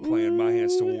veins to be playing My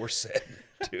Hands to War set,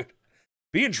 dude.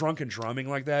 Being drunk and drumming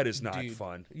like that is not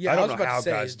fun. Yeah, I don't know how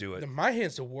guys do it. My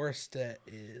Hands to War set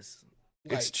is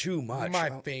it's too much.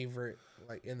 My favorite,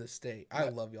 like, in the state. I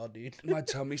love y'all, dude. My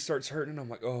tummy starts hurting. I'm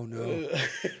like, oh no,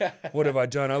 what have I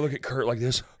done? I look at Kurt like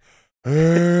this,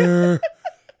 and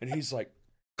he's like,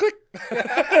 click.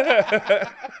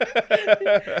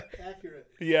 Accurate.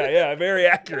 Yeah, very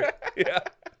accurate. Yeah,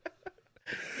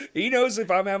 he knows if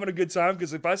I'm having a good time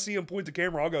because if I see him point the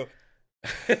camera, I'll go.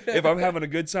 If I'm having a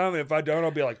good time, and if I don't, I'll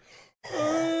be like.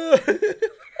 He'll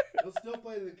still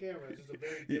play to the camera. It's just a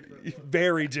very different look.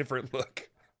 Very different look.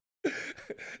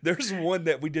 There's one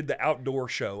that we did the outdoor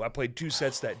show. I played 2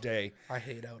 sets that day. I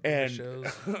hate outdoor shows.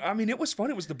 I mean, it was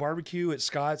fun. It was the barbecue at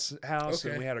Scott's house,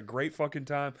 and we had a great fucking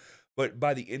time. But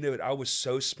by the end of it, I was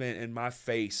so spent in my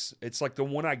face. It's like the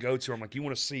one I go to. I'm like, you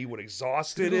want to see what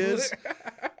exhausted is?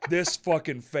 This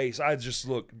fucking face. I just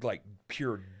looked like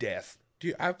pure death.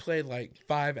 Dude, I've played like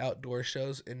 5 outdoor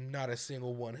shows, and not a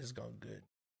single one has gone good.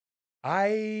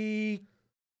 I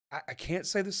can't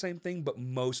say the same thing, but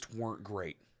most weren't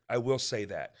great. I will say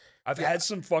that. I've had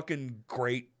some fucking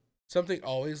great... Something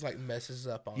always like messes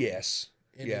up on me. Yes.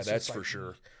 Yeah, that's for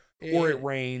sure. And Or it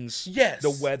rains. Yes. The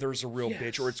weather's a real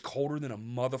bitch. Or it's colder than a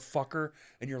motherfucker.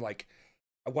 And you're like,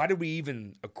 why did we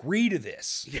even agree to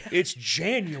this? Yeah. It's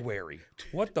January.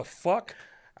 What the fuck?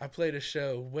 I played a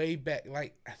show way back,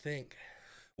 like, I think...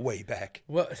 Way back.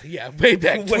 Well, yeah, way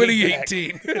back,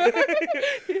 2018.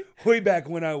 Way back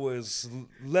when I was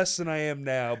less than I am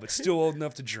now, but still old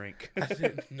enough to drink.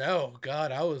 No,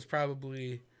 God, I was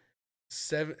probably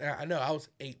 7. I know, I was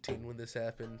 18 when this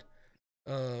happened.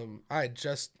 I had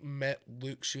just met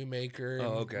Luke Shoemaker. And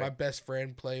okay. My best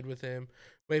friend played with him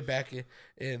way back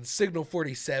in Signal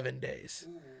 47 days.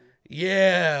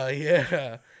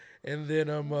 Yeah. And then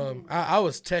I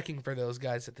was teching for those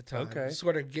guys at the time. Okay.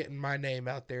 Sort of getting my name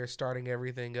out there, starting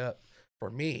everything up for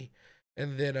me.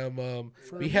 And then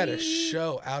we had a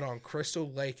show out on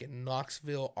Crystal Lake in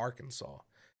Knoxville, Arkansas.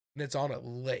 And it's on a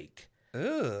lake.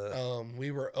 Ugh.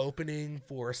 We were opening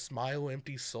for Smile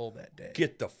Empty Soul that day.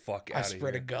 Get the fuck out of here. I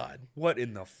swear to God. What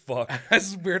in the fuck? I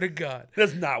swear to God.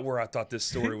 That's not where I thought this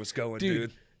story was going,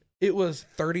 dude. It was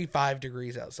 35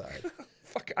 degrees outside.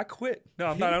 Fuck, I quit. No,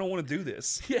 I'm not. I don't want to do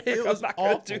this. Yeah, it was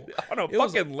awful. On a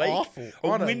fucking lake? Awful.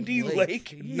 A windy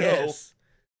lake? Yes.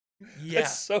 No. Yeah.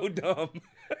 That's so dumb.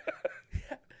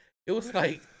 It was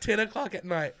like 10 o'clock at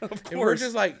night. Of course. And we're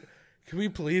just like, can we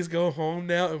please go home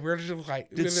now? And we're just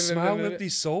like... Did Smile Empty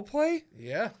Soul play?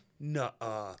 Yeah.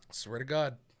 Nuh-uh. Swear to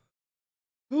God.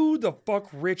 Who the fuck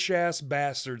rich-ass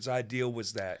bastards idea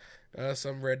was that?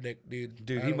 Some redneck dude.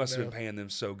 Dude, he must have been paying them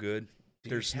so good.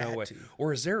 Dude, There's no way. to.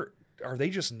 Or is there... Are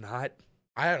they just not...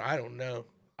 I don't know.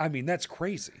 I mean, that's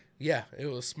crazy. Yeah, it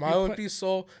was Smile Empty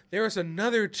Soul. There was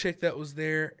another chick that was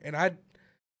there, and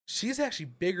she's actually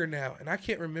bigger now, and I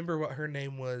can't remember what her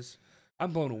name was.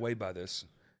 I'm blown away by this.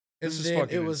 And This is then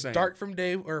fucking it was insane. Dark from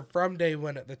Day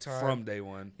One at the time. From day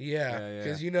one. Yeah,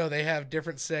 because they have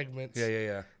different segments.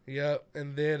 Yeah. Yep,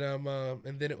 and then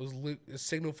it was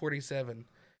Signal 47,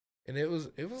 and it was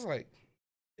like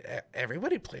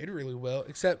everybody played really well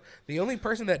except the only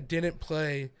person that didn't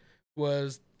play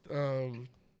was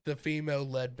the female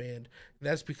led band.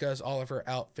 That's because all of her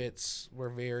outfits were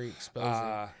very exposing.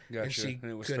 Gotcha. And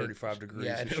it was 35 degrees.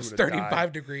 Yeah, and it she was would've 35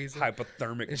 died. degrees.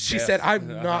 Hypothermic And she death. said, I'm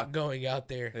not going out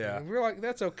there. Yeah. And we were like,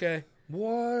 that's okay.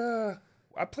 What?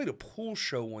 I played a pool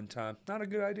show one time. Not a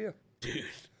good idea. Dude.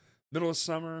 Middle of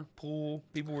summer, pool.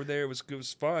 People were there. It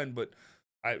was fun, but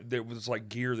there was like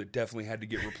gear that definitely had to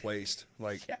get replaced.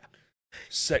 Like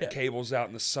set cables out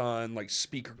in the sun, like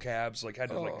speaker cabs, like had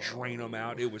to like drain them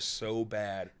out. It was so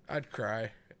bad. I'd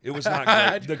cry. It was not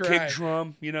I'd great. The cry. kick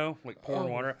drum, like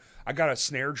pouring water. I got a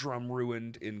snare drum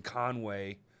ruined in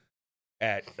Conway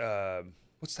at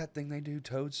what's that thing they do?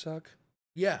 Toad Suck?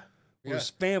 Yeah. It was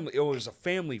family. It was a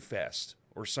family fest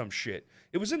or some shit.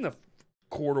 It was in the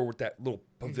corridor with that little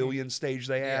pavilion stage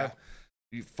they have.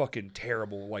 You fucking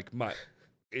terrible. Like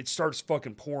it starts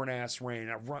fucking pouring ass rain.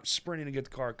 I run sprinting to get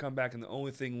the car, come back, and the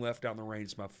only thing left out in the rain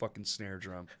is my fucking snare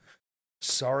drum.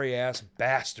 Sorry ass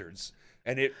bastards.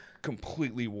 And it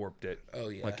completely warped it. Oh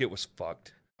yeah. Like it was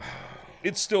fucked.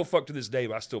 It's still fucked to this day,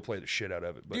 but I still play the shit out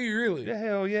of it. But Do you really? yeah,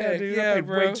 hell yeah, Heck dude. yeah, I paid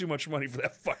bro. way too much money for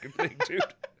that fucking thing, dude.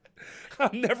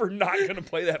 I'm never not gonna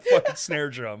play that fucking snare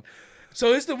drum.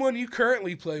 So it's the one you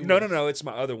currently play with? No. It's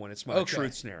my other one. It's my Okay.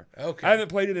 truth snare. Okay. I haven't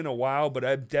played it in a while, but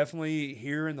I've definitely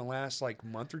here in the last like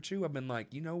month or two, I've been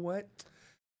like, you know what? I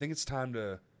think it's time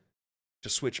to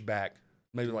switch back.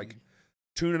 Maybe like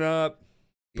tune it up,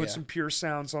 put Yeah. some pure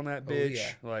sounds on that Oh, bitch.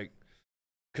 yeah. Like,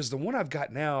 because the one I've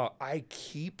got now, I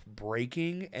keep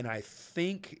breaking, and I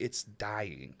think it's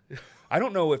dying. I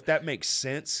don't know if that makes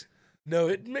sense. No,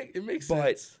 it makes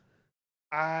But- sense.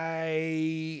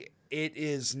 It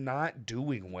is not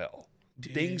doing well.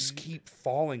 Dude. Things keep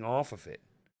falling off of it.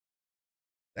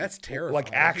 That's terrifying.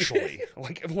 Like actually,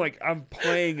 like I'm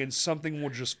playing and something will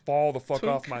just fall the fuck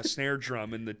off my snare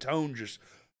drum and the tone just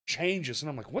changes and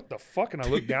I'm like, what the fuck? And I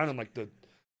look down and like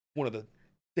one of the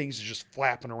things is just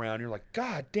flapping around. You're like,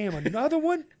 God damn, another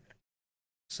one.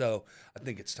 So I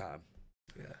think it's time.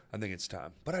 Yeah. I think it's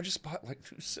time. But I just bought like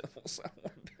 2 cymbals. I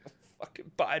want to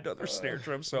fucking buy another snare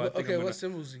drum. So I think okay, I'm gonna, what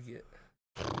symbols you get?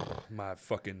 my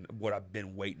fucking what I've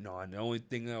been waiting on. The only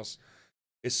thing else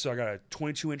is so I got a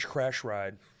 22-inch crash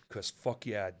ride because fuck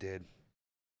yeah, I did.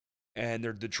 And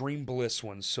they're the Dream Bliss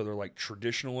ones, so they're like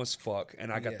traditional as fuck.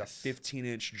 And I got the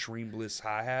 15-inch Dream Bliss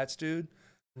hi-hats, dude.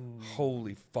 Ooh.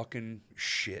 Holy fucking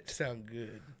shit. Sound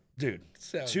good. Dude,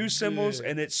 Sound 2 cymbals good.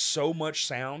 and it's so much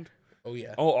sound. Oh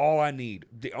yeah. Oh, all I need.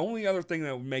 The only other thing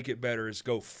that would make it better is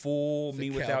go full It's Me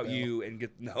a Without cowbell. You and get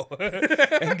and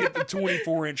get the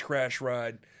 24-inch crash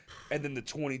ride and then the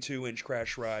 22-inch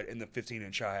crash ride and the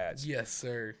 15-inch hi-hats. Yes,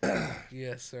 sir.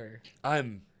 Yes, sir.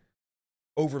 I'm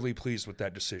overly pleased with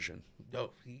that decision. No,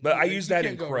 But I use that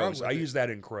in can't go wrong Crows. with I it. use that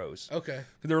in Crows. Okay.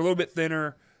 They're a little bit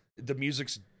thinner. The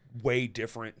music's way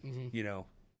different. Mhm. You know,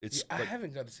 it's Yeah, I like,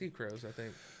 haven't got to see Crows, I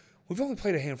think. we've only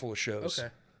played a handful of shows. Okay.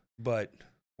 But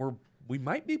we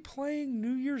might be playing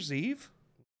New Year's Eve.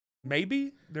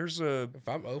 Maybe there's a. If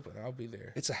I'm open, I'll be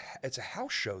there. It's a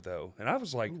house show though, and I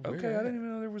was like, Ooh, where okay, I at? didn't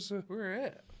even know there was a. Where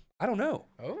at? I don't know.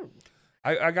 Oh.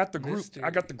 I got the group. Mystery.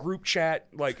 I got the group chat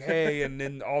like, hey, and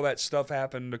then all that stuff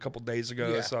happened a couple days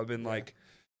ago. Yeah, So I've been yeah. like,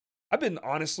 I've been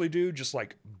honestly, dude, just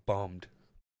like bummed.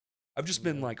 I've just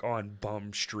been like on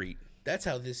bum street. That's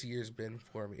how this year's been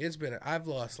for me. I've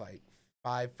lost like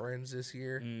 5 friends this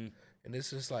year, and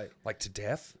it's just like, Like to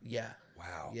death. yeah,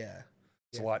 Wow. yeah.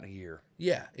 It's a lot in a year.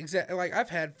 Yeah, exactly. Like I've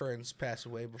had friends pass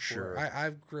away before. Sure.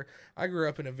 I grew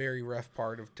up in a very rough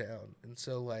part of town, and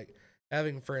so like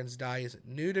having friends die isn't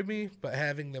new to me. But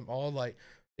having them all like,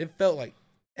 it felt like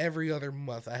every other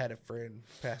month I had a friend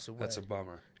pass away. That's a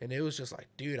bummer. And it was just like,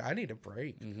 dude, I need a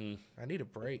break. Mm-hmm. I need a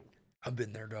break. I've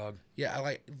been there, dog. Yeah,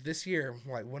 like this year,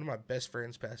 like one of my best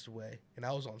friends passed away, and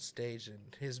I was on stage, and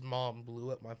his mom blew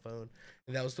up my phone,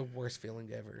 and that was the worst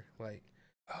feeling ever. Like.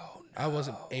 Oh no. I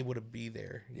wasn't able to be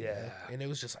there. you know? Yeah. And it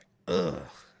was just like, ugh.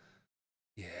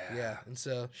 Yeah. Yeah. And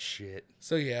so Shit.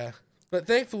 yeah. But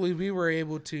thankfully we were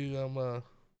able to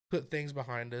put things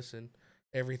behind us and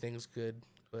everything's good.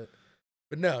 But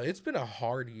no, it's been a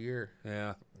hard year.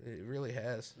 Yeah. It really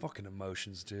has. Fucking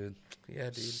emotions, dude. Yeah,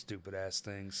 dude. Stupid ass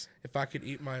things. If I could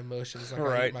eat my emotions like I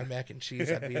Right. eat my mac and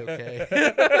cheese, I'd be okay.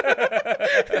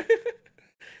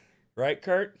 Right,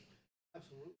 Kurt?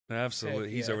 Absolutely. Absolutely.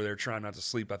 Heck He's yeah. over there trying not to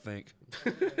sleep, I think.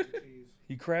 Jeez.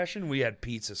 He crashing? We had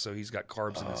pizza, so he's got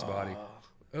carbs in his body.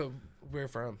 Oh, where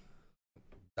from?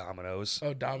 Dominoes.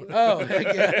 Oh, Oh,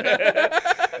 heck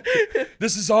yeah.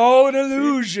 This is all an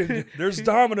illusion. There's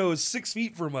Dominoes 6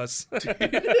 feet from us.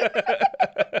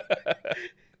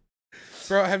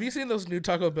 Bro, have you seen those new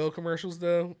Taco Bell commercials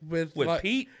though? With With like,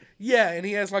 Pete? Yeah, and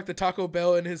he has like the Taco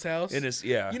Bell in his house.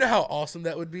 Yeah. You know how awesome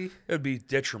that would be? It would be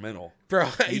detrimental. Bro,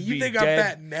 You'd you be think dead, I'm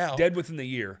fat now. Dead within the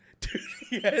year.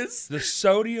 Dude, yes. The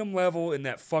sodium level in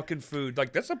that fucking food,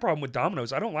 like that's the problem with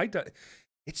Domino's. I don't like that.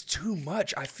 It's too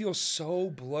much. I feel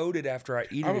so bloated after I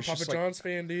eat it. I'm a It's Papa just John's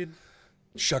fan, dude.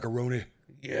 Shakaroni.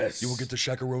 Yes. You will get the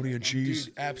shakaroni and cheese.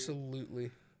 Dude, absolutely.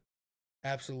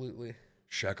 Absolutely.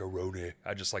 Shakaroni.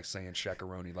 I just like saying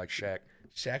shakaroni, like Shaq.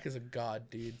 Shaq is a god,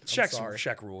 dude. I'm Shaq's sorry.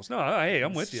 Shaq rules. No, hey,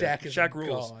 I'm with you. Shaq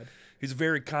rules. God. He's a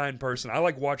very kind person. I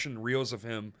like watching reels of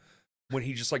him when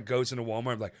he just like goes into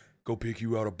Walmart. I'm like, go pick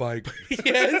you out a bike.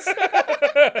 Yes.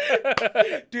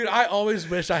 Dude, I always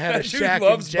wish I had a That dude Shaq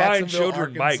loves in buying Jacksonville,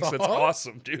 children Arkansas. bikes. That's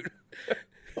awesome, dude.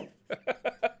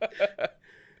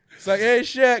 It's like, hey,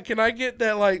 Shaq, can I get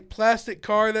that like plastic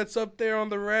car that's up there on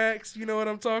the racks? You know what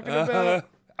I'm talking about?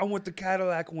 I want the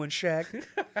Cadillac one, Shaq.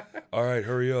 All right,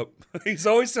 hurry up. He's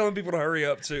always telling people to hurry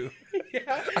up, too.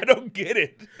 Yeah. I don't get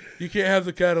it. You can't have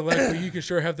the Cadillac, but you can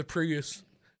sure have the Prius.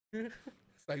 It's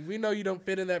like, we know you don't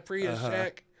fit in that Prius,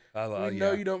 Shaq. We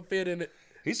know you don't fit in it.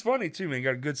 He's funny, too, man.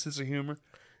 Got a good sense of humor.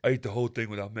 I ate the whole thing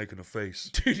without making a face.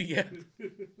 Dude, yeah.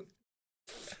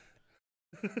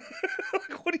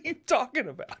 Like, what are you talking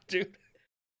about, dude?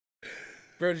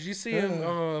 Bro, did you see him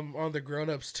on the Grown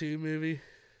Ups 2 movie?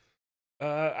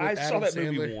 I saw Adam that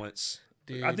movie Sandler? once.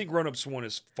 Dude. I think Grown Ups 1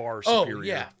 is far Oh, superior.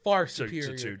 yeah, far to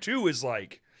superior. 2. 2 is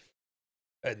like,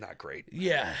 not great.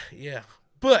 Yeah, yeah.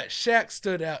 But Shaq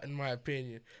stood out in my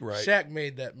opinion. Right. Shaq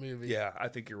made that movie. Yeah, I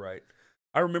think you're right.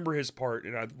 I remember his part,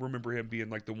 and I remember him being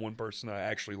like the one person I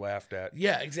actually laughed at.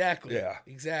 Yeah, exactly. Yeah.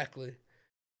 Exactly.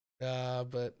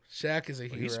 But Shaq is a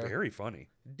hero. He's very funny.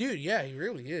 Dude, yeah, he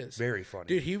really is. Very funny.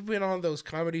 Dude, he went on those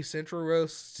Comedy Central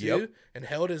roasts too, Yep. and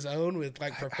held his own with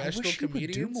like professional I wish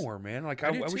comedians. He would do more, man. Like I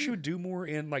I do wish he too. would do more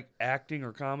in like acting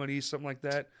or comedy, something like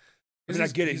that. I 'Cause mean,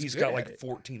 I get it. he's He's good got at like it.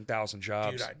 14,000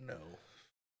 jobs, Dude, I know.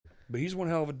 but he's one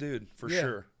hell of a dude for Yeah.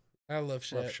 sure. I love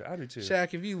Shaq. Love Shaq. I do too.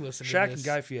 Shaq, if you listen Shaq to this. and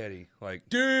Guy Fieri, like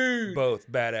Dude.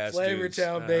 both badass Flavor dudes.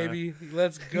 Town, baby.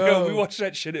 Let's You go. know, we watch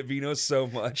that shit at Vino's so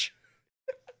much.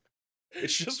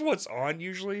 It's just what's on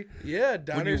usually. Yeah, When you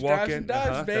Diners, walk Drives, in, and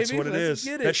Dives, baby. that's what it Let's is.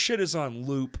 Get it. That shit is on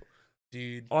loop.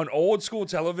 Dude. On old school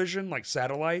television, like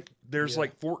satellite, there's Yeah.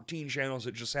 like 14 channels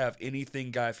that just have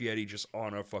anything Guy Fieri just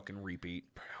on a fucking repeat.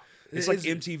 It's It like is-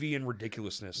 MTV and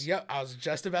ridiculousness. Yep, I was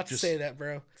just about to Just- say that,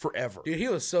 bro. Forever. Dude, he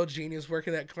was so genius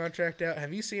working that contract out.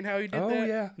 Have you seen how he did Oh that?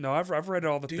 yeah. No, I've read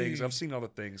all the things. Dude. I've seen all the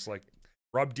things. Like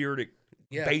Rob Dyrdek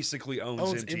Yeah. basically owns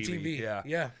Owns MTV. MTV. Yeah.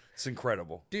 Yeah. It's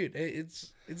incredible. Dude,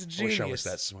 it's I genius. wish I was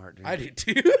that smart, dude. I did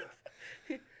too.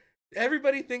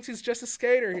 Everybody thinks he's just a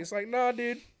skater. He's like, nah,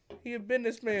 dude. He a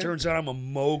businessman. Turns out I'm a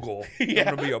mogul. Yeah.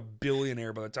 I'm gonna be a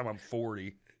billionaire by the time I'm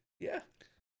 40. Yeah.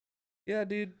 Yeah,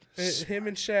 dude. Him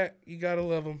and Shaq, you gotta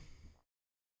love him.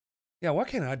 Yeah, why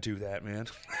can't I do that, man?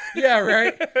 Yeah,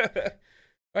 right?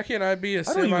 Why can't I be a I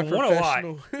don't even want a lot.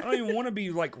 semi-professional? I don't even want to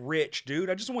be like rich, dude.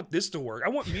 I just want this to work. I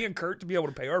want me and Kurt to be able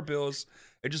to pay our bills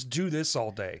and just do this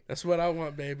all day. That's what I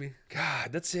want, baby.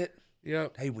 God, that's it.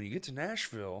 Yep. Hey, when you get to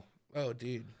Nashville Oh,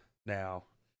 dude. now,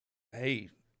 hey,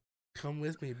 Come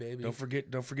with me, baby. don't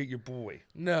forget your boy.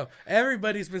 No.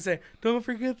 Everybody's been saying, don't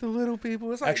forget the little people.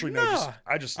 It's like, Actually, no, nah.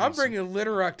 I just I'm need some- bringing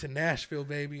Little Rock to Nashville,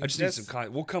 baby. I just need some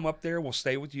kind. We'll come up there. We'll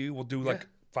stay with you. We'll do like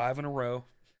 5 in a row.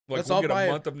 Like Let's we'll all get buy a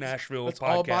a- month of Nashville. Let's podcasts.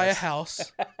 all buy a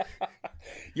house.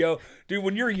 Yo, dude,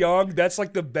 when you're young, that's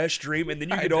like the best dream. And then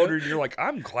you I get know. older and you're like,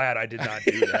 I'm glad I did not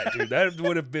do that, dude. That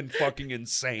would have been fucking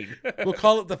insane. We'll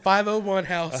call it the 501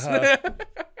 house.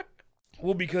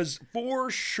 Well, because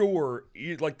for sure,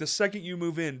 like the second you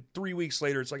move in, 3 weeks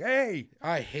later, it's like, hey,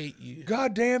 I hate you.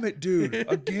 God damn it, dude.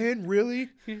 Again, really?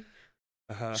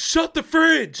 Shut the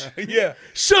fridge. Yeah.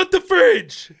 Shut the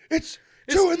fridge. It's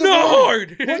It's 2 in the not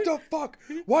morning. hard. What the fuck?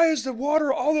 Why is the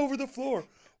water all over the floor?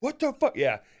 What the fuck?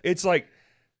 Yeah. It's like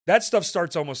that stuff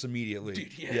starts almost immediately.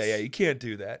 Dude, yes. Yeah. You can't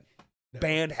do that.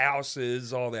 Band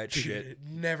houses, all that Dude, shit. it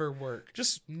never worked.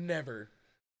 Just Never.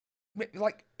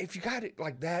 like if you got it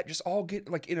like that, just all get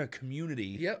like in a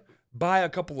community. Yep. Buy a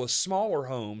couple of smaller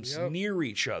homes Yep. near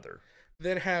each other.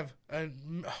 Then have a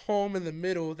home in the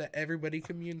middle that everybody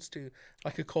communes to,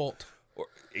 like a cult.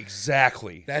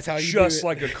 Exactly. That's how you just do it.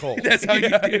 like a cult. That's how you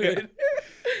Yeah, do yeah. it.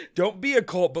 Don't be a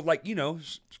cult, but like,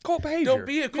 cult behavior. Don't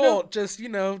be a You know? cult. Just,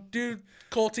 do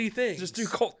culty things. Just do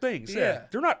cult things. Yeah. Yeah.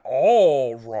 They're not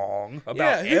all wrong about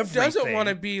Yeah, who everything. doesn't want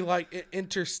to be like an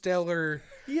interstellar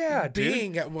Yeah,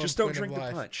 being dude. at one Just don't point drink of the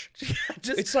life? punch.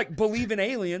 Just, It's like believe in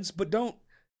aliens, but don't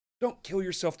kill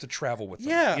yourself to travel with them.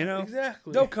 yeah, You know?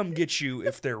 exactly. They'll come get you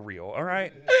if they're real, all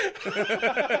right?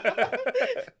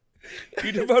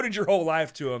 You devoted your whole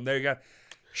life to them. They got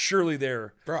Surely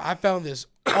they're Bro, I found this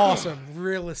awesome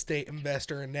real estate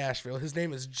investor in Nashville. His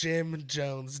name is Jim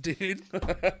Jones, dude.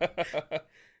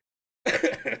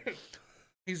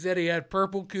 He said he had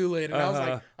purple Kool-Aid, and I was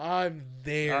like, I'm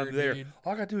there, dude.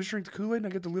 All I got to do is drink the Kool-Aid and I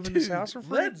get to live in this house for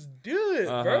free? Let's do it,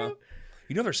 bro.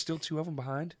 You know there's still 2 of them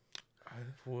behind?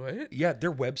 What? Yeah,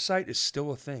 their website is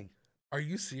still a thing. Are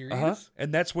you serious?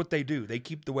 And that's what they do. They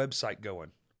keep the website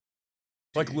going.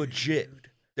 Like, legit.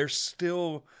 They're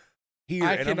still here.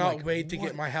 I and I'm cannot like, wait to what?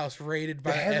 get my house raided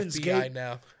by The the Heaven's FBI Gate?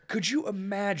 now. Could you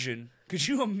imagine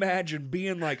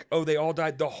being like, oh, they all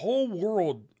died? The whole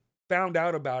world found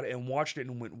out about it and watched it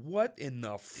and went, what in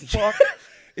the fuck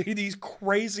are these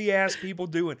crazy ass people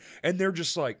doing? And they're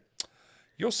just like,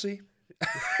 you'll see.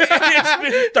 It's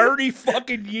been 30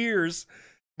 fucking years.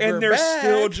 And We're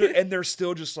they're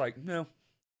still just like, no,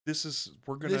 this is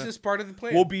part of the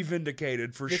plan. we'll be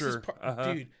vindicated for This is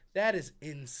sure. Dude, that is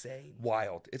insane.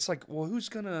 Wild. It's like, well,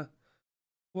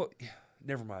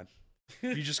 never mind.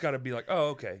 You just got to be like, oh,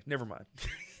 okay, never mind.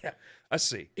 Yeah. I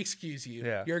see. Excuse you.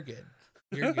 Yeah. You're good.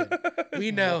 You're good.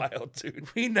 We know. Wild, dude.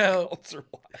 We know. Cults are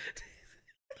wild.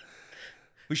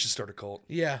 We should start a cult.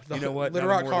 Yeah. You know what? Little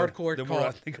Now, Rock Hardcore the more I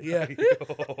cult. think about Yeah.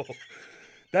 it,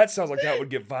 that sounds like that would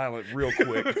get violent real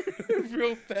quick.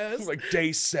 Real fast. Like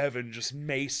day 7, just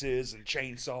maces and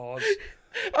chainsaws.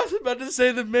 I was about to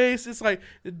say the mace. It's like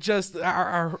just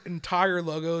our entire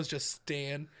logo is just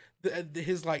Stan.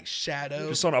 His like shadow.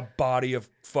 Just on a body of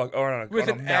with on a an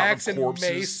mountain axe of and corpses.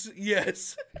 mace.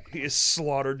 Yes. He has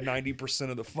slaughtered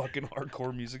 90% of the fucking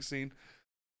hardcore music scene.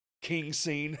 King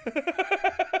scene.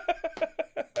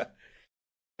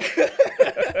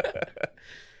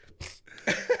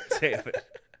 Damn it.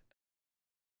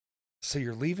 So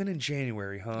you're leaving in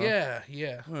January, huh? Yeah.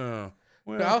 Yeah. Oh,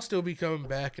 well, But I'll still be coming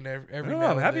back and every no, now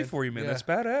I'm and happy then. for you, man. Yeah. That's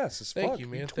badass as Thank fuck. you,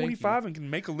 man. You're Thank you. 25 and can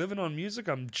make a living on music.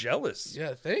 I'm jealous.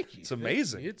 Yeah, thank you. It's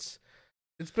amazing. It's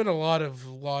been a lot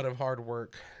of hard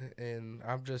work, and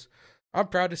I'm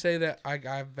proud to say that I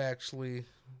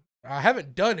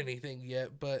haven't done anything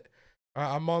yet, but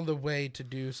I'm on the way to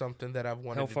do something that I've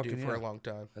wanted to do for a long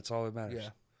time. That's all that matters. Yeah.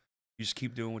 You just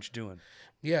keep doing what you're doing.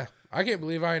 Yeah, I can't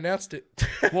believe I announced it.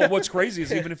 Well, what's crazy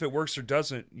is even if it works or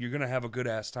doesn't, you're gonna have a good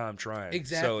ass time trying.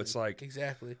 Exactly. So it's like,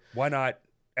 exactly. why not?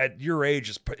 At your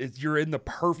age, you're in the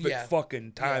perfect Yeah.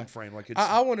 fucking time Yeah. frame. Like it's.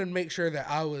 I wanted to make sure that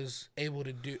I was able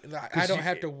to do. I don't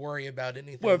have to worry about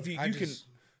anything. Well, if you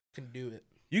can do it.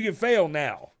 You can fail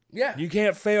now. Yeah. You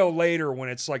can't fail later when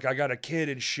it's like I got a kid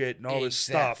and shit and all this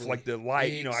stuff. Exactly. Like the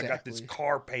light, you know, I got this Exactly.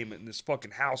 car payment and this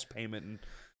fucking house payment and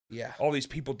Yeah. all these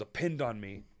people depend on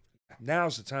me.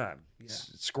 Now's the time.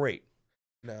 It's great.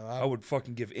 No, I would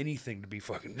fucking give anything to be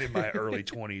fucking in my early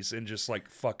 20s and just like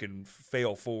fucking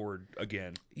fail forward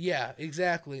again. Yeah,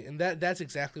 exactly. And that's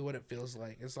exactly what it feels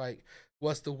like. It's like,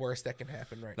 what's the worst that can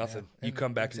happen right Nothing. now? You And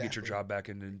come back and get your exactly. job back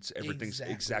and everything's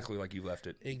exactly like you left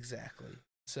it. Exactly.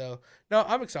 So, no,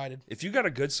 I'm excited. If you got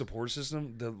a good support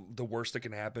system, the worst that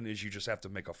can happen is you just have to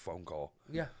make a phone call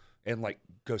Yeah. and like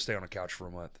go stay on a couch for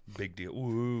a month. Big deal.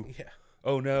 Ooh. Yeah.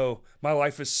 Oh no, my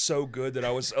life is so good that I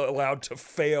was allowed to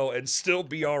fail and still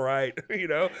be all right, you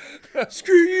know?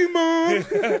 Screw you, Mom.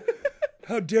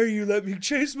 How dare you let me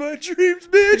chase my dreams,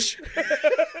 bitch?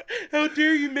 How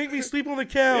dare you make me sleep on the It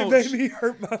couch? made me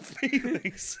hurt my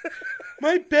feelings.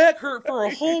 My back hurt for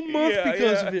a whole month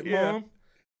because of it, yeah. Mom.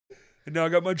 And now I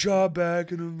got my job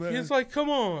back, and I'm back. He's like, come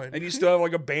on. And you still have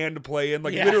like a band to play in.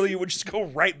 Like Yeah. literally, you would just go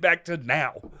right back to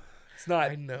now. It's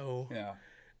not. I know. Yeah.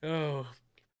 Oh.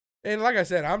 And like I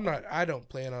said, I don't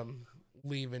plan on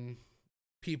leaving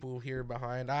people here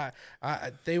behind.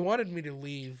 They wanted me to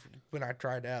leave when I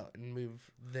tried out and move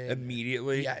then.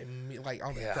 Immediately. Yeah, like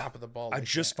on the drop of the ball. I like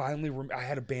just that. finally. I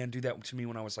had a band do that to me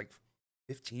when I was like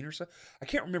 15 or so. I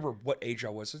can't remember what age I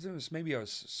was. It was maybe I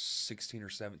was 16 or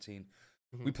 17.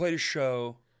 Mhm. We played a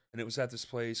show, and it was at this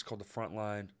place called the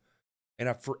Frontline. And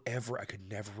I could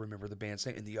never remember the band's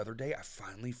name. And the other day, I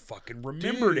finally fucking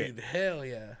remembered Dude, it. Hell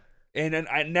yeah. And then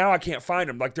now I can't find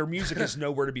them. Like their music is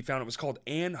nowhere to be found. It was called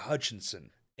Ann Hutchinson.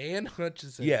 Ann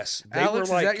Hutchinson. Yes, they Alex,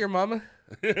 were like, is that your mama?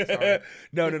 Sorry.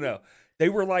 No. They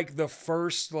were like the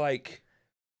first like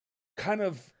kind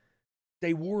of.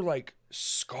 They wore like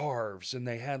scarves and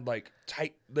they had like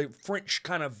the French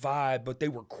kind of vibe, but they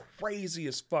were crazy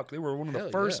as fuck. They were one of the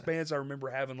Hell first yeah. bands I remember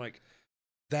having like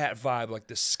that vibe, like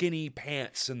the skinny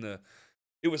pants and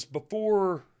it was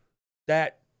before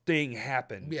that thing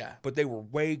happened. Yeah. But they were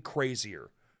way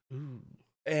crazier. Ooh.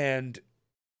 And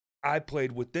I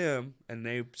played with them and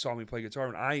they saw me play guitar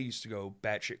and I used to go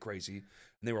batshit crazy.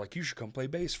 And they were like, you should come play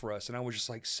bass for us. And I was just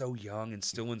like so young and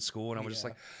still in school. And I was just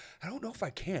like, I don't know if I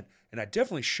can. And I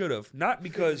definitely should have. Not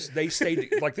because they stayed,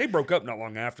 like they broke up not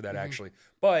long after that actually.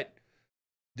 But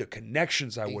the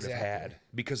connections I would have had,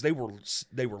 because they were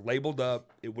labeled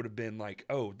up. It would have been like,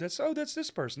 that's this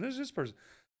person. There's this person.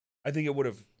 I think it would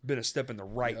have been a step in the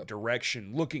right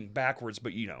direction looking backwards.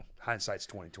 But, hindsight's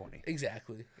 20/20.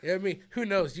 Exactly. I mean, who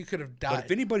knows? You could have died. But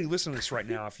if anybody listening to this right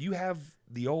now, if you have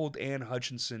the old Ann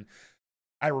Hutchinson,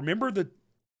 I remember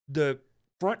the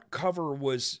front cover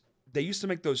was, they used to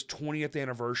make those 20th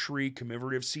anniversary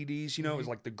commemorative CDs, it was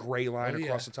like the gray line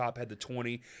across the top had the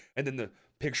 20, and then the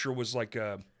picture was like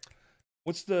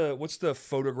what's the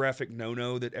photographic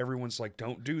no-no that everyone's like,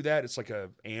 don't do that? It's like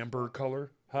a amber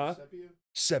color, huh?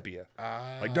 Sepia.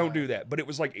 Like, don't do that. But it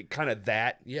was like kind of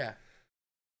that. Yeah.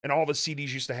 And all the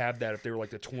CDs used to have that if they were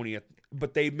like the 20th,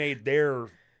 but they made their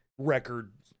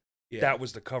record, that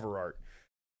was the cover art.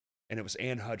 And it was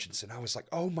Ann Hutchinson. I was like,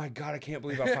 oh my God, I can't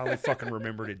believe I finally fucking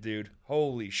remembered it, dude.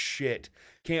 Holy shit.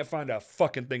 Can't find a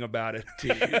fucking thing about it.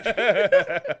 Dude.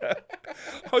 I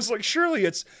was like, surely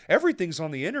everything's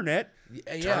on the internet.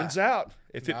 Turns out,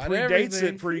 if it predates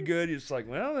it pretty good, it's like,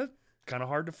 well, that's kind of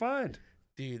hard to find.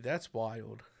 Dude, that's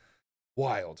wild.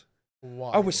 Wild.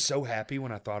 I was so happy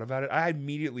when I thought about it. I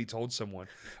immediately told someone.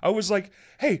 I was like,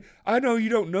 hey, I know you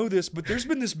don't know this, but there's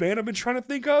been this band I've been trying to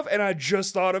think of, and I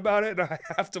just thought about it, and I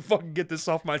have to fucking get this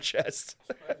off my chest.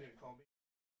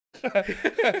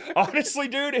 Honestly,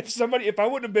 dude, if I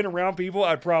wouldn't have been around people,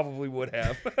 I probably would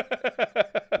have.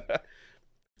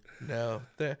 No,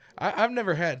 I've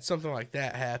never had something like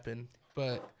that happen,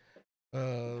 but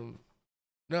no,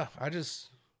 I just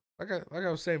like I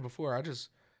was saying before,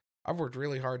 I've worked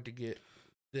really hard to get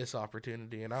this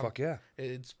opportunity, and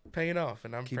it's paying off,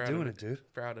 and I'm keep proud doing of it,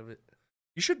 dude. Proud of it.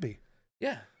 You should be.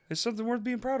 Yeah, it's something worth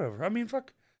being proud of. I mean,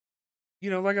 fuck.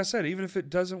 Like I said, even if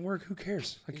it doesn't work, who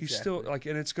cares? Like you still and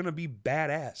it's gonna be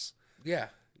badass. Yeah.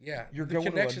 You're the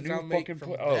going to a new I'll fucking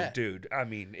place. Oh, dude. I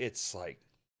mean, it's like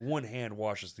one hand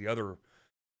washes the other.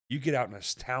 You get out in a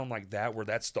town like that where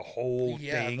that's the whole thing.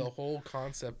 Yeah, the whole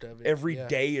concept of it. Every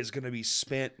day is going to be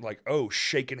spent like,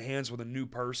 shaking hands with a new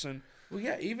person. Well,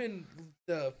 yeah, even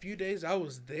the few days I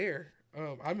was there,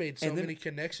 I made so many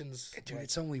connections. Dude,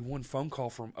 it's only one phone call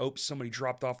from, somebody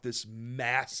dropped off this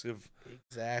massive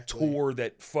tour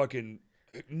that fucking,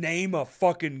 name a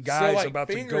fucking guy's about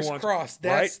to go on. Fingers crossed,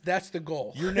 that's the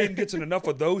goal. Your name gets in enough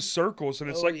of those circles, and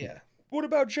it's what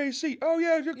about JC? Oh,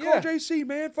 yeah, call JC,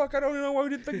 man. Fuck, I don't know why we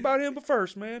didn't think about him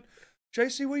first, man.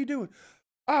 JC, what are you doing?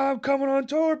 I'm coming on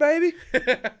tour, baby.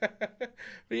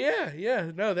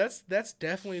 yeah. No, that's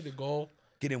definitely the goal.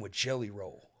 Get in with Jelly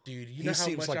Roll. Dude, you know how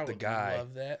much I would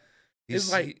love that? It's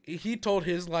like, he told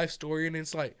his life story, and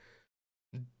it's like,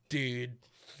 dude,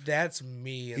 that's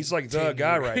me. He's like the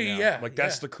guy right now.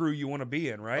 That's the crew you want to be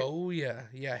in, right? Oh, yeah.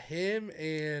 Yeah, him,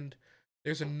 and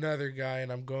there's another guy, and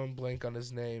I'm going blank on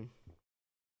his name.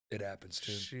 It happens,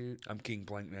 too. Shoot. I'm king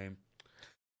blank name.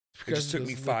 It just took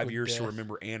me 5 years to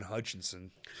remember Ann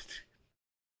Hutchinson.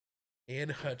 Ann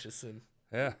Hutchinson.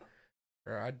 Yeah.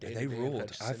 I dated they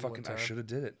ruled. Hutchinson I should have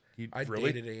did it. I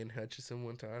dated Ann Hutchinson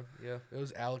one time. Yeah. It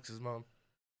was Alex's mom.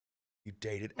 You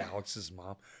dated Alex's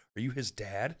mom? Are you his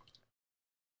dad?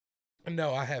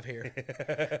 No, I have hair.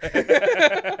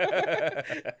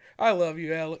 I love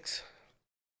you, Alex.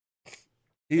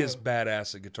 He is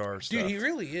badass at guitar stuff. Dude, he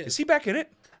really is. Is he back in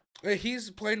it? He's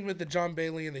playing with the John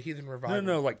Bailey and the Heathen Revival.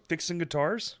 No, like fixing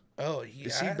guitars? Oh,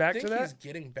 is he back to that? He's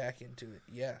getting back into it,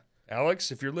 yeah.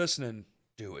 Alex, if you're listening,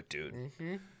 do it, dude.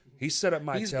 Mm-hmm. He set up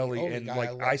my telly, and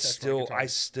like I still,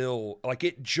 like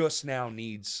it just now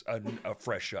needs a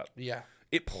fresh up. Yeah.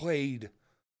 It played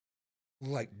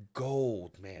like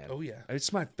gold, man. Oh, yeah.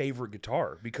 It's my favorite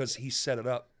guitar because he set it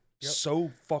up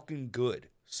so fucking good.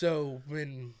 So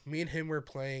when me and him were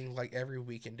playing like every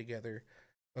weekend together,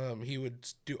 he would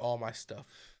do all my stuff.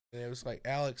 And it was like,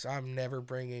 Alex, I'm never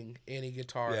bringing any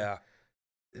guitar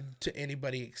to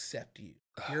anybody except you.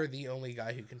 You're the only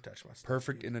guy who can touch my stuff.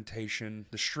 Perfect intonation.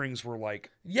 The strings were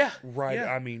like, right.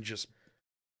 I mean, just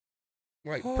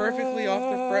like perfectly off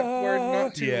the fretboard,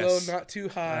 not too low, not too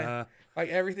high. Like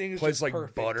everything is plays just like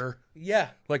perfect. butter. Yeah.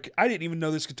 Like I didn't even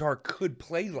know this guitar could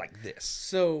play like this.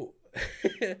 So,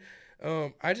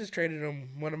 I just traded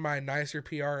him one of my nicer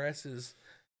PRSs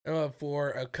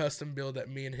for a custom build that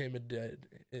me and him had did.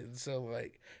 And so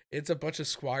like it's a bunch of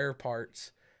Squire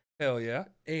parts. Hell yeah.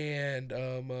 And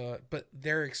but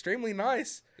they're extremely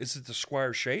nice. Is it the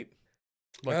Squire shape?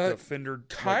 Like the Fender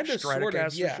kind of Stratocaster sort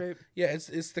of, shape? Yeah,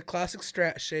 it's the classic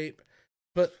Strat shape.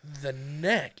 But the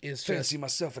neck is Fancy just...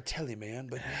 myself a telly man,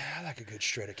 but yeah, I like a good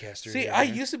Stratocaster. See, here, I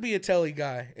man. used to be a telly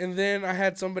guy, and then I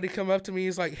had somebody come up to me.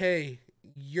 He's like, "Hey,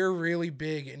 you're really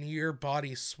big, and your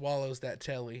body swallows that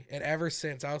telly." And ever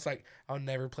since, I was like, "I'll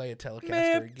never play a Telecaster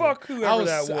Man, again." fuck whoever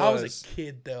that was. I was a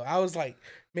kid though. I was like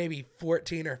maybe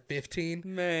 14 or 15,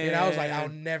 Man. and I was like, "I'll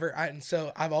never." And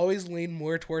so I've always leaned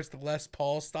more towards the Les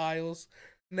Paul styles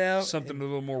now. Something and, a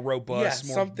little more robust,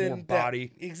 more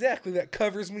body. Exactly, that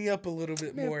covers me up a little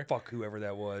bit Man, more. fuck whoever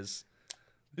that was.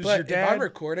 Who's But your dad? if I'm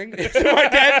recording, it's my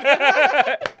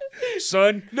dad.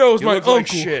 Son, No, it's you my look uncle. like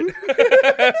shit.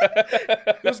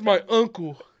 That's my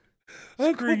uncle.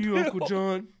 Uncle Screw you, Bill. Uncle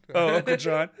John. Oh, Uncle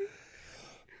John.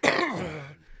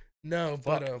 No,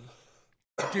 but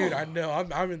dude, I know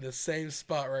I'm in the same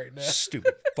spot right now.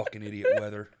 Stupid fucking idiot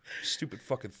weather. Stupid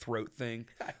fucking throat thing.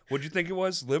 What'd you think it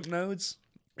was? Lymph nodes?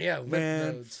 Yeah, lymph Man,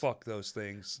 nodes. fuck those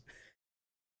things.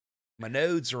 My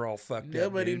nodes are all fucked up.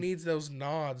 Nobody Dude. needs those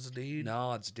nods, dude.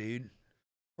 Nods, dude.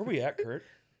 Where we at, Kurt?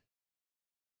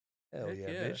 Hell Heck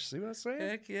yeah, yeah. bitch. See what I'm saying?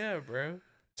 Heck yeah, bro.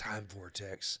 Time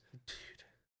vortex. Dude,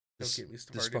 This, don't get me this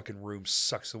started. fucking room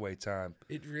sucks away time.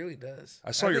 It really does.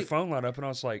 I saw your think- phone light up and I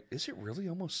was like, is it really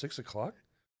almost 6 o'clock?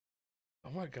 Oh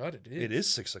my god, it is. It is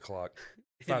 6 o'clock.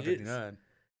 It 5:59.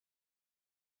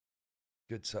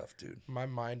 Good stuff, dude. My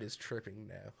mind is tripping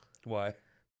now. Why?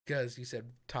 Because you said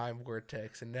time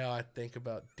vortex, and now I think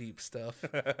about deep stuff.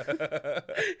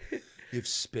 If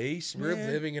space, We're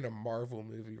man, living in a Marvel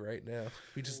movie right now.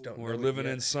 We just don't know. we're it living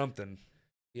yet. in something.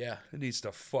 Yeah. It needs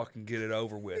to fucking get it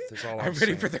over with. That's all I'm I'm ready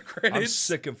saying. for the I'm credits.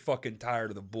 sick and fucking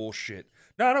tired of the bullshit.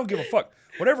 No, I don't give a fuck.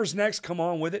 Whatever's next, come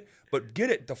on with it. But get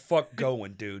it the fuck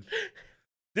going, dude.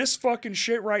 This fucking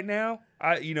shit right now,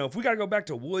 if we gotta go back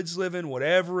to woods living,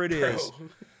 whatever it is, Bro.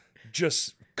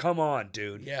 just come on,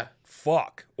 dude. Yeah.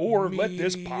 Fuck. Or let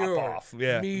this pop Meteor. off.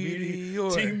 Yeah.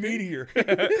 Meteor. Team Meteor.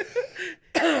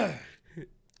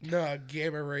 No,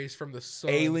 gamma rays from the sun.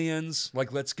 Aliens.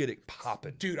 Like, let's get it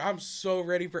popping. Dude, I'm so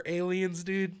ready for aliens,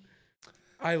 dude.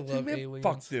 I love Man, aliens.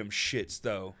 fuck them shits,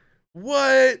 though.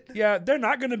 What? Yeah, they're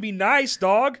not going to be nice,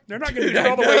 dog. They're not going to Dude, get I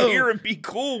all the know. way here and be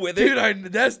cool with it.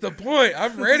 Dude, that's the point.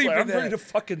 I'm ready It's like, for I'm that. ready to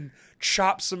fucking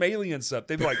chop some aliens up.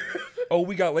 They'd be like, oh,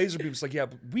 we got laser beams. Like, yeah,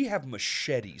 but we have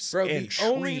machetes Bro, and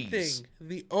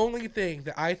the only thing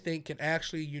that I think can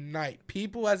actually unite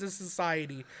people as a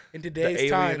society in today's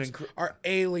alien times and are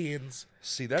aliens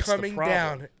See, that's coming the problem.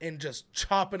 down and just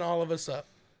chopping all of us up.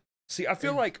 See, I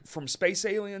feel like from space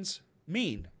aliens,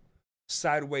 mean.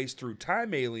 Sideways through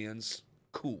time aliens,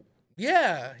 cool.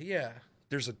 Yeah, yeah.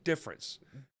 There's a difference.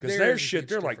 Because There their is a shit, huge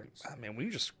they're difference. like, oh, man, we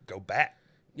just go back.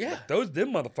 Yeah. Like,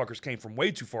 them motherfuckers came from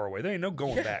way too far away. There ain't no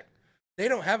going Yeah. back. They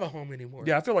don't have a home anymore.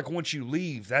 Yeah, I feel like once you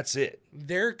leave, that's it.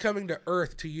 They're coming to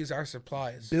Earth to use our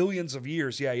supplies. Billions of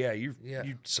years. Yeah. You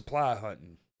supply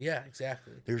hunting. Yeah,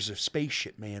 exactly. There's a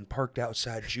spaceship, man, parked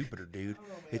outside Jupiter, dude. I don't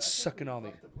know, man. It's I thought sucking we all the.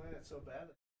 fucked the planet so bad.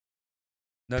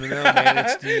 No, man.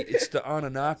 It's the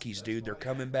Anunnakis, dude. They're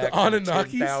coming back The from a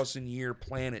Anunnakis? 10,000-year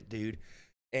planet, dude.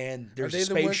 And there's a they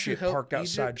the ones who spaceship helped parked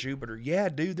outside Egypt? Jupiter. Yeah,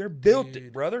 dude. They're built it,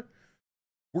 Dude. brother.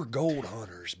 We're gold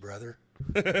hunters, brother.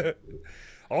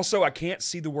 Also, I can't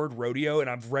see the word rodeo, and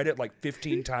I've read it like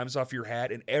 15 times off your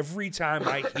hat. And every time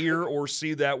I hear or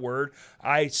see that word,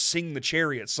 I sing the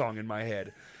Chariot song in my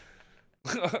head.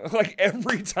 Like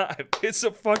every time. It's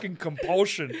a fucking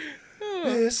compulsion.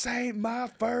 This ain't my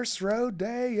first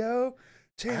rodeo.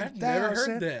 I've never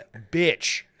 10,000. heard that.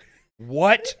 Bitch.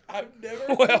 What? I've never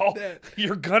Well, heard that.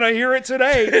 you're gonna hear it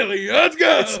today. Let's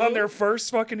go. It's on their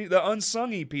first fucking the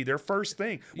unsung EP, their first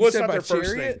thing. You Well, it's said not by their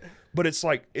first Chariot? thing, but it's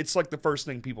like the first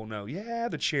thing people know. Yeah,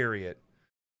 the Chariot.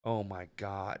 Oh my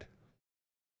god.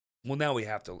 Well, now we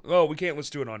have to. Oh, we can't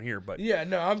listen to it on here, but Yeah,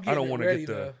 no, I'm getting I don't want want to to get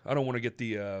the. I don't want to get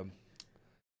the.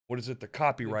 What is it? The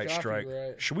copyright strike.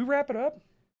 copyright. Should we wrap it up?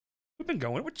 We've been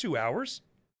going. We're 2 hours.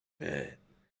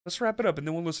 Let's wrap it up, and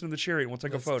then we'll listen to the Chariot, and we'll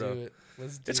take Let's a photo. do it.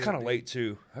 Let's do It's it, kind of dude. late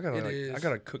too. It I is.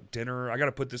 gotta cook dinner. I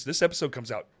gotta put this. This episode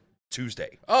comes out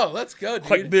Tuesday. Oh, let's go, dude.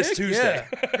 Like this Heck Tuesday.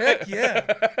 Yeah. Heck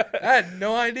yeah. I had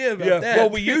no idea about Yeah. that. Well,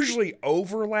 we usually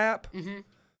overlap, Mhm.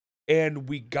 and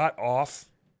we got off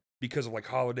because of like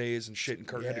holidays and shit. And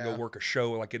Kurt had to go Yeah. work a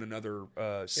show like in another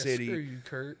Yeah, city. screw you,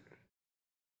 Kurt.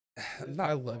 Not-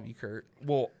 I love you, Kurt.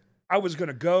 Well, I was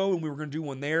gonna go, and we were gonna do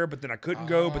one there, but then I couldn't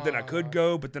go. But then I could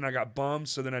go, but then I got bummed,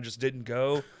 so then I just didn't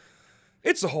go.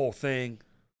 It's a whole thing.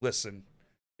 Listen,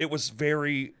 it was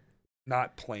very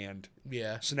not planned.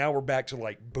 Yeah. So now we're back to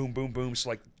like boom, boom, boom. So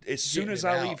like as soon Getting as it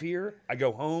I out. leave here, I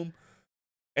go home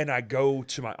and I go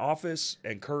to my office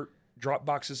and Kurt drop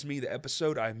boxes me the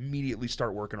episode. I immediately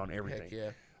start working on everything. Heck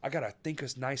yeah. I gotta think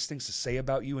of nice things to say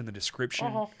about you in the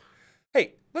description.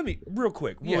 Hey, let me real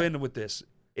quick. We'll Yeah. end with this.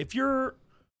 If you're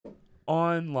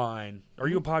online, are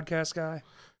you a podcast guy?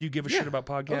 Do you give a shit about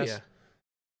podcasts? Oh, yeah.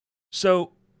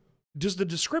 So, does the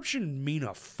description mean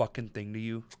a fucking thing to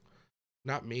you?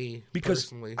 Not me, Because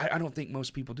personally. I don't think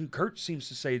most people do. Kurt seems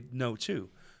to say no too.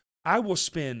 I will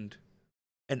spend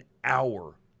an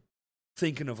hour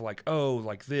thinking of like, oh,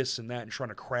 like this and that, and trying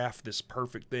to craft this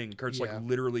perfect thing. Kurt's like Yeah.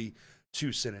 literally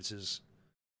 2 sentences.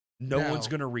 No Now- one's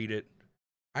gonna read it.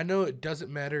 I know it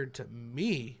doesn't matter to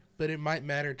me, but it might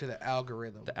matter to the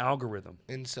algorithm. The algorithm.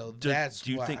 And so Do that's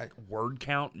you why think word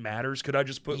count matters? Could I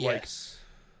just put like, yes.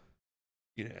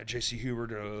 you know, J.C.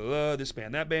 Huber, this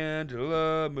band, that band,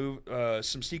 move,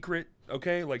 some secret,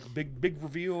 okay, like big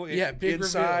reveal, Yeah, big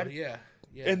inside, reveal. Yeah.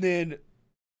 Yeah. and then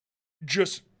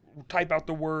just type out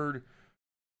the word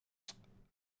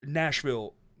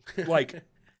Nashville like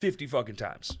 50 fucking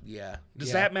times. yeah. Does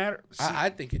yeah. that matter? See, I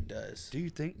think it does. do you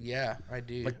think? Yeah, I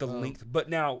do. Like the length, but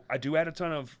now I do add a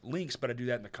ton of links, but I do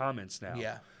that in the comments now.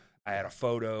 Yeah. I add a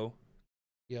photo.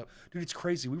 Yep. Dude, it's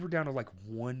crazy. We were down to like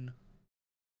 1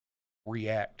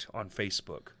 react on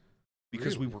Facebook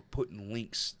because we Really? were putting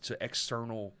links to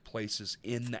external places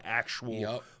in the actual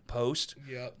Yep. post.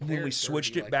 Yep. And when They're we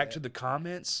switched it dirty back like to that. the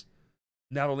comments,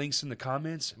 now the links in the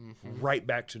comments, Mhm. right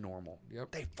back to normal.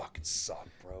 Yep. They fucking suck,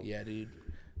 bro. Yeah, dude.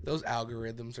 Those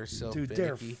algorithms are so Dude,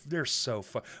 finicky. they're so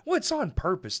fun. Well, it's on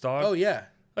purpose, dog. Oh yeah.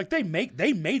 Like they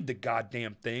made the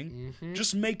goddamn thing. Mhm.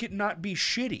 Just make it not be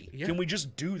shitty. Yeah. Can we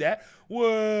just do that?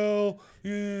 Well,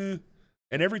 yeah.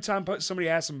 And every time somebody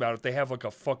asks them about it, they have like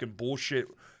a fucking bullshit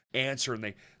answer,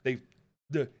 and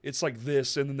it's like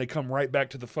this, and then they come right back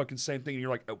to the fucking same thing, and you're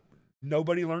like, oh,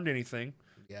 nobody learned anything.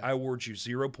 Yeah. I award you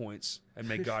 0 points, and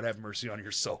may God have mercy on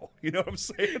your soul. You know what I'm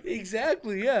saying?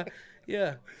 Exactly. Yeah.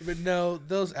 Yeah. But no,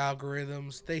 those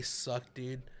algorithms, they suck,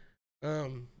 dude.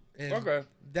 And Okay.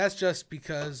 that's just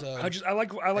because of I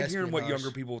like hearing what espionage.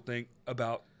 younger people think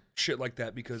about shit like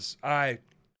that because I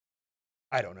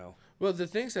don't know. well, the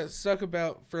things that suck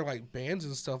about for like bands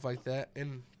and stuff like that,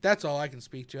 and that's all I can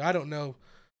speak to. I don't know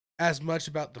as much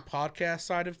about the podcast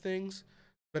side of things,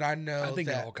 but I know I think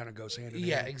that it all kind of goes hand in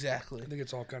yeah, hand. exactly. I think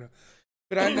it's all kind of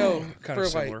But I know Kinda for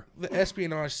similar. like the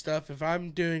espionage stuff, if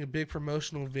I'm doing a big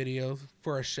promotional video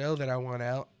for a show that I want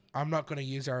out, I'm not going to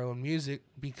use our own music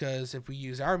because if we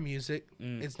use our music,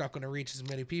 it's not going to reach as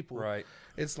many people. right.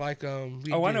 It's like I do-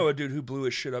 know a dude who blew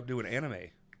his shit up doing anime.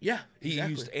 Yeah, He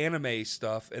exactly. used anime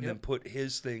stuff and then Yep. put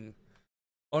his thing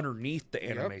underneath the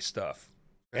anime stuff,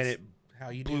 and That's it how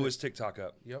you do blew it. his TikTok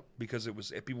up Yep. because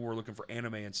people were looking for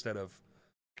anime instead of,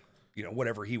 you know,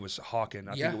 whatever he was hawking.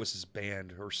 I Yeah. think it was his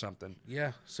band or something.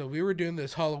 Yeah. So we were doing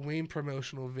this Halloween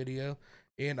promotional video,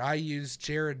 and I used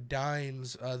Jared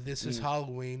Dines' "This Is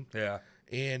Halloween," Yeah.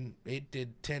 and it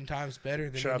did 10 times better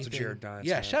than Shout out to anything. Jared Dines,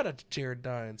 Yeah, man. shout out to Jared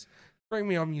Dines. Bring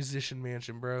me on Musician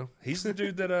Mansion, bro. He's the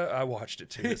dude that I watched it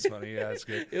too. It's funny. Yeah, it's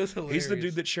good. It was hilarious. He's the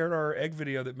dude that shared our egg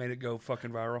video that made it go fucking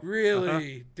viral.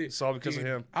 Really? Dude, It's all because of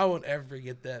him. I won't ever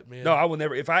forget that, man. No, I will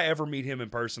never. If I ever meet him in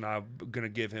person, I'm gonna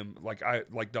give him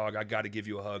dog. I got to give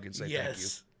you a hug and say thank you.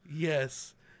 Yes.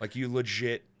 Yes. Like you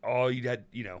legit. All you had,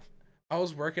 you know. I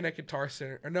was working at Guitar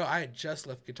Center. Or no, I had just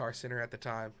left Guitar Center at the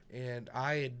time, and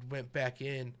I had went back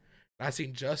in. And I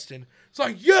seen Justin. It's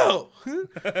like, yo,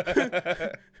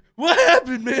 what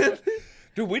happened, man?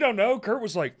 Dude, we don't know. Kurt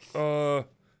was like,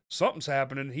 something's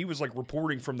happening. He was like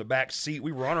reporting from the back seat.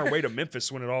 We were on our way to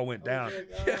Memphis when it all went down.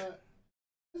 This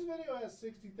video has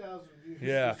 60,000 views.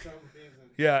 Yeah. For some reason.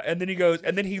 Yeah, and then he goes,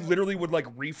 and then he literally would like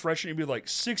refresh it and be like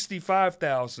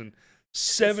 65,000,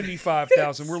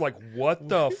 75,000. We're like, what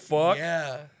the fuck?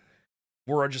 Yeah.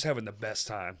 We're just having the best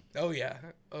time. Oh yeah.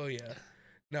 Oh yeah.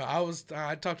 No,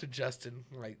 I talked to Justin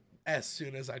like as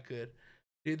soon as I could.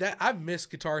 Dude, I missed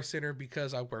Guitar Center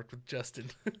because I worked with Justin.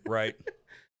 Right?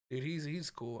 Dude, he's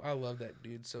cool. I love that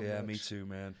dude so much. Yeah, me too,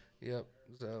 man. Yep.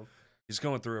 So He's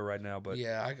going through it right now, but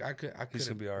yeah, I could he's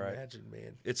gonna be all right. Imagine,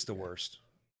 man. it's the worst.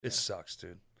 It sucks,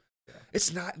 dude. Yeah.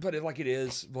 It's not, but it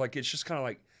is. Like it's just kind of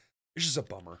like it's just a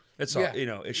bummer. It's Yeah. all, you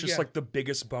know. It's just Yeah. like the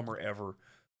biggest bummer ever,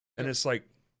 and Yeah. it's like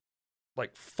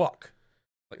fuck,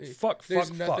 fuck, There's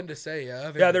fuck, nothing fuck. to say.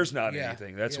 Yeah, than- there's not yeah,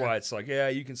 anything. That's yeah. why it's like, yeah,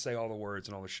 you can say all the words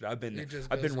and all the shit. I've It just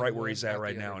been goes right in where one, he's at out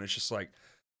right the now, other. and it's just like,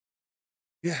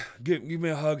 yeah, give me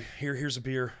a hug. Here's a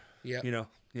beer. Yep. You know,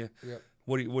 yeah. Yep.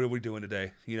 What are we doing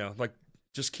today? You know, like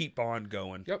just keep on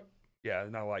going. Yep. Yeah,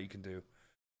 not a lot you can do.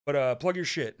 But plug your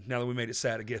shit now that we made it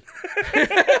sad again.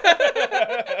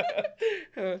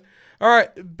 All right,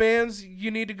 bands you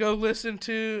need to go listen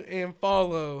to and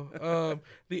follow.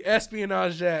 The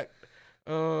Espionage Act.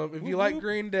 If you like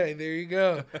Green Day, there you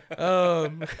go.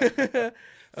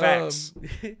 Facts.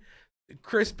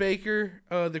 Chris Baker,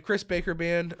 the Chris Baker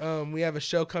Band. We have a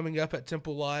show coming up at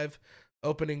Temple Live,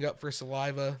 opening up for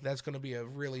Saliva. That's going to be a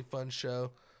really fun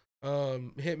show.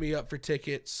 Hit me up for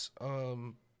tickets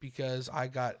because I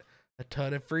got a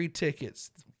ton of free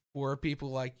tickets for people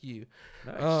like you.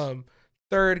 Nice.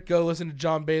 Third, go listen to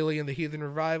John Bailey and the Heathen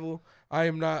Revival. I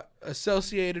am not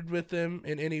associated with them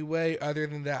in any way other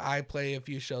than that I play a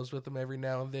few shows with them every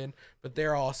now and then, but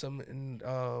they're awesome, and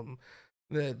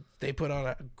they put on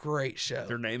a great show.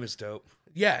 Their name is dope.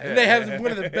 Yeah, and they have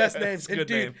one of the best names. It's a good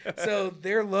name. So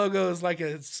their logo is like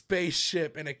a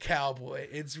spaceship and a cowboy.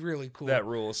 It's really cool. That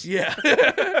rules. Yeah.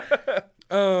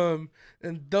 And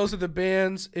those are the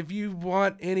bands. If you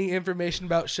want any information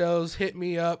about shows, hit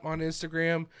me up on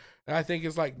Instagram. I think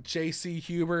it's like JC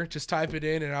Huber. Just type it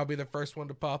in and I'll be the first one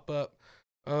to pop up.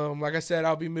 Like I said,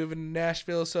 I'll be moving to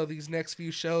Nashville, so these next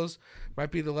few shows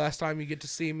might be the last time you get to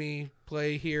see me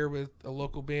play here with a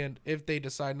local band if they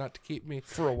decide not to keep me.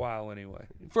 For a while, anyway.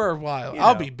 For a while. You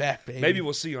I'll know, be back, baby. Maybe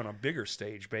we'll see you on a bigger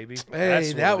stage, baby. Hey,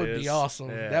 That's that what would it be is. awesome.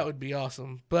 Yeah. That would be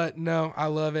awesome. But no, I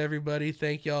love everybody.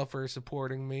 Thank y'all for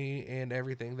supporting me and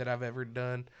everything that I've ever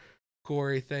done.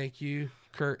 Corey, thank you.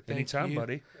 Kurt, thank Anytime, you.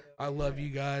 buddy. I love you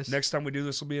guys. Next time we do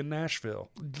this will be in Nashville.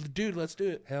 Dude, let's do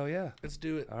it. Hell yeah. Let's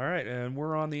do it. All right, and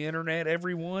we're on the internet,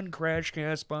 everyone.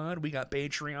 Crashcast Pod. We got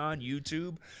Patreon,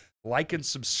 YouTube. Like and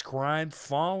subscribe,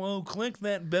 follow, click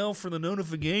that bell for the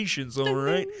notifications, all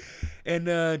right? And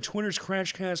Twitter's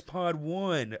Crashcast Pod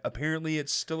 1. Apparently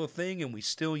it's still a thing, and we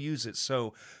still use it.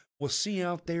 So we'll see you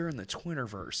out there in the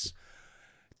Twitterverse.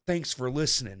 Thanks for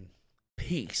listening.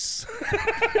 Peace.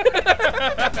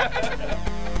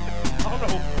 I don't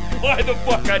know why the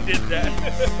fuck I did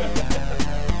that.